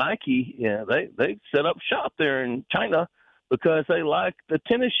ironic that Nike, they set up shop there in China because they like the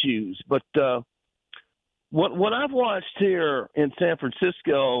tennis shoes. But what I've watched here in San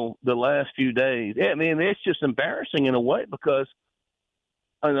Francisco the last few days, I mean, it's just embarrassing in a way because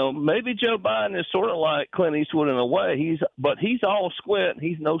maybe Joe Biden is sort of like Clint Eastwood in a way. But he's all squint.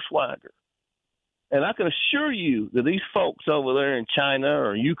 He's no swagger. And I can assure you that these folks over there in China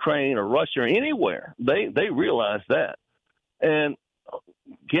or Ukraine or Russia or anywhere, they realize that. And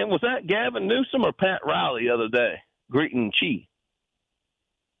Ken, was that Gavin Newsom or Pat Riley the other day greeting Xi?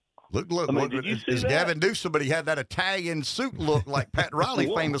 Look, is Gavin Newsom, but he had that Italian suit look like Pat Riley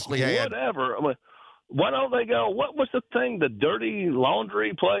famously had. Whatever. I mean, why don't they go, what was the thing, the dirty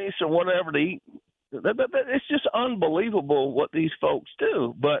laundry place or whatever to eat? It's just unbelievable what these folks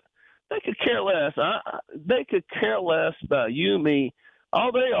do. But they could care less. They could care less about you, me.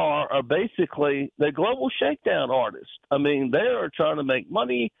 All they are basically they're global shakedown artists. I mean, they are trying to make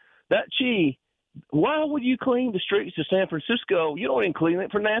money. That Xi, why would you clean the streets of San Francisco? You don't even clean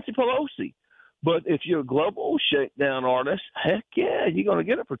it for Nancy Pelosi. But if you're a global shakedown artist, heck yeah, you're going to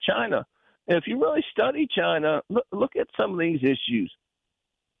get it for China. And if you really study China, look at some of these issues.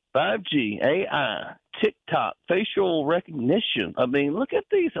 5G, AI, TikTok, facial recognition. I mean, look at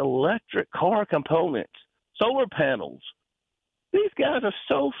these electric car components, solar panels. These guys are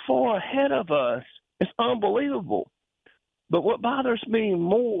so far ahead of us. It's unbelievable. But what bothers me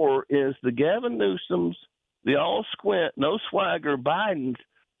more is the Gavin Newsoms, the all squint, no swagger Bidens.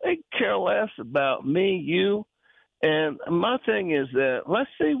 They care less about me, you. And my thing is that let's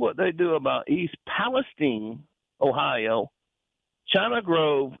see what they do about East Palestine, Ohio, China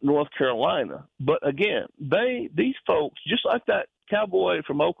Grove, North Carolina. But again, these folks, just like that cowboy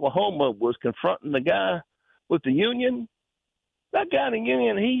from Oklahoma was confronting the guy with the union, that guy in the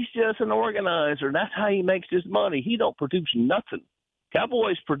union, he's just an organizer. That's how he makes his money. He don't produce nothing.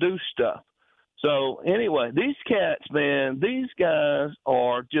 Cowboys produce stuff. So anyway, these cats, man, these guys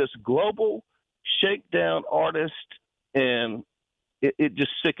are just global shakedown artists, and it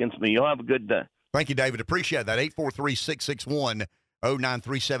just sickens me. You'll have a good day. Thank you, David. Appreciate that.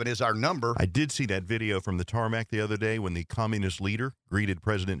 843-661-0937 is our number. I did see that video from the tarmac the other day when the communist leader greeted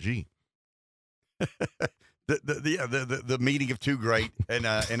President Xi. the meeting of two great and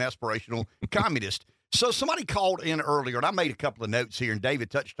aspirational communists. So somebody called in earlier, and I made a couple of notes here, and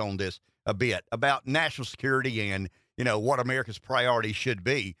David touched on this a bit, about national security and, what America's priorities should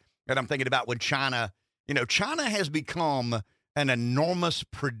be. And I'm thinking about when China has become an enormous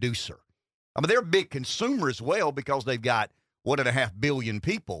producer. I mean, they're a big consumer as well because they've got 1.5 billion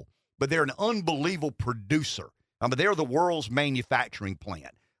people, but they're an unbelievable producer. I mean, they're the world's manufacturing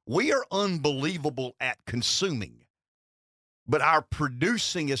plant. We are unbelievable at consuming, but our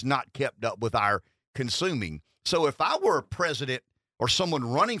producing is not kept up with our consuming. So if I were a president or someone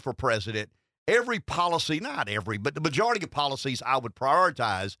running for president, every policy, not every, but the majority of policies I would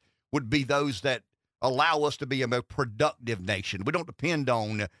prioritize would be those that allow us to be a more productive nation. We don't depend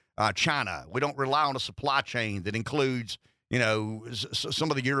on China. We don't rely on a supply chain that includes, some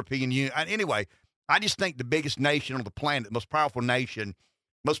of the European Union. Anyway, I just think the biggest nation on the planet, the most powerful nation,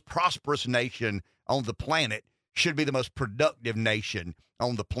 most prosperous nation on the planet should be the most productive nation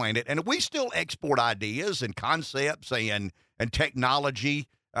on the planet. And we still export ideas and concepts and technology.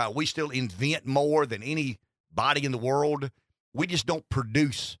 We still invent more than anybody in the world. We just don't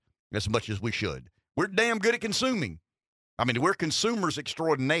produce as much as we should. We're damn good at consuming. I mean, we're consumers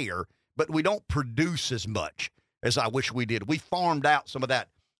extraordinaire, but we don't produce as much as I wish we did. We farmed out some of that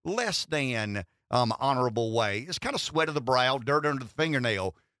less than honorable way. It's kind of sweat of the brow, dirt under the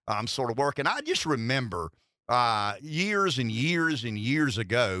fingernail sort of work. And I just remember years and years and years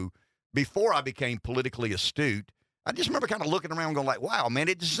ago, before I became politically astute, I just remember kind of looking around going like, wow, man,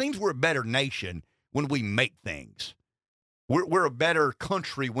 it just seems we're a better nation when we make things. We're a better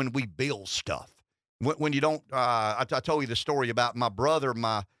country when we build stuff. When you don't, I told you the story about my brother,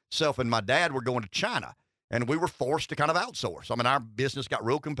 myself, and my dad were going to China, and we were forced to kind of outsource. I mean, our business got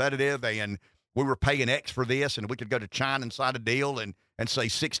real competitive, and we were paying X for this, and we could go to China and sign a deal and say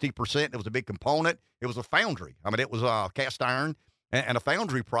 60%. It was a big component. It was a foundry. I mean, it was cast iron and a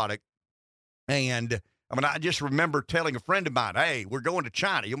foundry product. And I mean, I just remember telling a friend of mine, hey, we're going to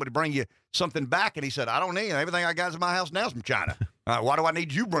China. You want me to bring you something back? And he said, I don't need it. Everything I got in my house now is from China. Why do I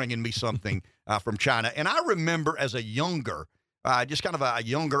need you bringing me something from China? And I remember as a younger, just kind of a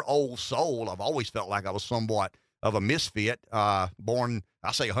younger old soul, I've always felt like I was somewhat of a misfit, born,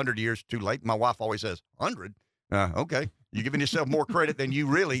 I say 100 years too late. My wife always says, 100? Okay. You're giving yourself more credit than you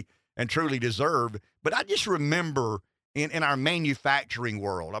really and truly deserve. But I just remember in our manufacturing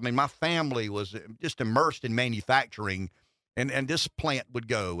world, I mean, my family was just immersed in manufacturing, and this plant would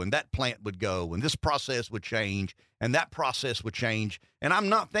go, and that plant would go, and this process would change, and that process would change. And I'm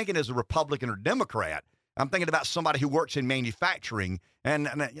not thinking as a Republican or Democrat. I'm thinking about somebody who works in manufacturing, and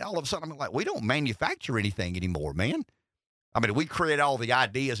all of a sudden I'm like, we don't manufacture anything anymore, man. I mean, we create all the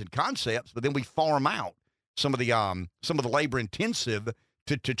ideas and concepts, but then we farm out some of the labor intensive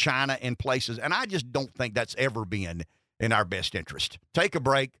to China and places, and I just don't think that's ever been in our best interest. Take a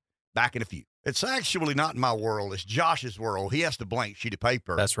break. Back in a few. It's actually not my world. It's Josh's world. He has the blank sheet of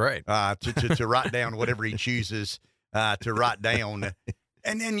paper. That's right. To write down whatever he chooses to write down.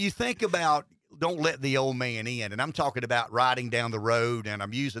 And then you think about, don't let the old man in. And I'm talking about riding down the road, and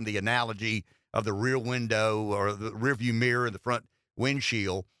I'm using the analogy of the rear window or the rearview mirror in the front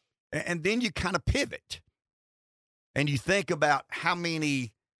windshield. And then you kind of pivot. And you think about how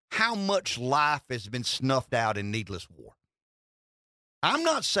much life has been snuffed out in needless war. I'm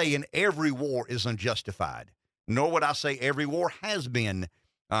not saying every war is unjustified, nor would I say every war has been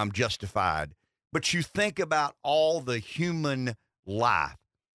justified. But you think about all the human life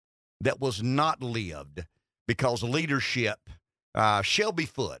that was not lived because leadership. Shelby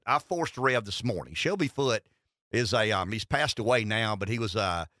Foote, I forced Rev this morning. Shelby Foote is he's passed away now, but he was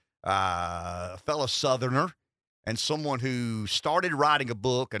a fellow Southerner and someone who started writing a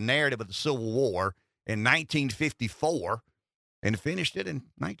book, a narrative of the Civil War in 1954. And finished it in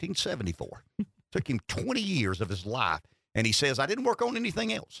 1974. Took him 20 years of his life. And he says, I didn't work on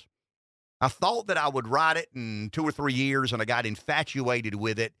anything else. I thought that I would write it in 2 or 3 years, and I got infatuated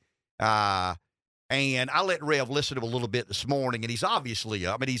with it. And I let Rev listen to a little bit this morning, and he's obviously,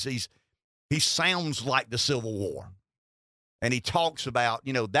 I mean, he sounds like the Civil War. And he talks about,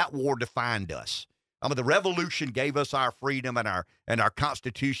 that war defined us. I mean, the Revolution gave us our freedom and our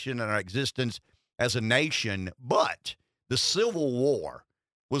Constitution and our existence as a nation, but the Civil War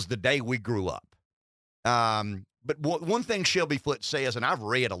was the day we grew up. But one thing Shelby Foote says, and I've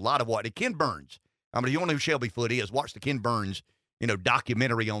read a lot of Ken Burns. I mean, if you don't know who Shelby Foote is, watch the Ken Burns,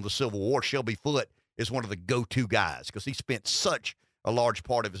 documentary on the Civil War. Shelby Foote is one of the go-to guys because he spent such a large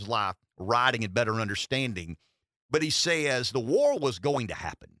part of his life writing and better understanding. But he says the war was going to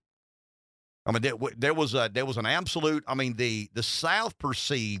happen. I mean, there was an absolute. I mean, the South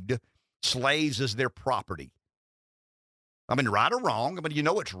perceived slaves as their property. I mean, right or wrong. I mean,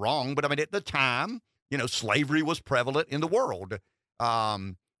 it's wrong, but I mean, at the time, slavery was prevalent in the world.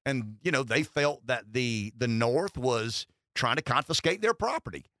 And, they felt that the North was trying to confiscate their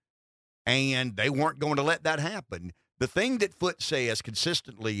property, and they weren't going to let that happen. The thing that Foote says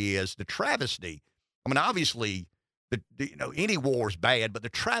consistently is the travesty. I mean, obviously, any war is bad, but the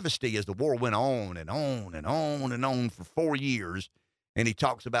travesty is the war went on and on and on and on for 4 years. And he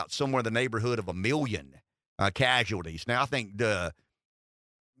talks about somewhere in the neighborhood of 1 million casualties. Now, I think the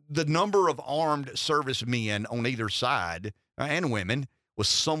number of armed servicemen on either side and women was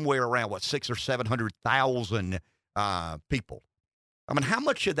somewhere around 600,000 or 700,000 people. I mean, how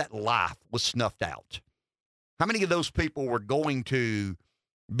much of that life was snuffed out? How many of those people were going to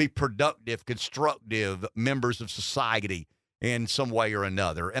be productive, constructive members of society in some way or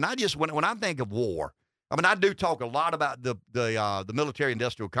another. And I just, when I think of war, I mean, I do talk a lot about the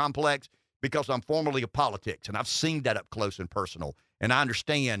military-industrial complex because I'm formerly of politics, and I've seen that up close and personal, and I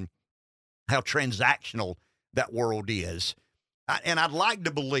understand how transactional that world is. And I'd like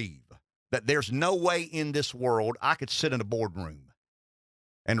to believe that there's no way in this world I could sit in a boardroom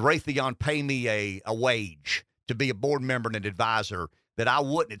and Raytheon pay me a wage to be a board member and an advisor that I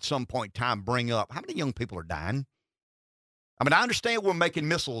wouldn't at some point in time bring up. How many young people are dying? I mean, I understand we're making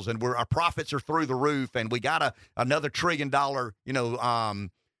missiles and our profits are through the roof and we got another $1 trillion,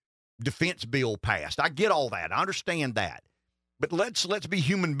 defense bill passed. I get all that. I understand that. But let's be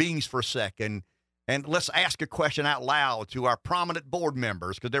human beings for a second, and let's ask a question out loud to our prominent board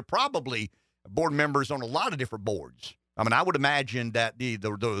members, because they're probably board members on a lot of different boards. I mean, I would imagine that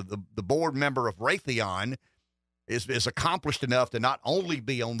the board member of Raytheon is accomplished enough to not only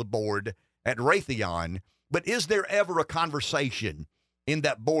be on the board at Raytheon, but is there ever a conversation in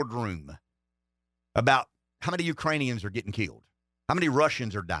that boardroom about how many Ukrainians are getting killed? How many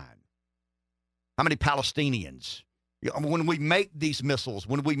Russians are dying? How many Palestinians? When we make these missiles,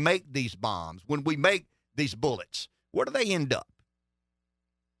 when we make these bombs, when we make these bullets, where do they end up?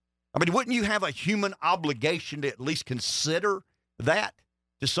 I mean, wouldn't you have a human obligation to at least consider that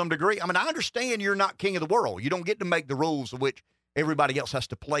to some degree? I mean, I understand you're not king of the world. You don't get to make the rules of which everybody else has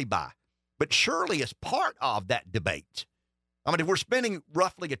to play by. But surely as part of that debate, I mean, if we're spending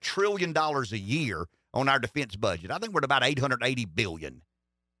roughly $1 trillion a year on our defense budget, I think we're at about $880 billion.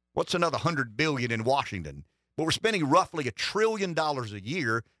 What's another $100 billion in Washington? But we're spending roughly $1 trillion a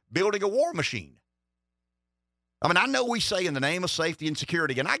year building a war machine. I mean, I know we say in the name of safety and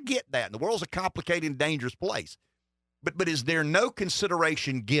security, and I get that, and the world's a complicated and dangerous place. But is there no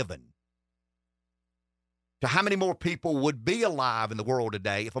consideration given to how many more people would be alive in the world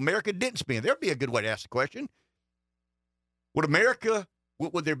today if America didn't spend? There'd be a good way to ask the question.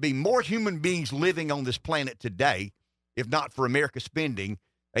 Would there be more human beings living on this planet today if not for America spending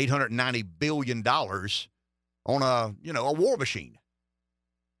 $890 billion on a war machine?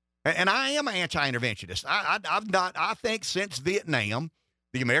 And I am an anti-interventionist. I think since Vietnam,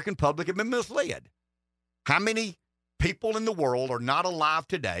 the American public have been misled. How many people in the world are not alive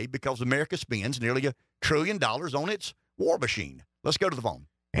today because America spends nearly $1 trillion on its war machine? Let's go to the phone.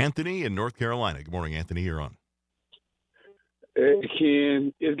 Anthony in North Carolina. Good morning, Anthony. You're on. Hey,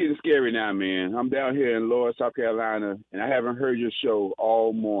 Ken, it's getting scary now, man. I'm down here in Lower South Carolina, and I haven't heard your show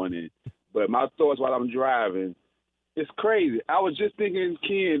all morning. But my thoughts while I'm driving, it's crazy. I was just thinking,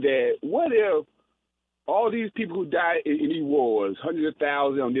 Ken, that what if all these people who died in these wars, hundreds of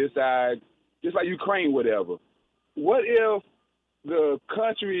thousands on this side, just like Ukraine, whatever, what if the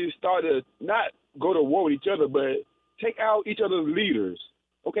countries started not go to war with each other, but take out each other's leaders?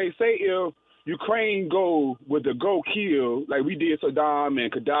 Okay, say if Ukraine go with the go kill, like we did Saddam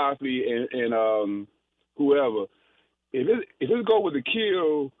and Gaddafi and whoever. If it go with the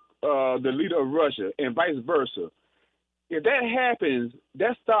kill the leader of Russia and vice versa, if that happens,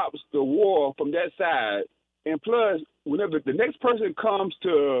 that stops the war from that side. And plus, whenever the next person comes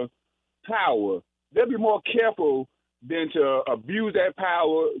to power, they'll be more careful than to abuse that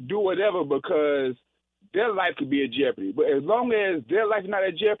power, do whatever, because their life could be in jeopardy. But as long as their life is not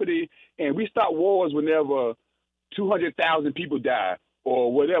in jeopardy and we stop wars whenever 200,000 people die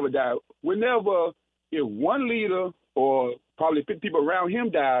or whatever die, if one leader or probably 50 people around him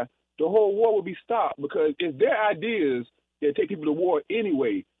die, the whole war will be stopped because it's their ideas that take people to war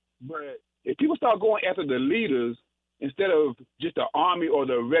anyway. But if people start going after the leaders instead of just the army or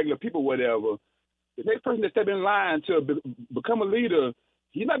the regular people, whatever, the next person that step in line to become a leader,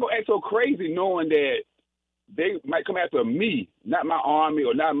 he's not going to act so crazy knowing that they might come after me, not my army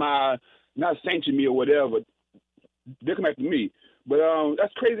or not sanction me or whatever. They come after me. But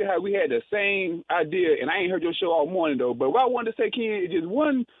that's crazy how we had the same idea, and I ain't heard your show all morning, though. But what I wanted to say, Ken, is just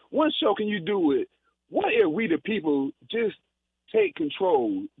one show can you do it. What if we, the people, just take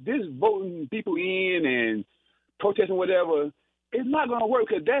control? This voting people in and protesting whatever, it's not going to work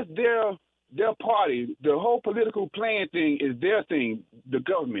because that's their party. The whole political plan thing is their thing, the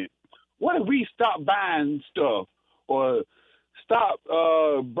government. What if we stop buying stuff or stop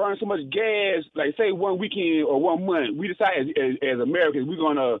burning so much gas, like say 1 weekend or 1 month, we decide as Americans we're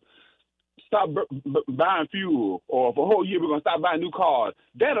going to stop buying fuel, or for a whole year we're going to stop buying new cars.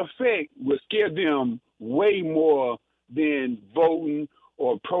 That effect would scare them way more than voting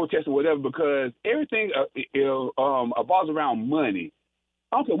or protesting or whatever, because everything revolves around money.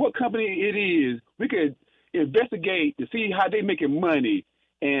 I don't care what company it is, we could investigate to see how they making money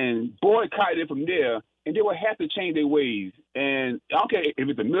and boycott it from there, and they will have to change their ways. And I don't care if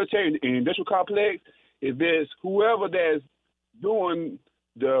it's the military and industrial complex, if there's whoever that's doing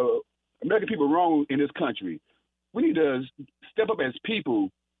the American people wrong in this country. We need to step up as people.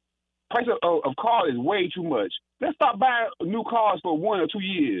 Price of cars is way too much. Let's stop buying new cars for 1 or 2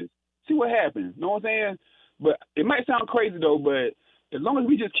 years. See what happens. Know what I'm saying? But it might sound crazy, though, but as long as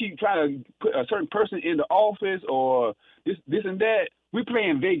we just keep trying to put a certain person in the office or this and that, we're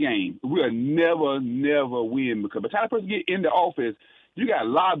playing their game. We'll never win, because by the time a person get in the office, you got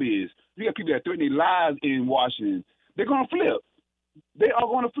lobbyists, you got people that threaten their lives in Washington. They're going to flip. They are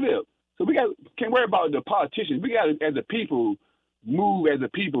going to flip. So we can't worry about the politicians. We got to, as a people, move as a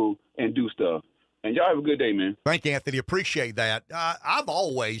people and do stuff. And y'all have a good day, man. Thank you, Anthony. Appreciate that. I've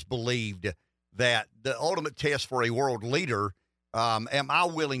always believed that the ultimate test for a world leader, am I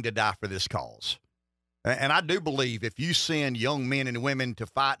willing to die for this cause? And I do believe if you send young men and women to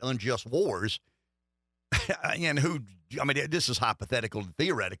fight unjust wars, and this is hypothetical and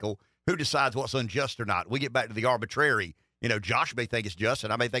theoretical, who decides what's unjust or not? We get back to the arbitrary. Josh may think it's just,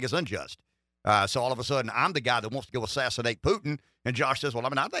 and I may think it's unjust. So all of a sudden, I'm the guy that wants to go assassinate Putin, and Josh says, well,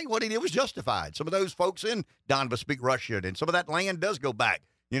 I think what he did was justified. Some of those folks in Donbass speak Russian, and some of that land does go back,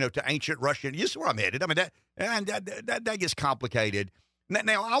 to ancient Russian. You see where I'm headed. That gets complicated.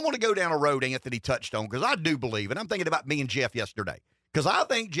 Now, I want to go down a road Anthony touched on, because I do believe, and I'm thinking about me and Jeff yesterday, because I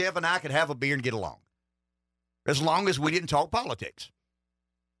think Jeff and I could have a beer and get along, as long as we didn't talk politics.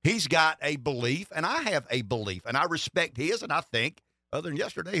 He's got a belief, and I have a belief, and I respect his, and I think, other than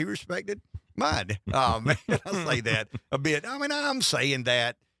yesterday, he respected mine. I say that a bit. I'm saying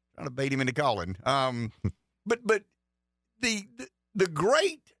that, trying to bait him into calling. But the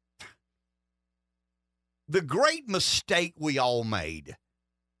great mistake we all made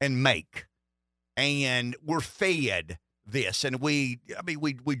and make, and we're fed this, and we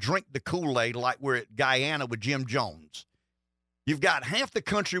drink the Kool-Aid like we're at Guyana with Jim Jones. You've got half the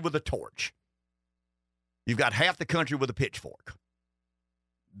country with a torch. You've got half the country with a pitchfork.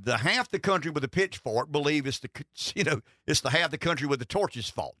 The half the country with a pitchfork believe it's the half the country with the torch's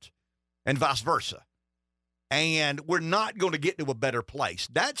fault, and vice versa. And we're not going to get to a better place.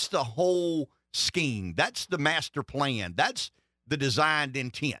 That's the whole scheme. That's the master plan. That's the designed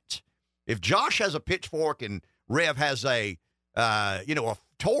intent. If Josh has a pitchfork and Rev has a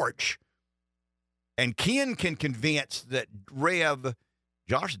torch, and Ken can convince that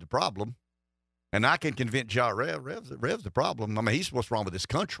Josh is the problem, and I can convince Rev's the problem. He's what's wrong with this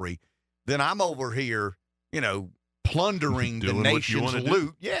country. Then I'm over here, plundering the nation's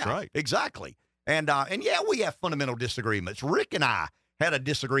loot. Yeah, that's right. Exactly. And we have fundamental disagreements. Rick and I had a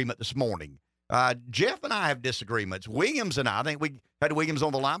disagreement this morning. Jeff and I have disagreements. Williams and I think we had Williams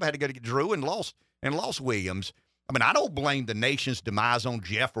on the line, but had to go to get Drew and lost Williams. I don't blame the nation's demise on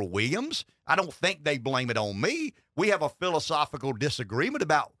Jeff or Williams. I don't think they blame it on me. We have a philosophical disagreement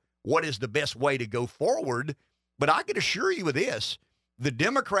about what is the best way to go forward. But I can assure you of this, the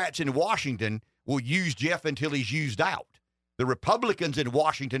Democrats in Washington will use Jeff until he's used out. The Republicans in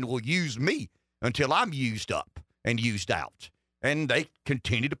Washington will use me until I'm used up and used out. And they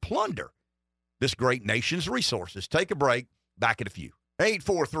continue to plunder this great nation's resources. Take a break. Back in a few.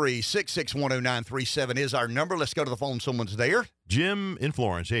 843-661-0937 is our number. Let's go to the phone. Someone's there. Jim in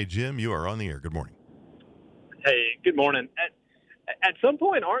Florence. Hey, Jim, you are on the air. Good morning. Hey, good morning. At some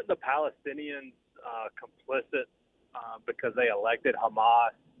point, aren't the Palestinians complicit because they elected Hamas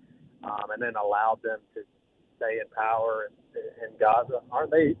and then allowed them to stay in power in Gaza?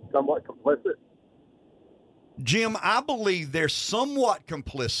 Aren't they somewhat complicit? Jim, I believe they're somewhat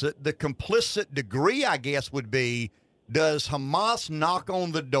complicit. The complicit degree, I guess, would be, does Hamas knock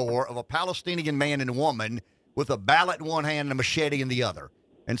on the door of a Palestinian man and woman with a ballot in one hand and a machete in the other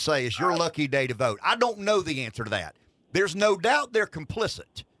and say, it's your lucky day to vote? I don't know the answer to that. There's no doubt they're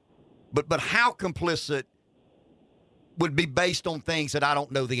complicit, but how complicit would be based on things that I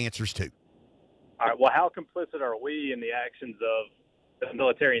don't know the answers to. All right, well, how complicit are we in the actions of the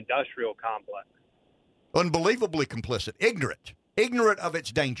military-industrial complex? Unbelievably complicit, ignorant of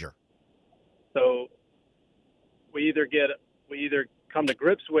its danger. So we either come to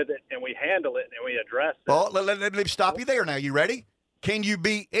grips with it and we handle it and we address it. Well, let me stop you there now. You ready? Can you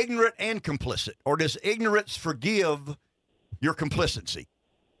be ignorant and complicit, or does ignorance forgive your complicity?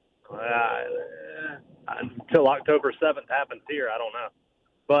 Until October 7th happens here, I don't know.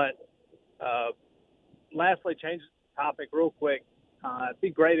 But lastly, change the topic real quick. It'd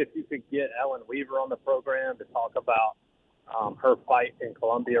be great if you could get Ellen Weaver on the program to talk about her fight in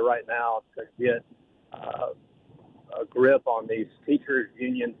Columbia right now to get a grip on these teachers'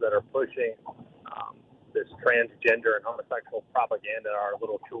 unions that are pushing this transgender and homosexual propaganda to our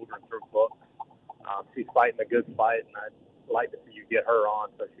little children through books. She's fighting a good fight, and I'd like to see you get her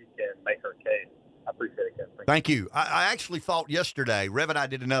on so she can make her case. I appreciate it, Ken. Thank you. I actually thought yesterday, Rev and I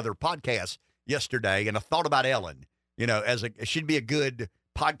did another podcast yesterday, and I thought about Ellen, she'd be a good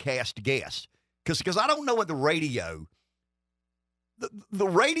podcast guest. Because I don't know what the radio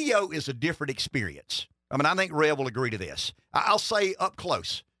is a different experience. I mean, I think Rev will agree to this. I'll say up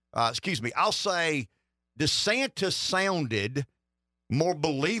close. I'll say DeSantis sounded more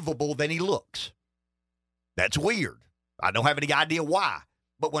believable than he looks. That's weird. I don't have any idea why.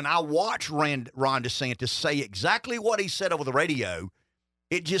 But when I watch Ron DeSantis say exactly what he said over the radio,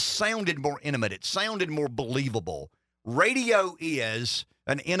 it just sounded more intimate. It sounded more believable. Radio is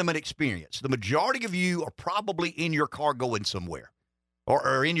an intimate experience. The majority of you are probably in your car going somewhere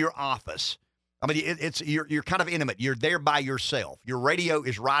or in your office. I mean, you're kind of intimate. You're there by yourself. Your radio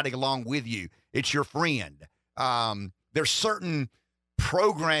is riding along with you. It's your friend. There's certain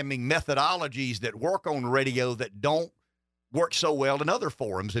programming methodologies that work on radio that don't work so well in other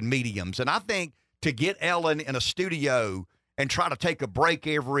forums and mediums. And I think to get Ellen in a studio and try to take a break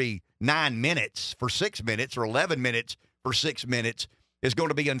every 9 minutes for 6 minutes or 11 minutes for 6 minutes is going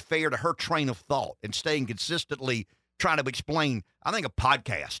to be unfair to her train of thought and staying consistently trying to explain. I think a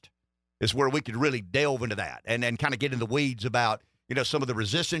podcast is where we could really delve into that and kind of get in the weeds about, some of the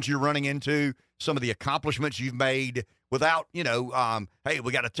resistance you're running into, some of the accomplishments you've made without, hey,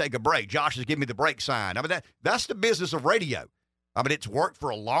 we got to take a break. Josh is giving me the break sign. I mean, that's the business of radio. I mean, it's worked for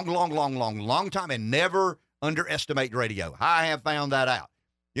a long time, and never underestimate radio. I have found that out.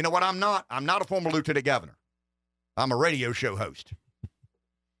 You know what I'm not? I'm not a former lieutenant governor. I'm a radio show host.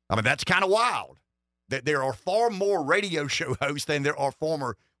 I mean, that's kind of wild. There are far more radio show hosts than there are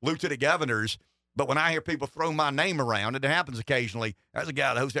former lieutenant governors. But when I hear people throw my name around, and it happens occasionally, there's a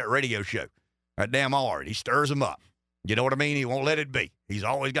guy that hosts that radio show. That damn hard. He stirs them up. You know what I mean? He won't let it be. He's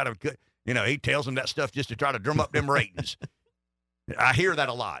always got to, he tells them that stuff just to try to drum up them ratings. I hear that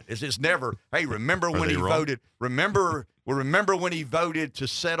a lot. It's never, hey, remember when he voted? Remember when he voted to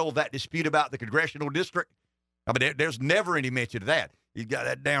settle that dispute about the congressional district? I mean, there's never any mention of that. He's got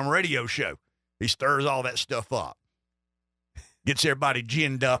that damn radio show. He stirs all that stuff up. Gets everybody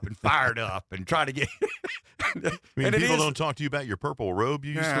ginned up and fired up and try to get. People don't talk to you about your purple robe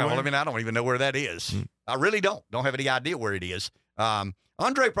you used to wear? Well, I don't even know where that is. I really don't. Don't have any idea where it is.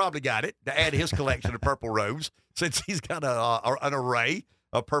 Andre probably got it to add his collection of purple robes since he's got an array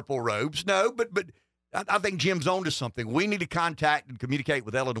of purple robes. No, but I think Jim's on to something. We need to contact and communicate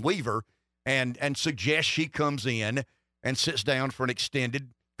with Ellen Weaver and suggest she comes in and sits down for an extended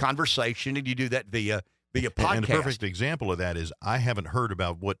conversation, and you do that via podcast. And a perfect example of that is I haven't heard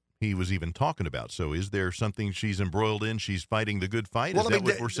about what he was even talking about. So is there something she's embroiled in? She's fighting the good fight? Is that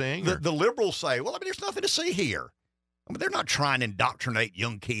what we're saying? The liberals say, well, there's nothing to see here. I mean, they're not trying to indoctrinate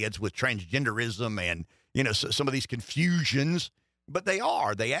young kids with transgenderism and, some of these confusions, but they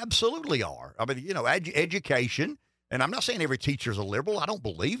are. They absolutely are. I mean, education, and I'm not saying every teacher's a liberal. I don't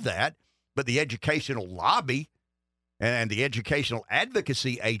believe that. But the educational lobby and the educational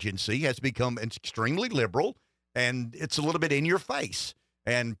advocacy agency has become extremely liberal, and it's a little bit in your face.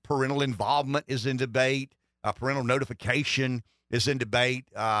 And parental involvement is in debate. Parental notification is in debate.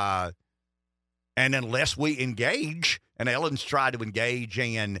 And unless we engage, and Ellen's tried to engage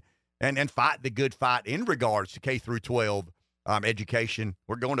and fight the good fight in regards to K through 12 education,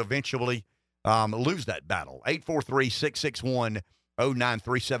 we're going to eventually lose that battle.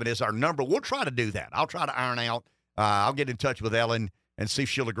 843-661-0937 is our number. We'll try to do that. I'll try to iron out. I'll get in touch with Ellen and see if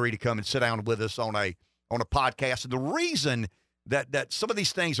she'll agree to come and sit down with us on a podcast. And the reason that some of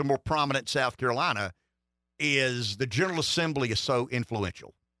these things are more prominent in South Carolina is the General Assembly is so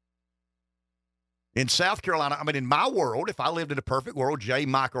influential. In South Carolina, I mean, in my world, if I lived in a perfect world, Jay,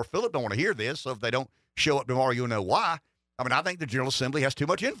 Mike, or Philip don't want to hear this, so if they don't show up tomorrow, you'll know why. I mean, I think the General Assembly has too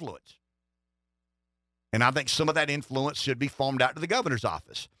much influence. And I think some of that influence should be farmed out to the governor's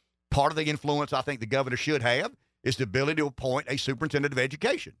office. Part of the influence I think the governor should have is the ability to appoint a superintendent of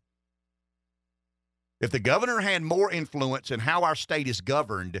education. If the governor had more influence in how our state is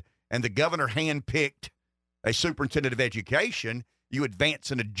governed and the governor handpicked a superintendent of education, you advance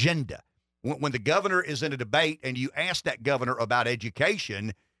an agenda. When the governor is in a debate and you ask that governor about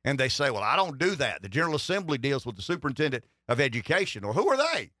education and they say, well, I don't do that. The General Assembly deals with the superintendent of education. Well, who are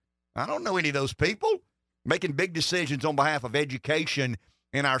they? I don't know any of those people making big decisions on behalf of education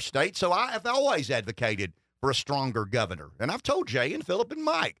in our state. So I have always advocated for a stronger governor. And I've told Jay and Philip and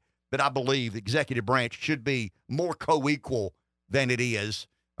Mike that I believe the executive branch should be more co-equal than it is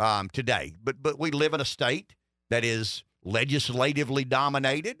today. But we live in a state that is legislatively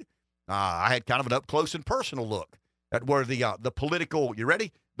dominated. I had kind of an up-close and personal look at where the political, you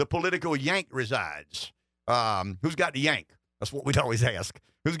ready? The political yank resides. Who's got the yank? That's what we'd always ask.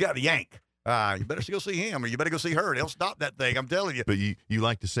 Who's got the yank? You better go see him, or you better go see her. They'll stop that thing. I'm telling you. But you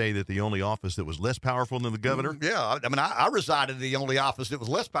like to say that the only office that was less powerful than the governor? Yeah, I mean, I resided in the only office that was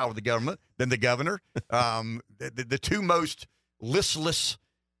less powerful than the governor. The two most listless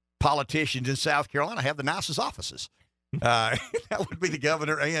politicians in South Carolina have the nicest offices. That would be the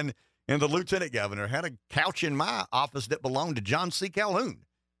governor and the lieutenant governor. Had a couch in my office that belonged to John C. Calhoun.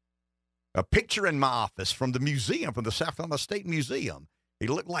 A picture in my office from the museum, from the South Carolina State Museum. He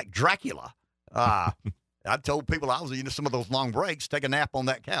looked like Dracula. I told people I was some of those long breaks, take a nap on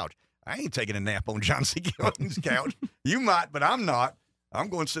that couch. I ain't taking a nap on John C. Calhoun's couch. You might, but I'm not. I'm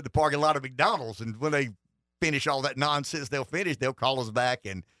going to sit in the parking lot of McDonald's, and when they finish all that nonsense they'll call us back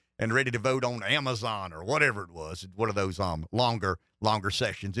and ready to vote on Amazon or whatever it was. One of those longer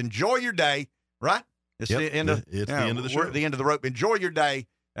sessions. Enjoy your day, right? It's the end of the show. We're at the end of the rope. Enjoy your day,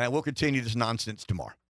 and we'll continue this nonsense tomorrow.